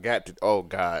it I forgot to, oh,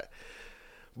 God.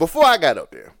 Before I got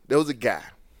up there was a guy.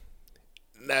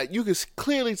 Now, you can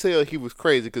clearly tell he was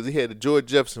crazy because he had a George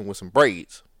Jefferson with some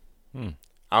braids. I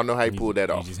don't know how he pulled that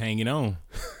off. He's just hanging on.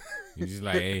 He's just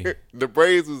like, hey. The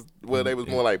braids was, well, they was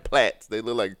more like plaits. They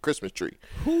look like a Christmas tree.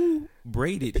 Who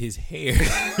braided his hair?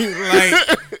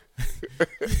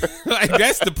 like,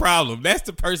 that's the problem. That's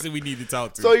the person we need to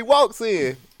talk to. So he walks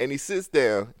in and he sits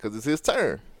down because it's his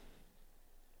turn.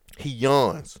 He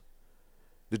yawns.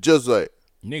 The judge's like,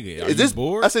 nigga, are you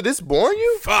bored? I said, this boring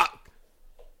you? Fuck.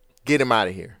 Get him out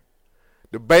of here.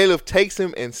 The bailiff takes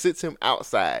him and sits him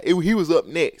outside. He was up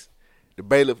next. The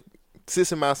bailiff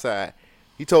sits him outside.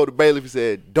 He told the bailiff, he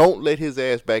said, don't let his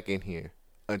ass back in here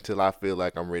until I feel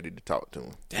like I'm ready to talk to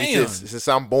him. Damn. Since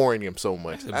I'm boring him so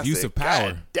much. That's abuse of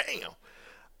power. Damn.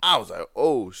 I was like,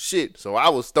 oh, shit. So I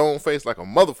was stone-faced like a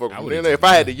motherfucker. Then if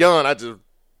I had to yawn, I just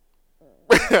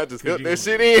held that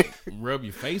shit in. Rub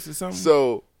your face or something?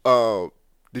 So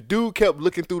the dude kept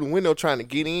looking through the window trying to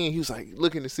get in. He was like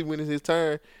looking to see when it's his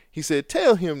turn. He said,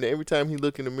 tell him that every time he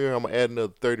look in the mirror, I'm going to add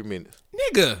another 30 minutes.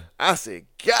 Nigga. I said,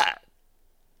 God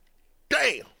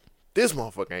damn. This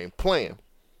motherfucker ain't playing.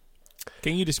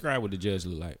 Can you describe what the judge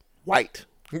looked like? White.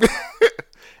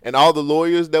 And all the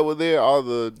lawyers that were there, all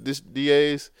the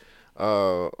DAs,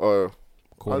 or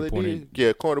court appointed.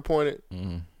 Yeah, court appointed.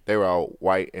 They were all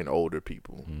white and older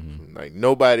people. Like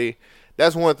nobody.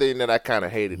 That's one thing that I kind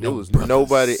of hated. There was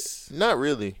nobody. Not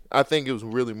really. I think it was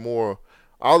really more.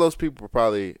 All those people were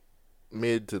probably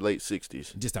mid to late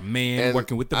 60s. Just a man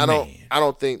working with the man. I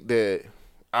don't think that.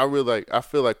 I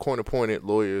feel like court appointed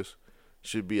lawyers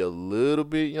should be a little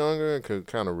bit younger and could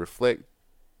kind of reflect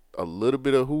a little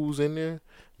bit of who's in there.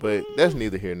 But that's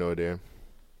neither here nor there.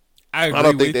 I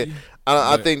agree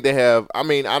I think they have. I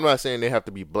mean, I'm not saying they have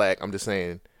to be black. I'm just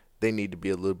saying they need to be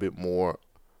a little bit more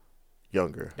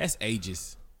younger. That's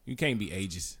ageist. You can't be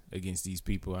ageist against these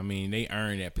people. I mean, they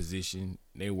earn that position.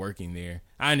 They're working there.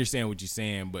 I understand what you're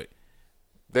saying, but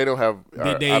they don't have.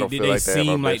 Did they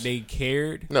seem like they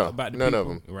cared? No, about the none people? of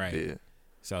them. Right. Yeah.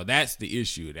 So that's the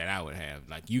issue that I would have.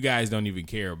 Like, you guys don't even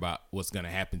care about what's going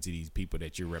to happen to these people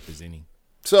that you're representing.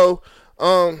 So,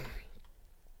 after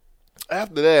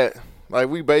that, like,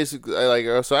 we basically,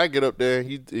 like, so I get up there.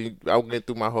 I went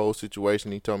through my whole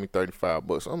situation. He told me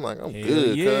 $35. I'm like, I'm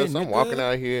good, cuz I'm walking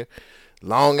out here,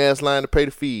 long ass line to pay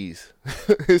the fees.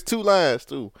 It's 2 lines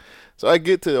too. So I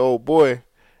get to the old boy,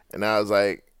 and I was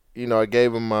like, I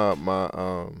gave him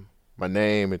my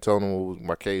name and told him what was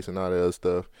my case and all that other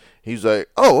stuff. He's like,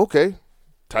 oh, okay.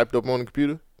 Typed up on the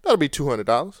computer. That'll be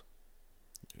 $200.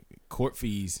 Court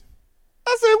fees.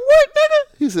 I said, what,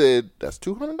 nigga? He said, that's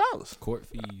 $200. Court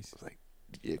fees. I was like,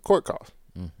 yeah, court costs.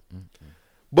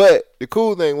 But the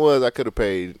cool thing was I could have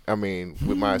paid,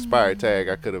 with my expired tag,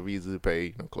 I could have easily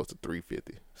paid close to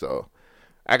 $350. So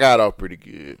I got off pretty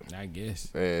good. I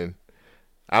guess. And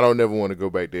I don't never want to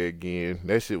go back there again.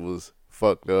 That shit was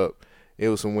fucked up. It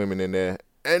was some women in there.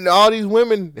 And all these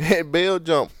women had bail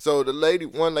jumped. So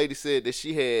one lady said that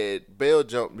she had bail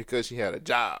jumped because she had a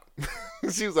job.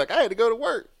 She was like, I had to go to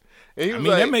work. And he was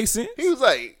like, that makes sense. He was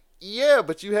like, yeah,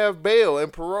 but you have bail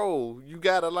and parole. You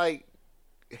got to,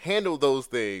 handle those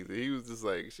things. And he was just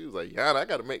like, she was like, Yana, I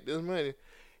got to make this money.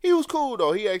 He was cool,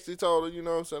 though. He actually told her, you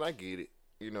know what I'm saying, I get it.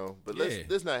 But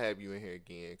let's not have you in here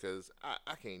again because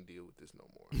I can't deal with this no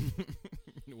more.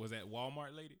 Was that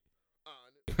Walmart lady?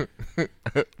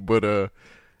 But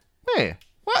man,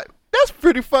 what? That's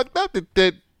pretty fucked up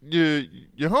that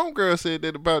your homegirl said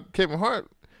that about Kevin Hart.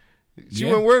 She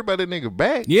wasn't worried about that nigga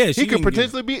back. Yeah, he could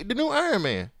potentially be the new Iron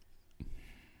Man.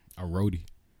 A roadie.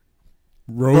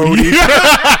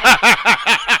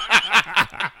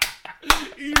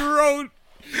 He rode.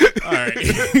 All right.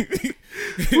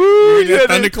 Woo, that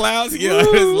thunderclouds? Yeah,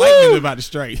 there's lightning about to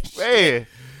strike. Man,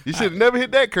 you should have never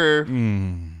hit that curve.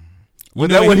 Was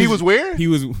that what he was wearing? He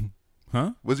was,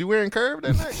 huh? Was he wearing curve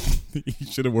that night? He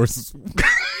should have wore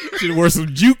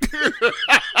some juke.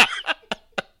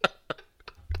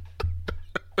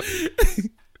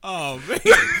 Oh man.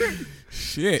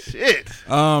 Shit.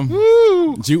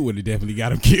 Juke would have definitely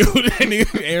got him killed.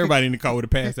 Everybody in the car would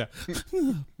have passed out.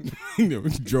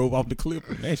 Drove off the cliff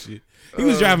and that shit. He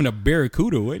was driving a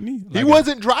Barracuda, wasn't he? He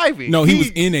wasn't driving. No, he was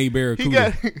in a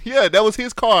Barracuda. That was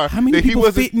his car. How many people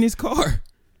fit in his car?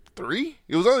 3.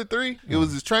 It was only 3. It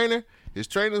was his trainer, his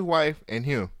trainer's wife, and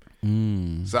him.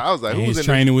 So I was like, and who's his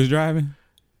trainer was driving?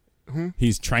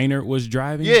 His trainer was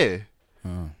driving? Yeah.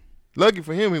 Lucky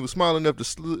for him, he was small enough to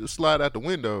slide out the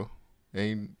window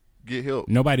and get help.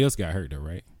 Nobody else got hurt though,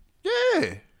 right?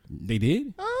 Yeah. They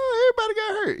did? Oh, everybody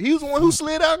got hurt. He was the one who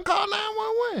slid out and called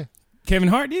 911. Kevin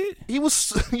Hart did? He was,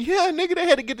 nigga, they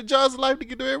had to get the jaws of life to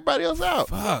get everybody else out.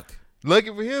 Fuck. Lucky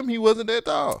for him, he wasn't that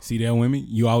tall. See that, women?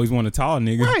 You always want a tall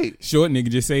nigga. Right. Short nigga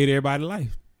just saved everybody's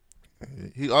life.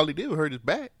 All he did was hurt his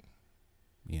back.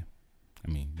 Yeah. I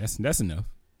mean, that's enough.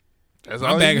 That's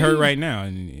my back hurt right now,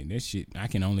 and that shit, I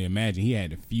can only imagine. He had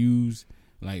to fuse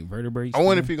like vertebrae. I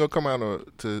wonder if he gonna come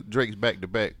out to Drake's back to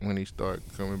back when he start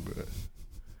coming back.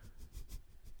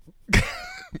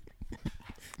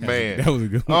 Man, that was a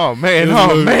good one. Oh man,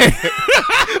 man.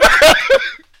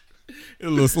 It was a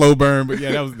little slow burn, but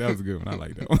yeah, that was a good one. I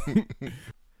like that one.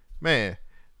 Man,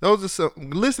 those are some.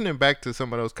 Listening back to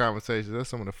some of those conversations, that's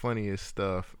some of the funniest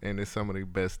stuff, and it's some of the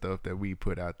best stuff that we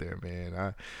put out there,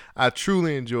 man. I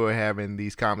truly enjoy having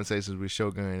these conversations with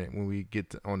Shogun when we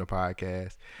get on the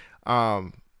podcast.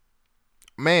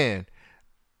 Man,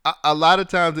 a lot of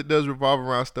times it does revolve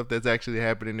around stuff that's actually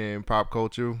happening in pop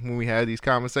culture when we have these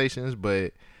conversations,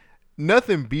 but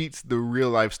nothing beats the real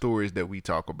life stories that we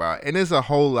talk about, and there's a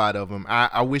whole lot of them.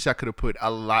 I wish I could have put a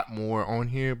lot more on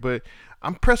here, but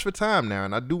I'm pressed for time now,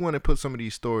 and I do want to put some of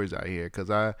these stories out here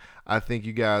because I think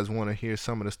you guys want to hear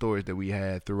some of the stories that we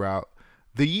had throughout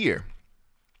the year.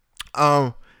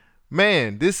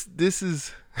 Man, this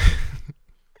is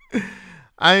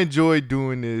I enjoy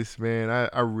doing this, man.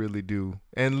 I really do.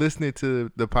 And listening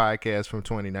to the podcast from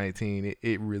 2019,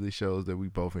 it really shows that we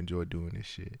both enjoy doing this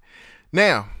shit.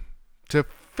 Now, to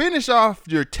finish off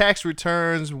your tax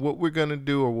returns, what we're going to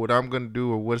do or what I'm going to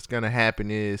do or what's going to happen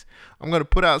is I'm going to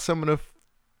put out some of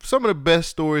the best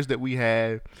stories that we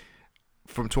had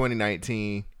from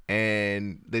 2019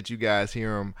 and let you guys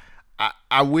hear them.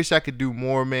 I wish I could do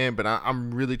more, man, but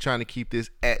I'm really trying to keep this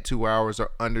at 2 hours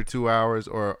or under 2 hours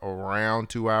or around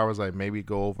 2 hours, like maybe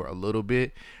go over a little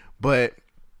bit. But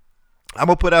I'm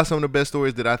going to put out some of the best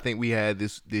stories that I think we had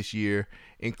this year,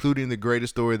 including the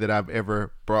greatest story that I've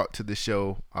ever brought to the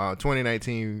show.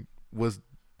 2019 was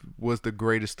the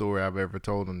greatest story I've ever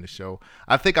told on the show.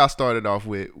 I think I'll start it off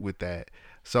with that.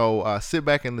 So sit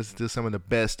back and listen to some of the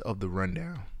best of the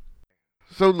rundown.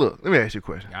 So look, let me ask you a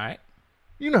question. All right.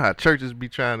 You know how churches be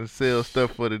trying to sell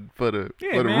stuff for the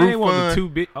man, roof they want fund? the 2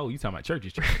 bit. Oh, you talking about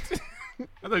churches? I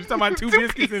thought you talking about 2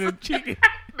 biscuits and a chicken.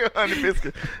 The 100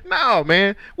 biscuits. No,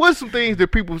 man. What's some things that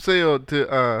people sell to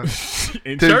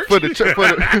church? for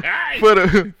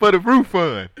the roof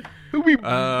fund? Who be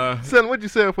selling? What you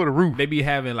sell for the roof? They be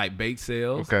having like bake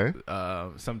sales. Okay.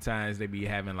 Sometimes they be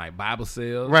having like Bible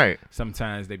sales. Right.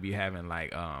 Sometimes they be having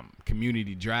like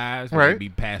community drives where they be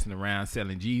passing around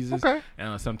selling Jesus. Okay.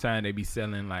 And sometimes they be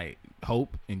selling like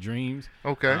hope and dreams.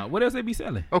 Okay. What else they be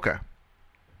selling? Okay.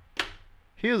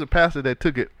 Here's a pastor that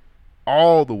took it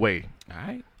all the way. All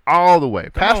right. All the way.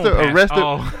 Pastor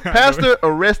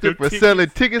arrested for selling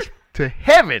tickets to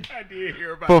heaven I did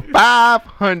hear about for it.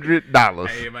 $500.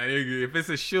 Hey, my nigga, if it's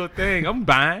a sure thing, I'm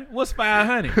buying. What's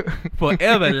 $500? For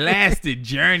everlasting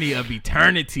journey of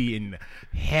eternity in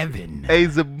heaven. A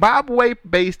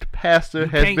Zimbabwe-based pastor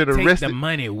has been arrested. Take the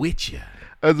money with you.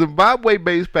 A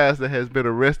Zimbabwe-based pastor has been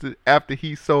arrested after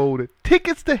he sold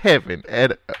tickets to heaven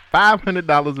at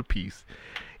 $500 apiece.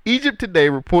 Egypt Today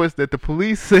reports that the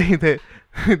police say that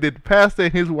the pastor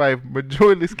and his wife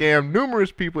majorly scammed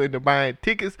numerous people into buying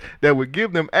tickets that would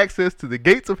give them access to the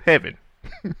gates of heaven.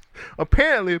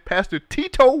 Apparently, Pastor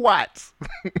Tito Watts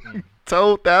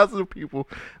told thousands of people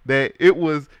that it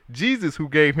was Jesus who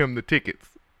gave him the tickets.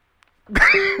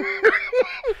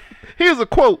 Here's a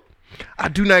quote. I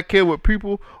do not care what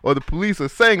people or the police are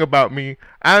saying about me.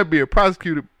 I am being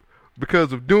prosecuted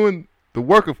because of doing the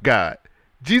work of God.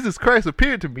 Jesus Christ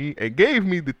appeared to me and gave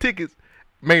me the tickets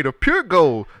made of pure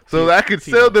gold so that I could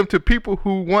sell them to people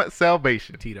who want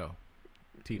salvation. Tito.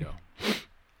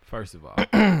 First of all,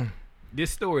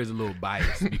 this story is a little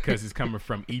biased because it's coming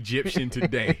from Egyptian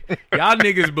Today. Y'all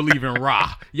niggas believe in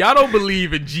Ra. Y'all don't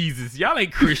believe in Jesus. Y'all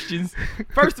ain't Christians.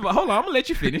 First of all, hold on. I'm going to let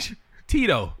you finish.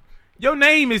 Tito. Your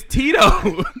name is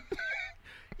Tito.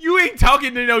 You ain't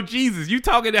talking to no Jesus. You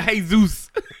talking to Jesus.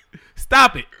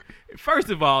 Stop it. First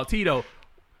of all, Tito,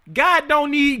 God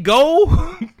don't need gold.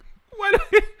 What?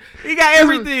 He got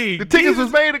everything. The tickets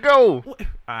was made of gold. All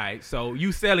right, so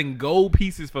you selling gold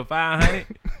pieces for $500?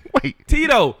 Wait,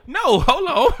 Tito, no, hold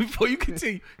on before you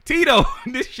continue. Tito,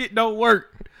 this shit don't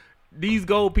work. These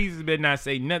gold pieces better not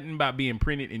say nothing about being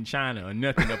printed in China or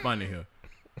nothing up under here.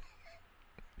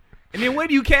 And then where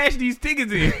do you cash these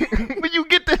tickets in? When you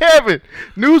get to heaven.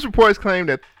 News reports claim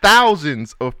that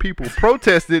thousands of people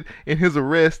protested in his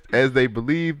arrest as they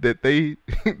believe that he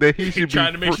should be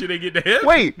trying to make sure they get to heaven.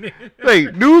 Wait.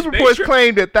 News reports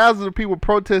claim that thousands of people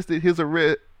protested his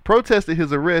arrest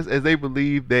as they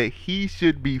believe that he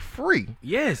should be free.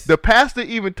 Yes. The pastor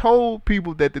even told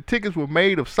people that the tickets were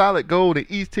made of solid gold and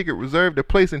each ticket reserved a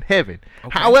place in heaven.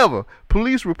 Okay. However,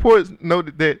 police reports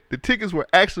noted that the tickets were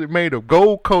actually made of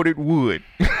gold-coated wood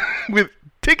with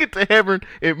 "Ticket to Heaven"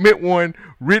 admit one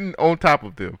written on top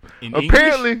of them.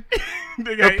 Apparently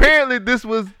this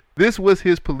was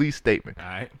his police statement. All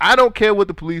right. I don't care what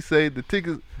the police say. The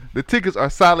tickets are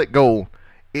solid gold.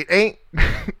 It ain't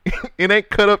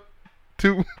cut up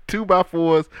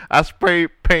 2x4s. I spray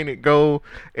painted gold,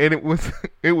 and it was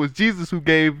Jesus who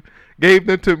gave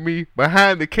them to me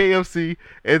behind the KFC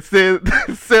and said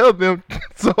sell them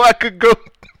so I could go.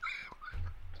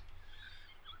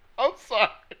 I'm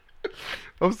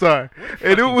sorry.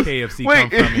 And it was KFC come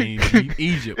from in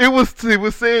Egypt. It was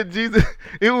said Jesus.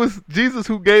 It was Jesus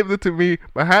who gave them to me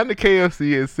behind the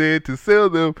KFC and said to sell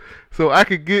them so I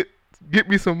could get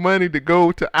me some money to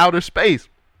go to outer space.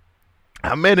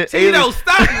 I met an alien.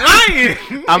 Stop lying.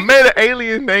 I met an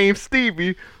alien named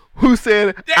Stevie who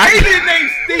said alien named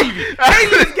Stevie.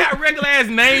 Aliens got regular ass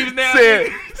names now.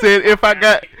 Said if I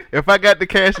got the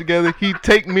cash together, he'd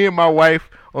take me and my wife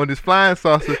on this flying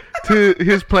saucer to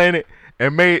his planet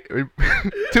and made to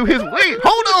his wait.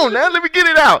 Hold on now, let me get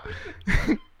it out.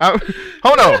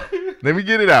 Hold on, let me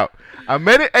get it out. I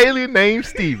met an alien named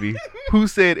Stevie who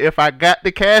said if I got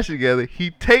the cash together,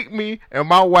 he'd take me and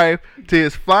my wife to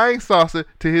his flying saucer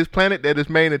to his planet that is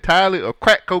made entirely of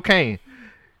crack cocaine.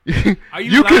 Are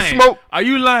you lying? Can smoke. Are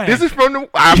you lying? This is from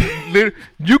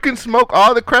you can smoke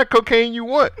all the crack cocaine you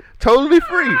want, totally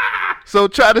free. So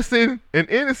try to send an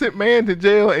innocent man to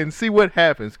jail and see what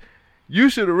happens. You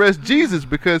should arrest Jesus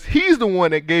because he's the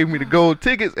one that gave me the gold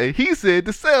tickets and he said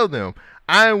to sell them.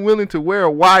 I am willing to wear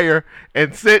a wire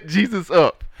and set Jesus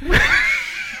up.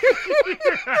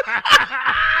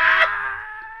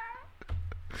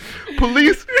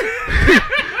 Police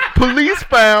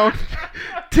found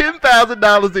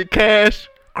 $10,000 in cash,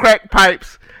 crack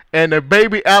pipes, and a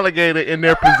baby alligator in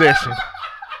their possession.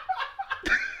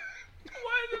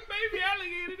 Why is a baby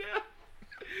alligator there?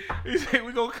 He said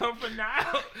we're gonna come for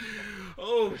now.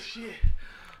 Oh shit.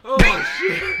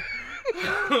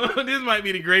 This might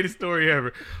be the greatest story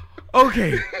ever.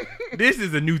 Okay, this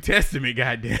is a New Testament,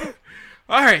 goddamn.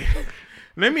 All right,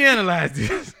 let me analyze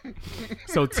this.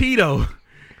 So Tito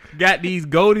got these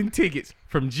golden tickets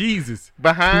from Jesus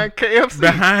behind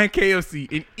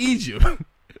KFC in Egypt,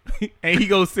 and he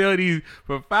gonna sell these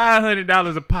for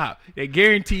 $500 a pop. That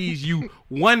guarantees you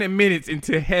 1 minute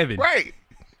into heaven. Right.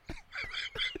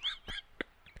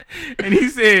 And he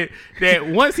said that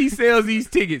once he sells these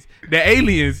tickets, the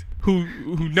aliens who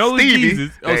knows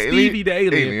Jesus, Stevie the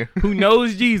alien who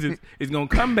knows Jesus, is gonna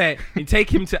come back and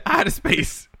take him to outer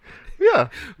space. Yeah,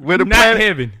 where the not planet,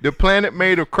 heaven. The planet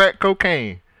made of crack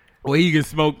cocaine. Where he can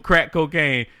smoke crack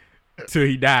cocaine till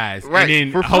he dies, right?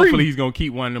 And then hopefully he's gonna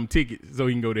keep one of them tickets so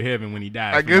he can go to heaven when he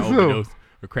dies. I guess so.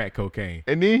 Or crack cocaine.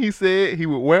 And then he said he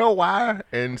would wear a wire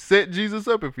and set Jesus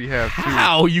up if he has to.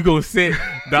 How you gonna set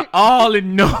the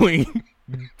all-knowing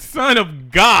Son of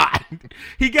God?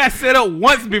 He got set up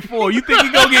once before. You think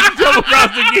he gonna get in trouble for us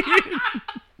again?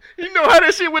 You know how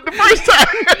that shit went the first time.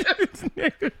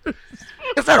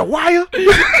 Is that a wire?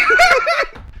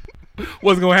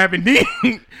 What's gonna happen then?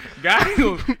 God,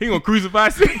 he gonna crucify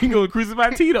Tito,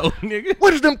 nigga.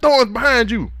 What is them thorns behind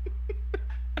you?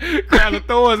 Crown of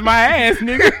thorns, my ass,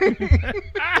 nigga.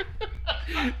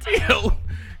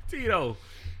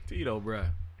 Tito, bruh.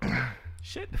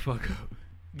 Shut the fuck up.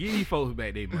 Give these folks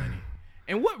back their money.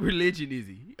 And what religion is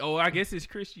he? Oh, I guess it's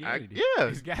Christianity.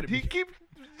 It's gotta be.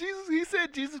 He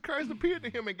said Jesus Christ appeared to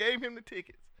him and gave him the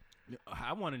tickets.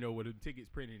 I want to know what the tickets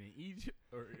printed in Egypt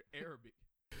or Arabic.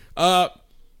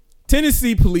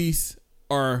 Tennessee police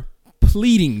are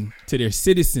pleading to their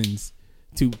citizens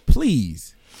to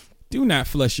please do not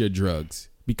flush your drugs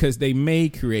because they may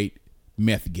create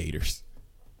meth gators.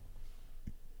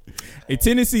 A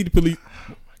Tennessee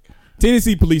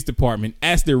police department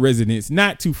asked their residents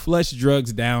not to flush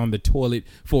drugs down the toilet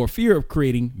for fear of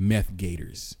creating meth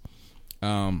gators.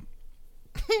 I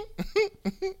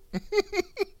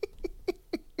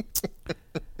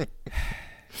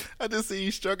just see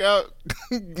you struck out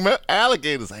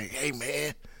alligators. Like, hey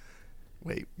man,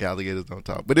 wait, alligators don't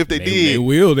talk. But if they did, they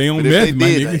will. They on meth, my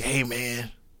nigga. Like, hey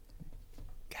man,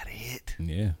 got a hit.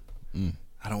 Yeah,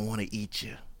 I don't want to eat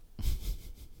you.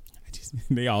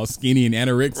 They all skinny and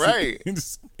anorexic, right?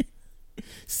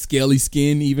 Scaly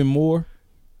skin, even more.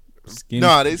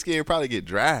 No, they skin probably get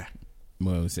dry.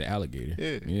 Well, it's an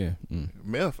alligator. Yeah.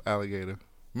 Meth alligator,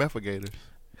 methagators.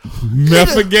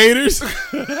 Methagators.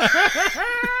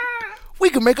 We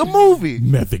could make a movie.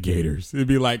 Methagators. It'd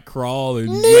be like Crawl and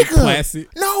Lake Placid.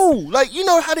 No, like you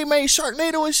know how they made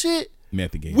Sharknado and shit.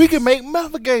 Methagators. We could make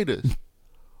methagators.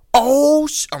 Oh,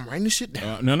 I'm writing this shit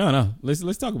down. No.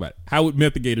 Let's talk about it. How would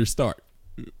methagators start?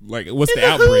 Like, what's in the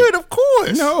outbreak? Hood, of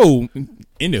course. No,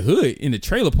 in the hood, in the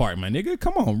trailer park, my nigga.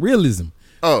 Come on, realism.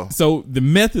 Oh, so the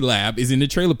meth lab is in the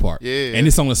trailer park, and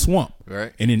it's on a swamp,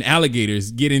 right? And then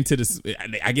alligators get into the.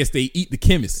 I guess they eat the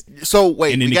chemist. So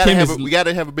wait, we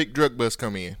gotta have a big drug bus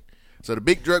come in. So the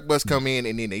big drug bus come in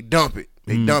and then they dump it.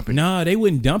 No, they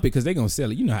wouldn't dump it because they're gonna sell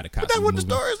it. You know how the cops. But that's what the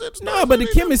story is. No, but the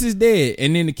chemist is dead,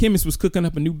 and then the chemist was cooking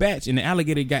up a new batch, and the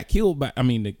alligator got killed by. I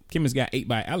mean, the chemist got ate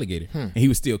by an alligator, and he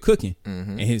was still cooking.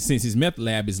 And since his meth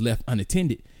lab is left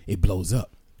unattended, it blows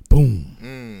up.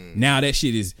 Boom. Now that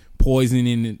shit is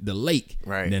poisoning the lake.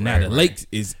 Right. Now the lake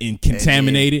is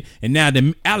contaminated, and now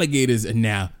the alligators are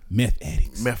now meth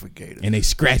addicts. Methagators. And they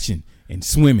scratching and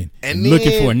swimming and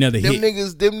looking for another hit.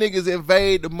 Them niggas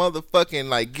invade the motherfucking,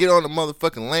 like, get on the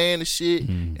motherfucking land and shit,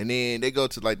 and then they go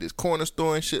to like this corner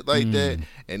store and shit like that,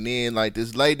 and then like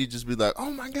this lady just be like,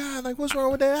 oh my god, like what's wrong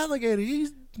with that alligator?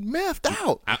 He's methed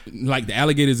out. Like the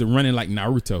alligators are running like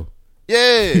Naruto.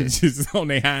 Yeah, just on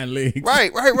their hind legs.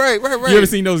 Right. You ever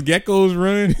seen those geckos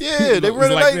run? Yeah, they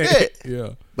run like that.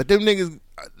 Yeah. But them niggas,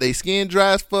 they skin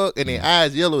dry as fuck and their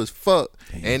eyes yellow as fuck.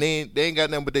 Damn. And they ain't got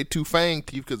nothing but their two fang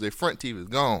teeth because their front teeth is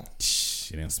gone.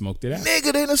 They done smoked it out.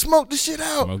 Nigga, they done smoked the shit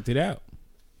out. Smoked it out.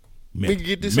 We can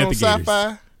get this on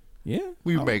Sci-Fi. Yeah.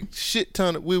 We make shit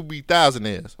ton of, we'll be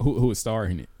thousandaires. Who would star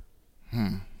in it?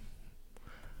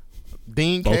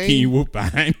 Dean Cain. Bokeem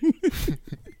Woodbine.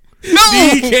 No!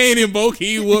 Dean Cain and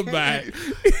Bokeem Woodbine.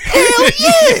 Hell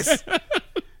yes!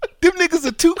 Them niggas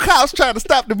are two cops trying to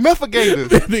stop the methagators.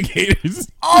 Methagators.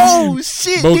 Oh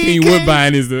shit! Bokeem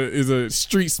Woodbine is a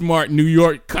street smart New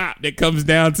York cop that comes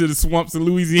down to the swamps of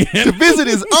Louisiana to visit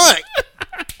his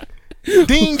aunt.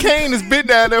 Dean Cain has been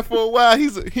down there for a while.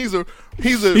 He's a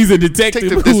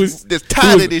detective that's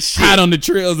tired of this shit. Hot on the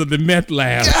trails of the meth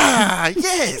lab. Ah,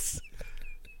 yes.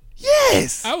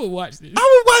 Yes. I would watch this.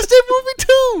 I would watch that movie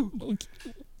too.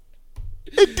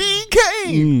 And Dean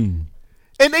Cain.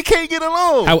 And they can't get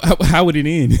along. How would it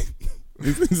end?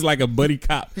 It's like a buddy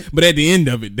cop. But at the end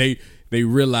of it, they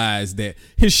realize that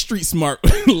his street smart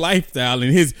lifestyle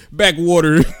and his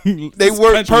backwater they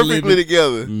work perfectly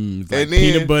together. Like and then,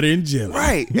 peanut butter and jelly.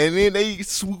 Right. And then they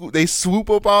swoop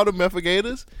up all the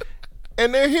methagators.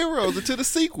 And they're heroes until the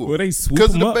sequel. Well, they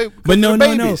swoop them up. But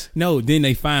no. Then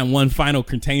they find one final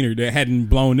container that hadn't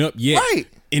blown up yet. Right.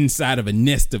 Inside of a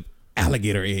nest of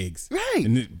alligator eggs. Right.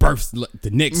 And it births the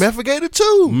next. Methaгаtor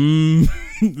 2.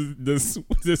 The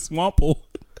Swample.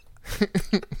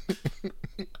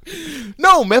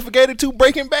 No, Methaгаtor 2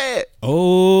 Breaking Bad.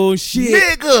 Oh,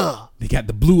 shit. Nigga. They got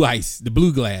the blue ice, the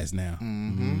blue glass now.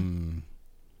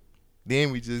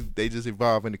 Then they just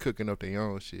evolve into cooking up their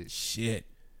own shit. Shit.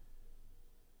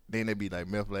 Then they be like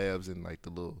meth labs and like the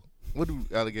little, what do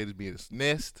alligators be in? A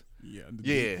nest?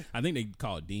 Yeah. I think they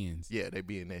call it dens. Yeah, they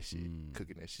be in that shit,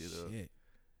 cooking that shit up.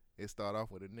 It start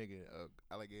off with a nigga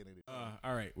alligator.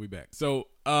 All right, we back. So,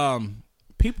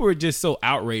 people are just so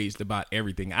outraged about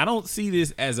everything. I don't see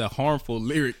this as a harmful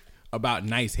lyric about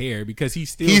nice hair because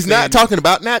he's not talking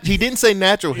about natural. He didn't say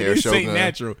natural hair. He didn't say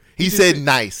natural. He said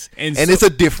nice, and it's a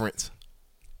difference.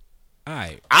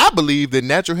 I believe that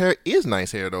natural hair is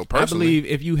nice hair, though, personally. I believe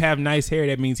if you have nice hair,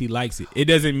 that means he likes it. It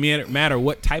doesn't matter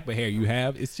what type of hair you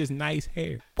have. It's just nice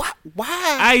hair.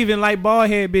 Why? I even like bald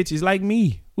head bitches like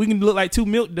me. We can look like two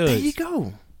milk duds. There you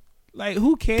go. Like,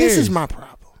 who cares? This is my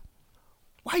problem.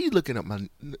 Why you looking up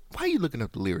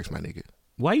the lyrics, my nigga?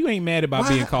 Why you ain't mad about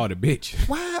being called a bitch?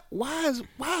 Why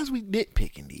is we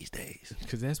nitpicking these days?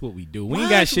 Because that's what we do. We ain't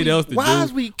got shit else to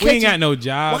do. We ain't got no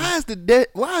job. Why is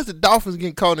the Dolphins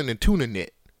getting caught in the tuna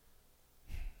net?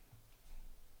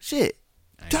 Shit.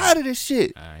 Tired of this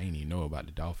shit. I ain't even know about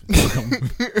the Dolphins.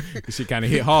 This shit kind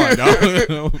of hit hard,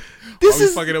 dog. This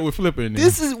is fucking up with flipping.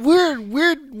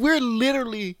 We're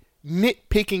literally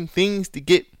nitpicking things to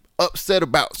get upset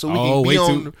about, so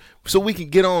we can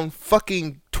get on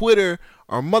fucking Twitter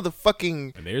or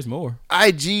motherfucking. And there's more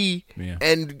IG,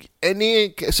 and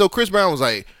then so Chris Brown was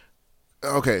like,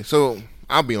 okay, so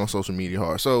I'll be on social media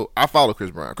hard, so I follow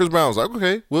Chris Brown. Chris Brown was like,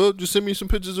 okay, well, just send me some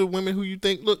pictures of women who you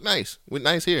think look nice with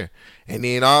nice hair, and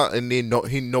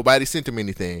then nobody sent him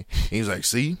anything. And he was like,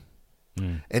 see.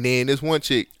 And then this one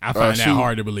chick, I find that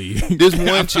hard to believe. This one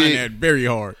I chick, find that very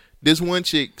hard. This one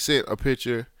chick sent a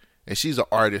picture, and she's an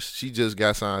artist. She just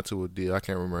got signed to a deal. I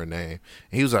can't remember her name.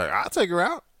 And he was like, I'll take her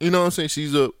out. You know what I'm saying?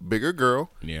 She's a bigger girl.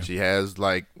 Yeah. She has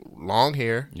like long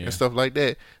hair and stuff like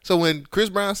that. So when Chris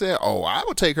Brown said, oh, I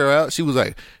would take her out, she was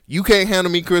like, you can't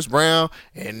handle me, Chris Brown,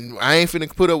 and I ain't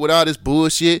finna put up with all this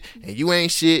bullshit, and you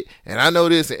ain't shit, and I know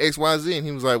this, and X, Y, Z. And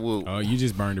he was like, well. Oh, you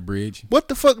just burned the bridge. What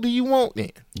the fuck do you want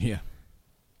then? Yeah.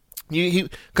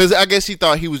 Because I guess he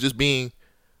thought he was just being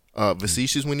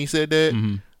facetious when he said that.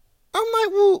 Mm-hmm. I'm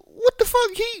like, well, what the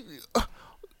fuck?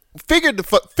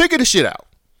 Figure the shit out.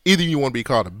 Either you want to be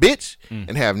called a bitch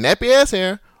and have nappy ass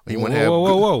hair, or you want to have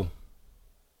whoa.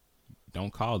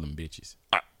 Don't call them bitches.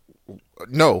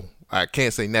 No, I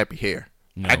can't say nappy hair.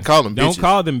 No. I can call them bitches. Don't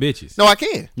call them bitches. No, I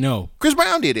can. No. Chris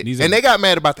Brown did it. And they got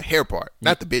mad about the hair part,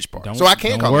 not the bitch part. So I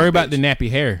can't call them. Don't worry about the nappy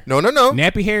hair. No.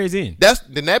 Nappy hair is in. That's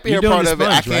the nappy hair part of it.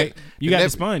 I can't. Right? You got the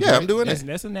sponge. Yeah, right? I'm doing that.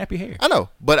 That's a nappy hair. I know,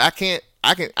 but I can't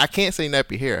say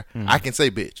nappy hair. I can say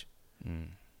bitch.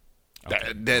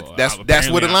 Okay. That's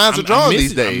where the lines are drawn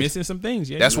these days. I'm missing some things.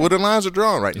 Yeah, that's where the lines are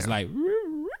drawn right now. It's like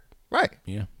right.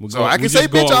 Yeah. So I can say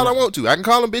bitch all I want to. I can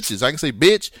call them bitches. I can say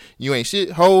bitch, you ain't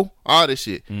shit, hoe, all this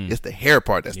shit. It's the hair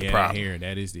part that's the problem. Hair,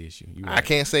 that is the issue. Right. I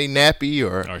can't say nappy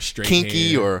or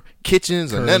kinky hair, or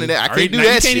kitchens curly, or none of that. I can't do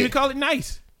that shit. You can't even call it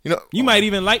nice. You know, you might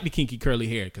even like the kinky curly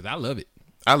hair because I love it.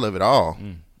 I love it all.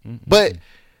 But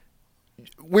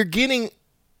we're getting,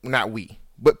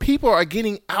 but people are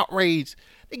getting outraged.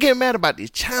 They get mad about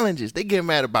these challenges. They get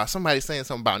mad about somebody saying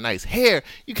something about nice hair.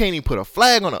 You can't even put a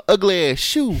flag on an ugly ass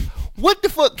shoe. What the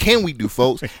fuck can we do,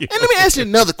 folks? And let me ask you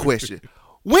another question.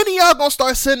 When are y'all gonna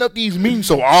start setting up these meetings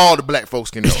so all the black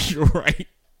folks can know? Right.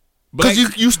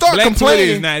 Because you start black complaining.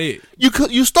 Twitter is not it.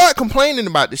 You start complaining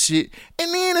about the shit,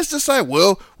 and then it's just like,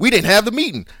 well, we didn't have the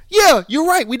meeting. Yeah, you're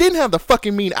right. We didn't have the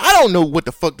fucking meeting. I don't know what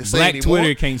the fuck to say black anymore.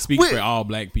 Twitter can't speak for all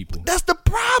black people. That's the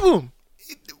problem.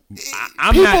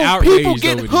 I'm not outraged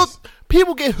over this.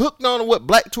 People get hooked on what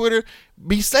Black Twitter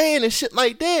be saying and shit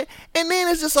like that, and then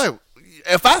it's just like,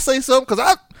 if I say something,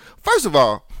 because first of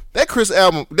all, that Chris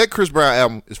Brown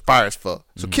album is fire as fuck.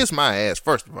 So kiss my ass.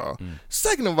 First of all,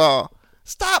 second of all,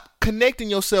 stop connecting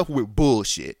yourself with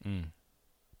bullshit.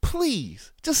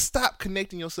 Please, just stop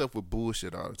connecting yourself with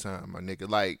bullshit all the time, my nigga.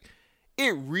 Like,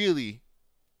 it really,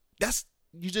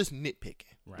 you just nitpicking.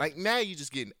 Right. Like, now you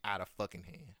just getting out of fucking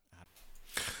hand.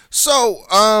 So,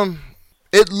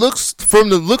 it looks, from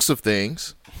the looks of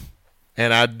things,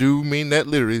 and I do mean that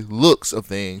literally, looks of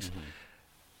things,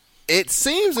 it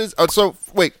seems as, so,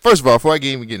 wait, first of all, before I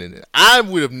even get into it, I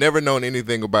would have never known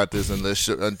anything about this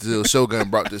until Shogun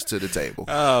brought this to the table.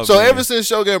 So ever since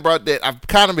Shogun brought that, I've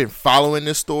kind of been following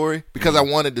this story because I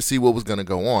wanted to see what was going to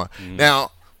go on.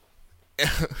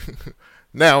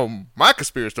 Now, my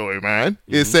conspiracy story, man,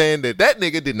 is saying that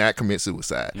nigga did not commit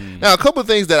suicide. Now, a couple of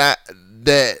things that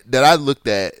I looked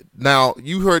at. Now,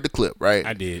 you heard the clip, right?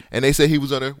 I did. And they said he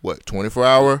was under,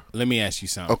 24-hour? Let me ask you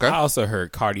something. Okay. I also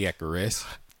heard cardiac arrest.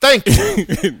 Thank you.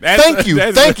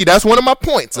 Thank you. That's one of my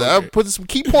points. Okay. I put some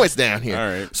key points down here. All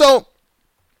right. So,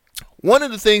 one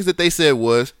of the things that they said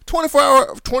was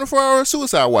 24-hour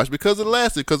suicide watch because of the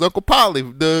last year, because Uncle Polly,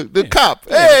 the cop.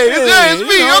 Hey, it's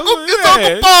me, Uncle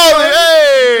Polly.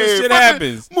 Hey, shit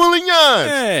happens.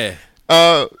 Moulignon.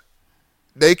 Yeah.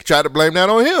 They tried to blame that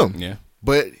on him. Yeah.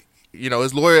 But,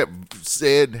 his lawyer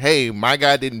said, hey, my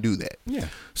guy didn't do that. Yeah.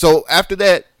 So after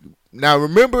that, now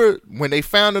remember when they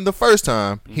found him the first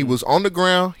time, he was on the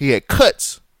ground. He had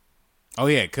cuts. Oh,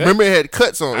 he had cuts? Remember, he had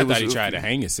cuts on him. I thought he tried to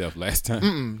hang himself last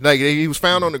time. Like, he was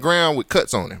found on the ground with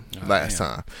cuts on him last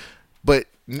time. But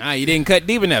you didn't cut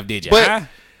deep enough, did you? But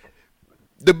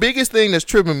the biggest thing that's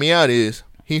tripping me out is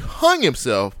he hung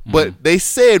himself, but they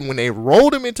said when they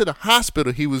rolled him into the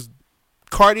hospital, he was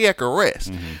cardiac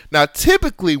arrest. Now,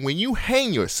 typically, when you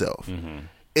hang yourself,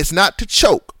 it's not to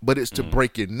choke, but it's to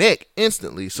break your neck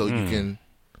instantly so you can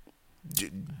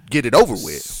get it over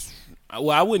with.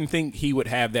 Well, I wouldn't think he would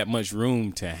have that much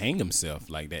room to hang himself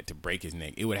like that to break his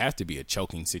neck. It would have to be a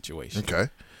choking situation. Okay.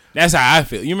 That's how I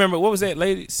feel. You remember, what was that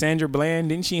lady, Sandra Bland?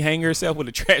 Didn't she hang herself with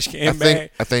a trash can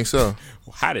bag? I think so.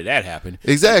 Well, how did that happen?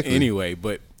 Exactly. Anyway,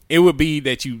 but it would be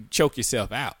that you choke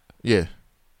yourself out. Yeah.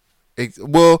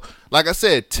 Well, like I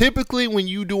said, typically when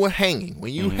you do a hanging,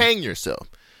 when you hang yourself,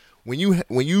 when you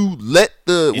kick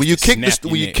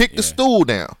the stool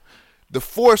down, the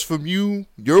force from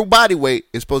your body weight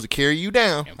is supposed to carry you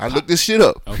down. I looked this shit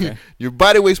up. Okay. Your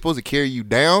body weight is supposed to carry you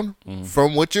down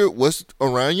from what's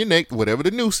around your neck, whatever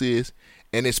the noose is,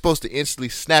 and it's supposed to instantly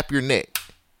snap your neck.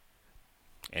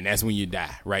 And that's when you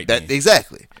die, right?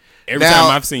 Exactly. Every time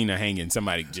I've seen a hanging,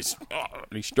 somebody just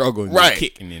they struggle and right.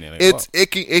 kick, and then they're like,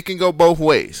 it can go both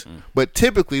ways. But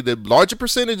typically, the larger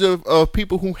percentage of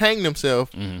people who hang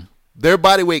themselves, their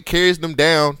body weight carries them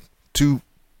down to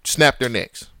snap their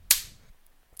necks.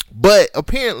 But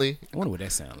apparently, I wonder what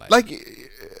that sounds like.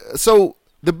 So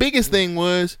the biggest thing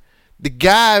was the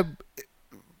guy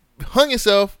hung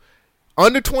himself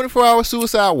under 24-hour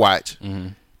suicide watch.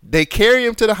 They carry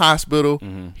him to the hospital.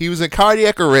 He was in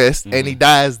cardiac arrest, and he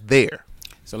dies there.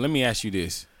 So let me ask you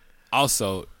this.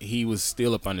 Also, he was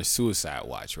still up under suicide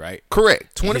watch, right?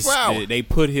 Correct. 24 hours. They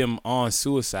put him on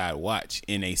suicide watch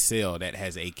in a cell that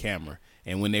has a camera.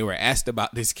 And when they were asked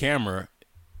about this camera,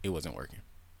 it wasn't working.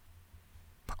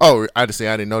 Oh, I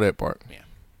didn't know that part. Yeah.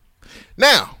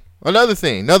 Now, another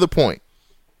point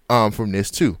from this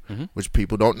too, which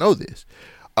people don't know this.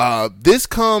 This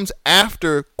comes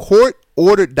after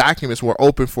court-ordered documents were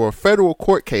opened for a federal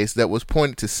court case that was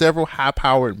pointed to several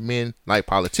high-powered men like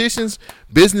politicians,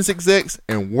 business execs,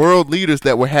 and world leaders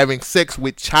that were having sex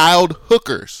with child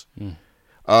hookers.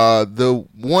 The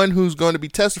one who's going to be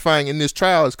testifying in this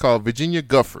trial is called Virginia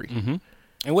Giuffre.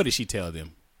 And what did she tell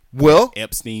them? Well,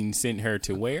 Epstein sent her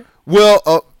to where?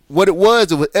 Well, what it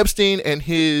was Epstein and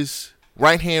his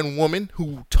right-hand woman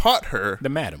who taught her. The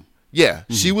madam. Yeah,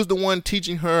 she was the one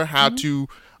teaching her how to,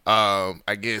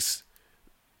 I guess,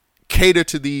 cater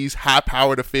to these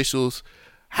high-powered officials,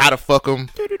 how to fuck them,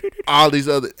 all these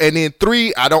other, and then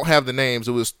 3. I don't have the names.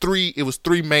 It was 3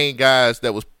 main guys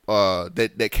that was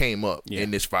that came up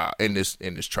in this file in this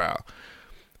trial.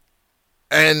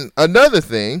 And another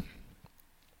thing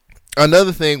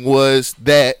was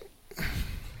that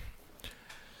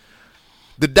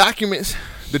the documents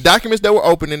that were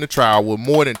opened in the trial were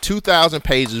more than 2,000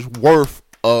 pages worth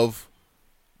of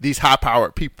these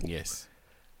high-powered people. Yes.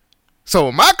 So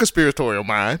in my conspiratorial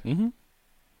mind,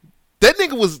 that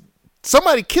nigga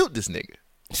somebody killed this nigga.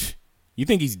 You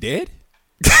think he's dead?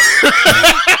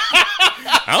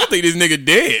 I don't think this nigga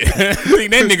dead. I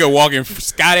think that nigga walking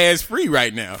scot-ass free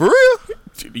right now. For real?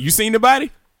 You seen the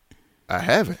body? I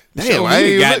haven't. Damn, I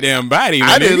ain't goddamn body.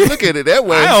 I didn't look at it that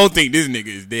way. I don't think this nigga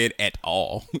is dead at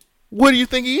all. What do you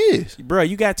think he is? Bro,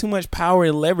 you got too much power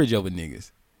and leverage over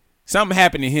niggas. Something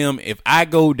happened to him. If I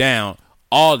go down,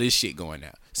 all this shit going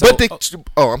down. So,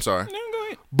 I'm sorry. No, go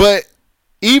ahead. But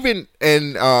even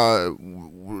in the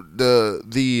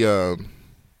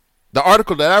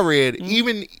article that I read,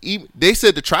 even they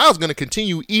said the trial's going to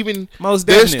continue. Even most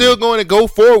definitely, they're still going to go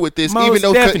forward with this. Most even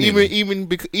though definitely.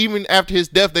 even after his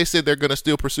death, they said they're going to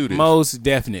still pursue this. Most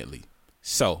definitely.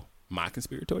 So my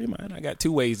conspiratorial mind, I got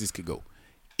 2 ways this could go.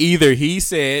 Either he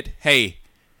said, "Hey,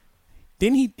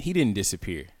 didn't he didn't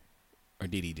disappear, or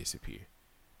did he disappear?"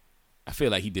 I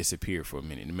feel like he disappeared for a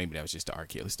minute, and maybe that was just the R.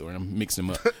 Kelly story. I'm mixing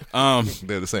them up.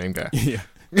 They're the same guy. Yeah.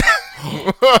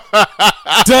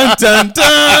 Dun dun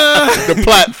dun. The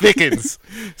plot thickens.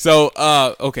 So,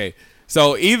 okay.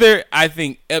 So either I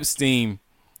think Epstein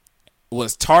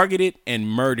was targeted and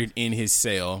murdered in his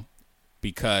cell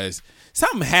because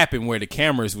something happened where the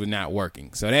cameras were not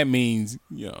working. So that means,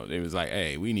 they was like,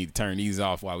 hey, we need to turn these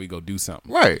off while we go do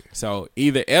something. Right. So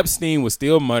either Epstein was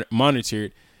still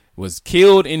monitored, was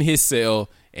killed in his cell,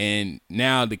 and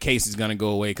now the case is going to go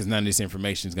away because none of this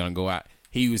information is going to go out.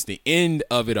 He was the end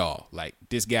of it all. Like,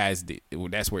 this guy's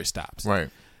that's where it stops. Right.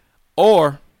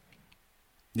 Or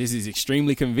this is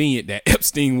extremely convenient that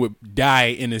Epstein would die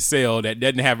in a cell that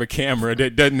doesn't have a camera,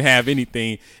 that doesn't have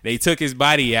anything. They took his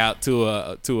body out to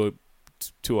a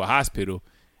hospital,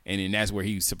 and then that's where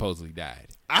he supposedly died.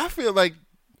 I feel like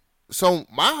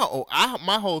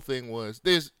my whole thing was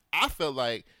this. I felt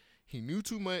like he knew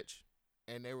too much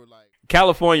And they were like,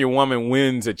 California woman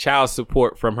wins a child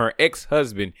support from her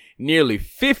ex-husband nearly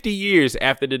 50 years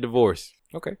after the divorce.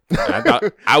 Okay.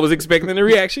 I was expecting a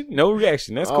reaction. No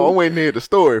reaction. That's cool. I'm waiting to hear the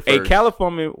story first.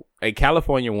 A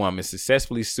California woman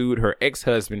successfully sued her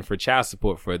ex-husband for child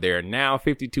support for their now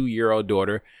 52-year-old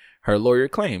daughter. Her lawyer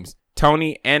claims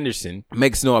Tony Anderson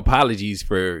makes no apologies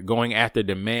for going after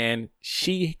the man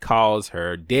she calls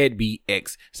her deadbeat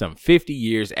ex some 50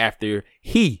 years after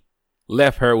he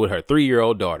left her with her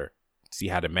 3-year-old daughter. See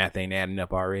how the math ain't adding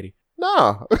up already?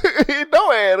 No, it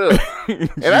don't add up.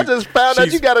 And I just found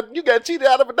out you got cheated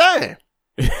out of a dime.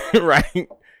 Right.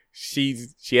 She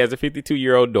has a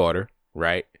 52-year-old daughter,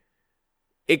 right?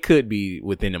 It could be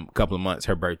within a couple of months.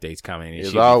 Her birthday's coming.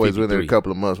 It's always within a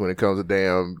couple of months when it comes to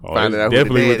finding out.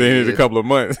 Definitely within a couple of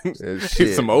months.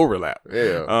 It's some overlap.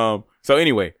 Yeah. So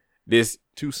anyway, this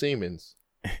two Siemens.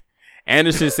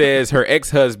 Anderson says her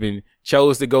ex-husband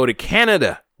chose to go to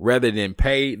Canada rather than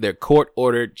pay their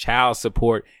court-ordered child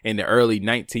support in the early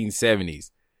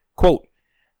 1970s. Quote,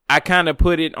 I kind of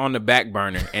put it on the back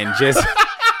burner and just... You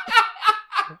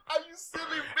silly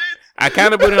bitch. I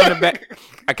kind of put it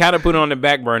on the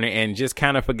back burner and just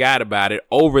kind of forgot about it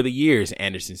over the years,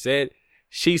 Anderson said.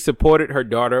 She supported her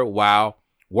daughter while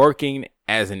working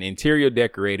as an interior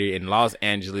decorator in Los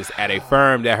Angeles at a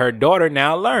firm that her daughter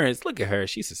now learns. Look at her.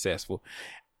 She's successful.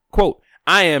 Quote,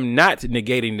 I am not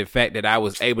negating the fact that I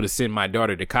was able to send my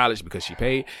daughter to college because she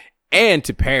paid and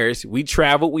to Paris. We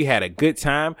traveled. We had a good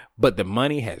time, but the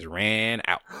money has ran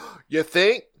out. You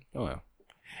think? Oh, well.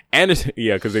 Anderson,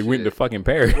 yeah, because they went to fucking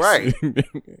Paris. Right.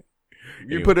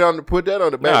 You put that on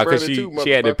the back burner too,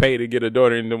 she had to pay to get her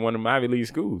daughter into one of my Ivy League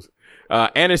schools.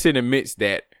 Anderson admits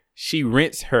that she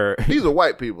rents her. These are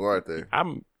white people, aren't they?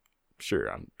 I'm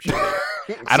sure. I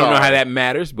don't know how that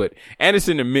matters, but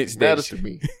Anderson admits that. Matters to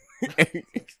me.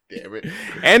 Damn it.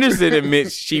 Anderson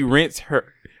admits she rents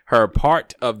her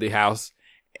part of the house,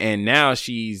 and now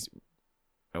she's.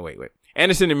 Oh wait.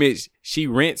 Anderson admits she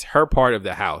rents her part of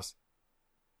the house,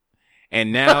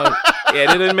 and now yeah,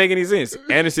 that doesn't make any sense.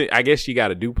 Anderson, I guess she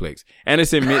got a duplex.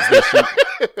 Anderson admits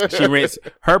that she rents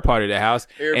her part of the house,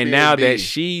 Airbnb. And now that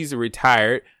she's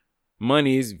retired,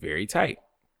 money is very tight.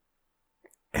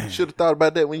 You should have thought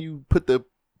about that when you put the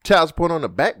child support on the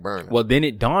back burner. Well, then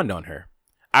it dawned on her.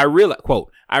 I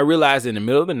realized in the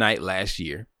middle of the night last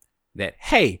year that,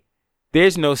 hey,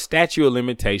 there's no statute of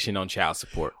limitation on child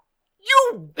support.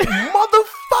 You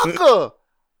motherfucker!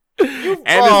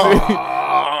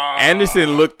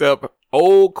 Anderson looked up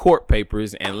old court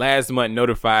papers and last month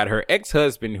notified her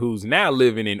ex-husband, who's now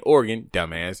living in Oregon,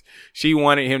 dumbass, she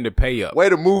wanted him to pay up. Way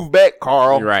to move back,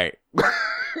 Carl. Right.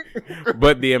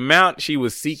 But the amount she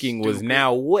was seeking was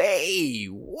now way,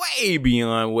 way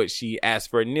beyond what she asked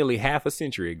for nearly half a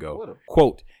century ago.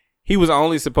 Quote, he was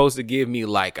only supposed to give me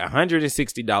like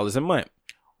 $160 a month.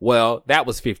 Well, that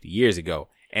was 50 years ago.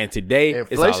 And today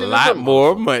it's a lot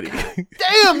more money.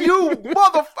 Damn you,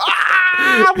 motherfucker.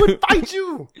 I would fight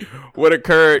you. What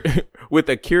occurred with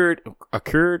a cured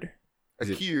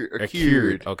interest. We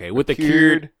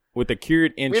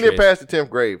didn't pass the 10th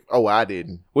grade. Oh, I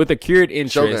didn't. With a cured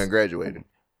interest. Shogun graduated.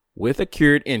 With a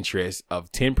cured interest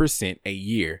of 10% a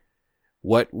year,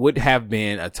 what would have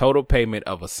been a total payment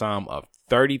of a sum of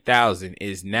 $30,000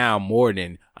 is now more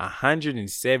than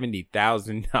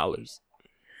 $170,000.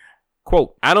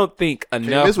 Quote, I don't think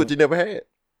enough. This what you never had.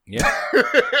 Yeah.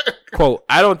 Quote,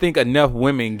 I don't think enough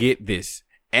women get this.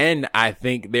 And I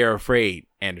think they're afraid,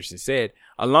 Anderson said.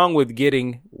 Along with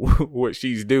getting what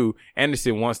she's due,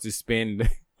 Anderson wants to spread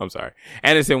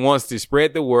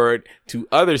the word to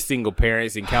other single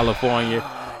parents in California.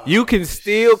 You can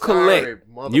still collect.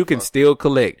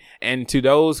 And to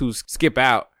those who skip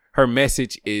out, her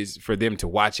message is for them to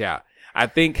watch out. I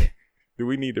think, do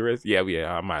we need the rest? Yeah,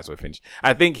 I might as well finish.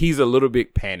 I think he's a little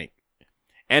bit panicked.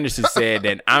 Anderson said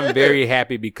that I'm very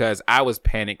happy because I was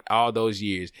panicked all those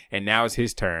years and now it's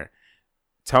his turn.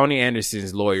 Tony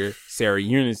Anderson's lawyer, Sarah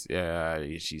Eunice,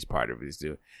 she's part of this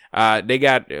too. They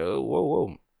got,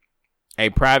 a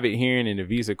private hearing in the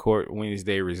visa court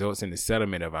Wednesday results in the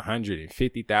settlement of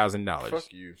 $150,000.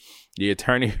 Fuck you. The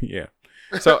attorney, yeah.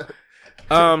 So,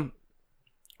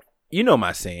 you know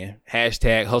my saying,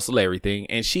 #hustle everything.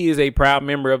 And she is a proud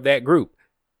member of that group.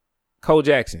 Cole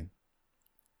Jackson,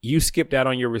 you skipped out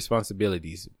on your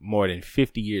responsibilities more than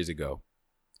 50 years ago.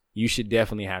 You should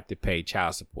definitely have to pay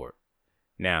child support.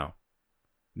 Now,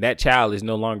 that child is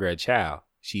no longer a child.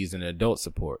 She's an adult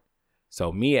support.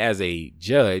 So me as a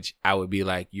judge, I would be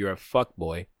like, you're a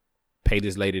fuckboy. Pay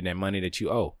this lady that money that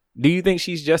you owe. Do you think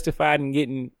she's justified in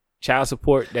getting child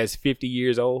support that's 50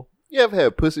 years old? You ever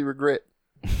had pussy regret?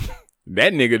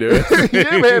 That nigga does.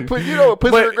 Yeah, man. You know what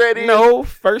pussy regret is? No,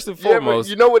 first and foremost.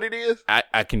 You know what it is?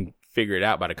 I can figure it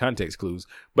out by the context clues.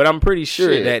 But I'm pretty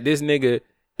sure that this nigga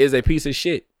is a piece of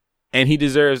shit. And he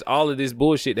deserves all of this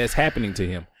bullshit that's happening to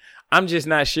him. I'm just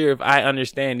not sure if I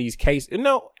understand these cases.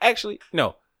 No, actually,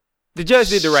 no. The judge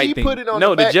did the right thing.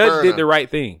 The judge did the right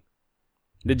thing.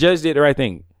 The judge did the right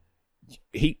thing.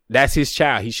 That's his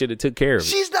child. He should have took care of it.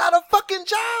 She's not a fucking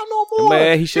child no more.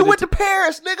 Man, he went to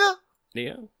Paris, nigga.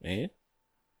 Yeah, man.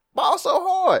 Ball so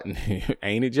hard.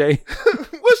 Ain't it, Jay?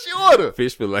 What's your order?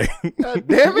 Fish fillet. God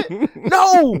damn it.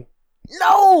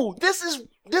 No. This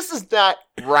is not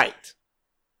right.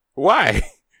 Why?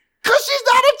 Because she's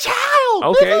not a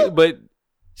child. Okay, nigga. but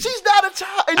she's not a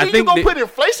child. And then you gonna put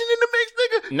inflation in the mix,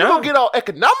 nigga? No. You gonna get all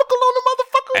economical on the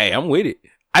motherfucker? Hey, I'm with it.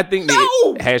 I think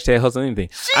hashtag hustle anything.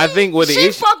 I think what the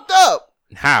issue. She fucked up.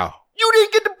 How? You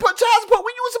didn't get the child support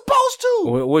when you were supposed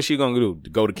to. What's she gonna do?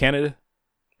 Go to Canada?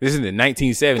 This is the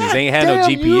 1970s. God, they ain't had no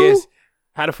GPS.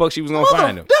 How the fuck she was gonna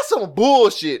find them? That's some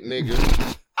bullshit, nigga.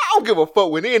 I don't give a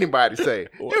fuck what anybody say.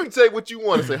 You can say what you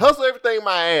want to say. Hustle everything in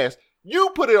my ass.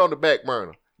 You put it on the back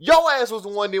burner. Your ass was the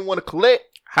one that didn't want to collect.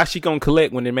 How she gonna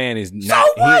collect when the man is not?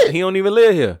 So what? He don't even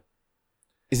live here.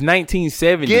 It's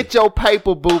 1970. Get your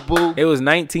paper, boo boo. It was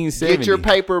 1970. Get your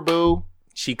paper, boo.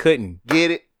 She couldn't get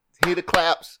it. Hear the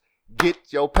claps. Get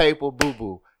your paper, boo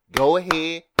boo. Go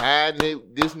ahead, hire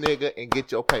this nigga and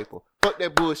get your paper. Fuck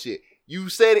that bullshit. You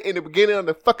said it in the beginning of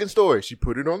the fucking story. She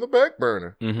put it on the back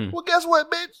burner. Mm-hmm. Well, guess what,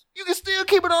 bitch? You can still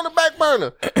keep it on the back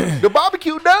burner. The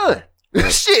barbecue done.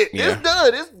 Shit, it's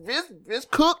done. It's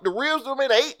cooked. The ribs are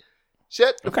been ate.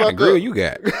 Shut the fuck up. What kind of grill you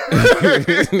got?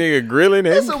 This nigga grilling and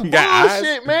That's some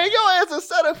bullshit, man. Your ass has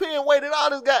sat up here and waited all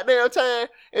this goddamn time,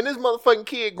 and this motherfucking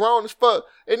kid grown as fuck,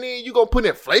 and then you gonna put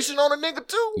inflation on a nigga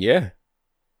too? Yeah.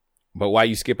 But why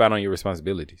you skip out on your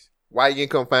responsibilities? Why you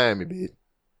ain't come find me, bitch?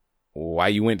 Why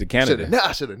you went to Canada?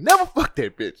 I should have never fucked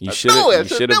that bitch. You should have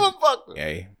never fucked her.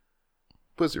 Hey.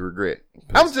 Pussy regret.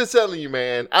 I'm just telling you,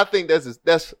 man. I think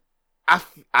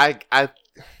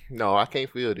no, I can't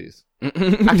feel this. I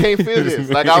can't feel this.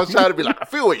 Like, I was trying to be like, I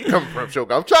feel where you're coming from,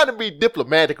 Shoka. I'm trying to be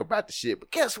diplomatic about the shit, but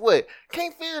guess what?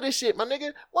 Can't feel this shit, my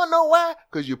nigga. Wanna know why?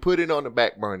 Because you put it on the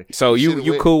back burner. So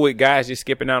you cool with guys just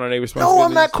skipping out on their responsibilities? No,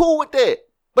 I'm not cool with that.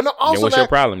 But no, also, then what's your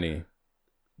problem then?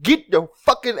 Get your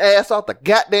fucking ass off the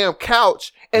goddamn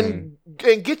couch and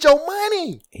get your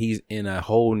money. He's in a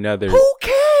whole nother. Who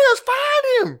cares?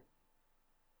 Find him.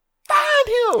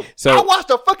 Find him. So I watched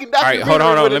a fucking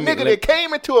documentary with a nigga that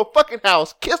came into a fucking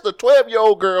house, kissed a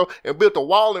 12-year-old girl, and built a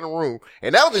wall in a room.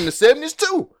 And that was in the 70s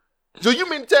too. So you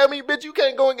mean to tell me, bitch, you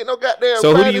can't go and get no goddamn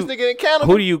so find this nigga in Canada?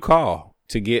 Who do you call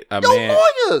to get a man?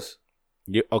 Lawyers.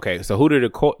 Okay, so who did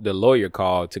the lawyer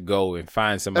call to go and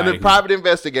find somebody? And a private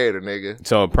investigator, nigga.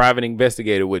 So a private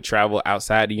investigator would travel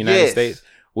outside the United States?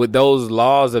 With those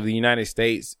laws of the United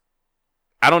States,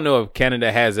 I don't know if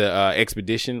Canada has a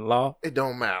expedition law. It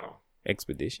don't matter.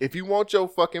 Expedition. If you want your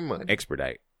fucking money.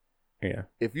 Expedite. Yeah.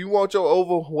 If you want your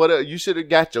whatever, you should have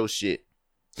got your shit.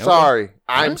 Okay. Sorry.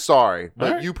 I'm sorry.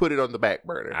 But you put it on the back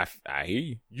burner. I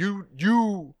hear you.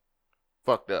 You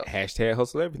fucked up. Hashtag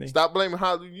hustle everything. Stop blaming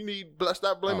Hollywood.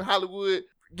 Stop blaming Hollywood.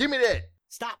 Give me that.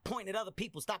 Stop pointing at other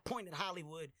people. Stop pointing at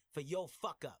Hollywood for your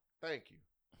fuck up. Thank you.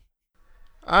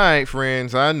 All right,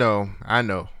 friends. I know.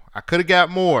 I could have got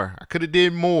more. I could have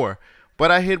did more. But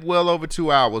I hit well over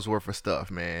 2 hours worth of stuff,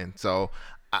 man. So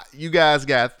you guys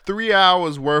got 3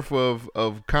 hours worth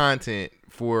of content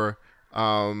for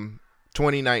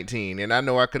 2019. And I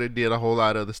know I could have did a whole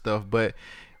lot of other stuff. But,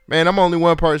 man, I'm only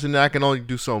one person and I can only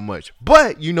do so much.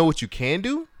 But you know what you can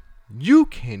do? You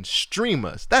can stream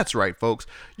us. That's right, folks.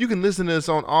 You can listen to us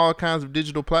on all kinds of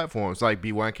digital platforms like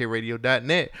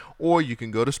BYNKRadio.net. Or you can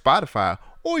go to Spotify.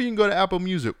 Or you can go to Apple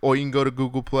Music. Or you can go to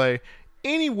Google Play.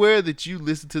 Anywhere that you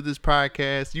listen to this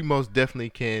podcast, you most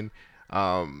definitely can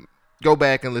go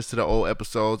back and listen to the old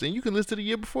episodes, and you can listen to the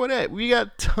year before that. We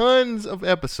got tons of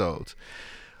episodes.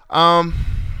 I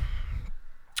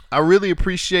really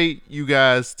appreciate you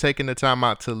guys taking the time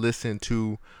out to listen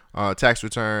to tax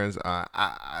returns.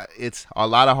 It's a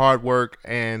lot of hard work,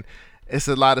 and it's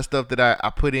a lot of stuff that I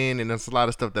put in, and it's a lot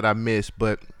of stuff that I miss,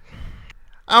 but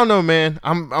I don't know, man.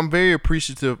 I'm very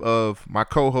appreciative of my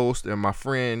co-host and my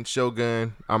friend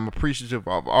Shogun. I'm appreciative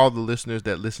of all the listeners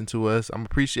that listen to us. I'm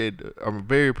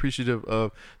very appreciative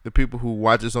of the people who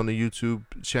watch us on the YouTube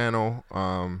channel,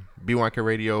 BYNK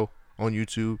Radio on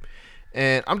YouTube,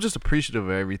 and I'm just appreciative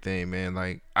of everything, man.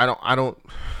 Like I don't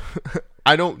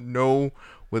I don't know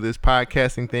where this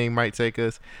podcasting thing might take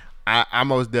us. I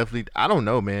most definitely I don't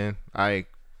know, man.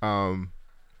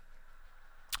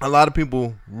 a lot of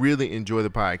people really enjoy the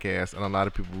podcast, and a lot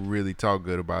of people really talk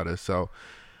good about us. So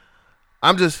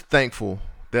I'm just thankful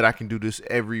that I can do this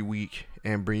every week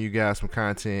and bring you guys some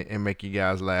content and make you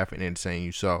guys laugh and entertain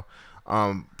you. So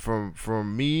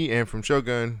from me and from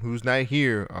Shogun, who's not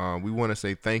here, we want to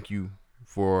say thank you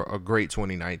for a great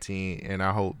 2019, and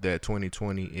I hope that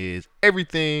 2020 is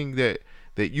everything that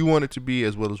you want it to be,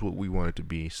 as well as what we want it to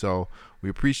be. So we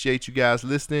appreciate you guys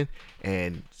listening,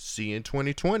 and see you in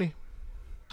 2020.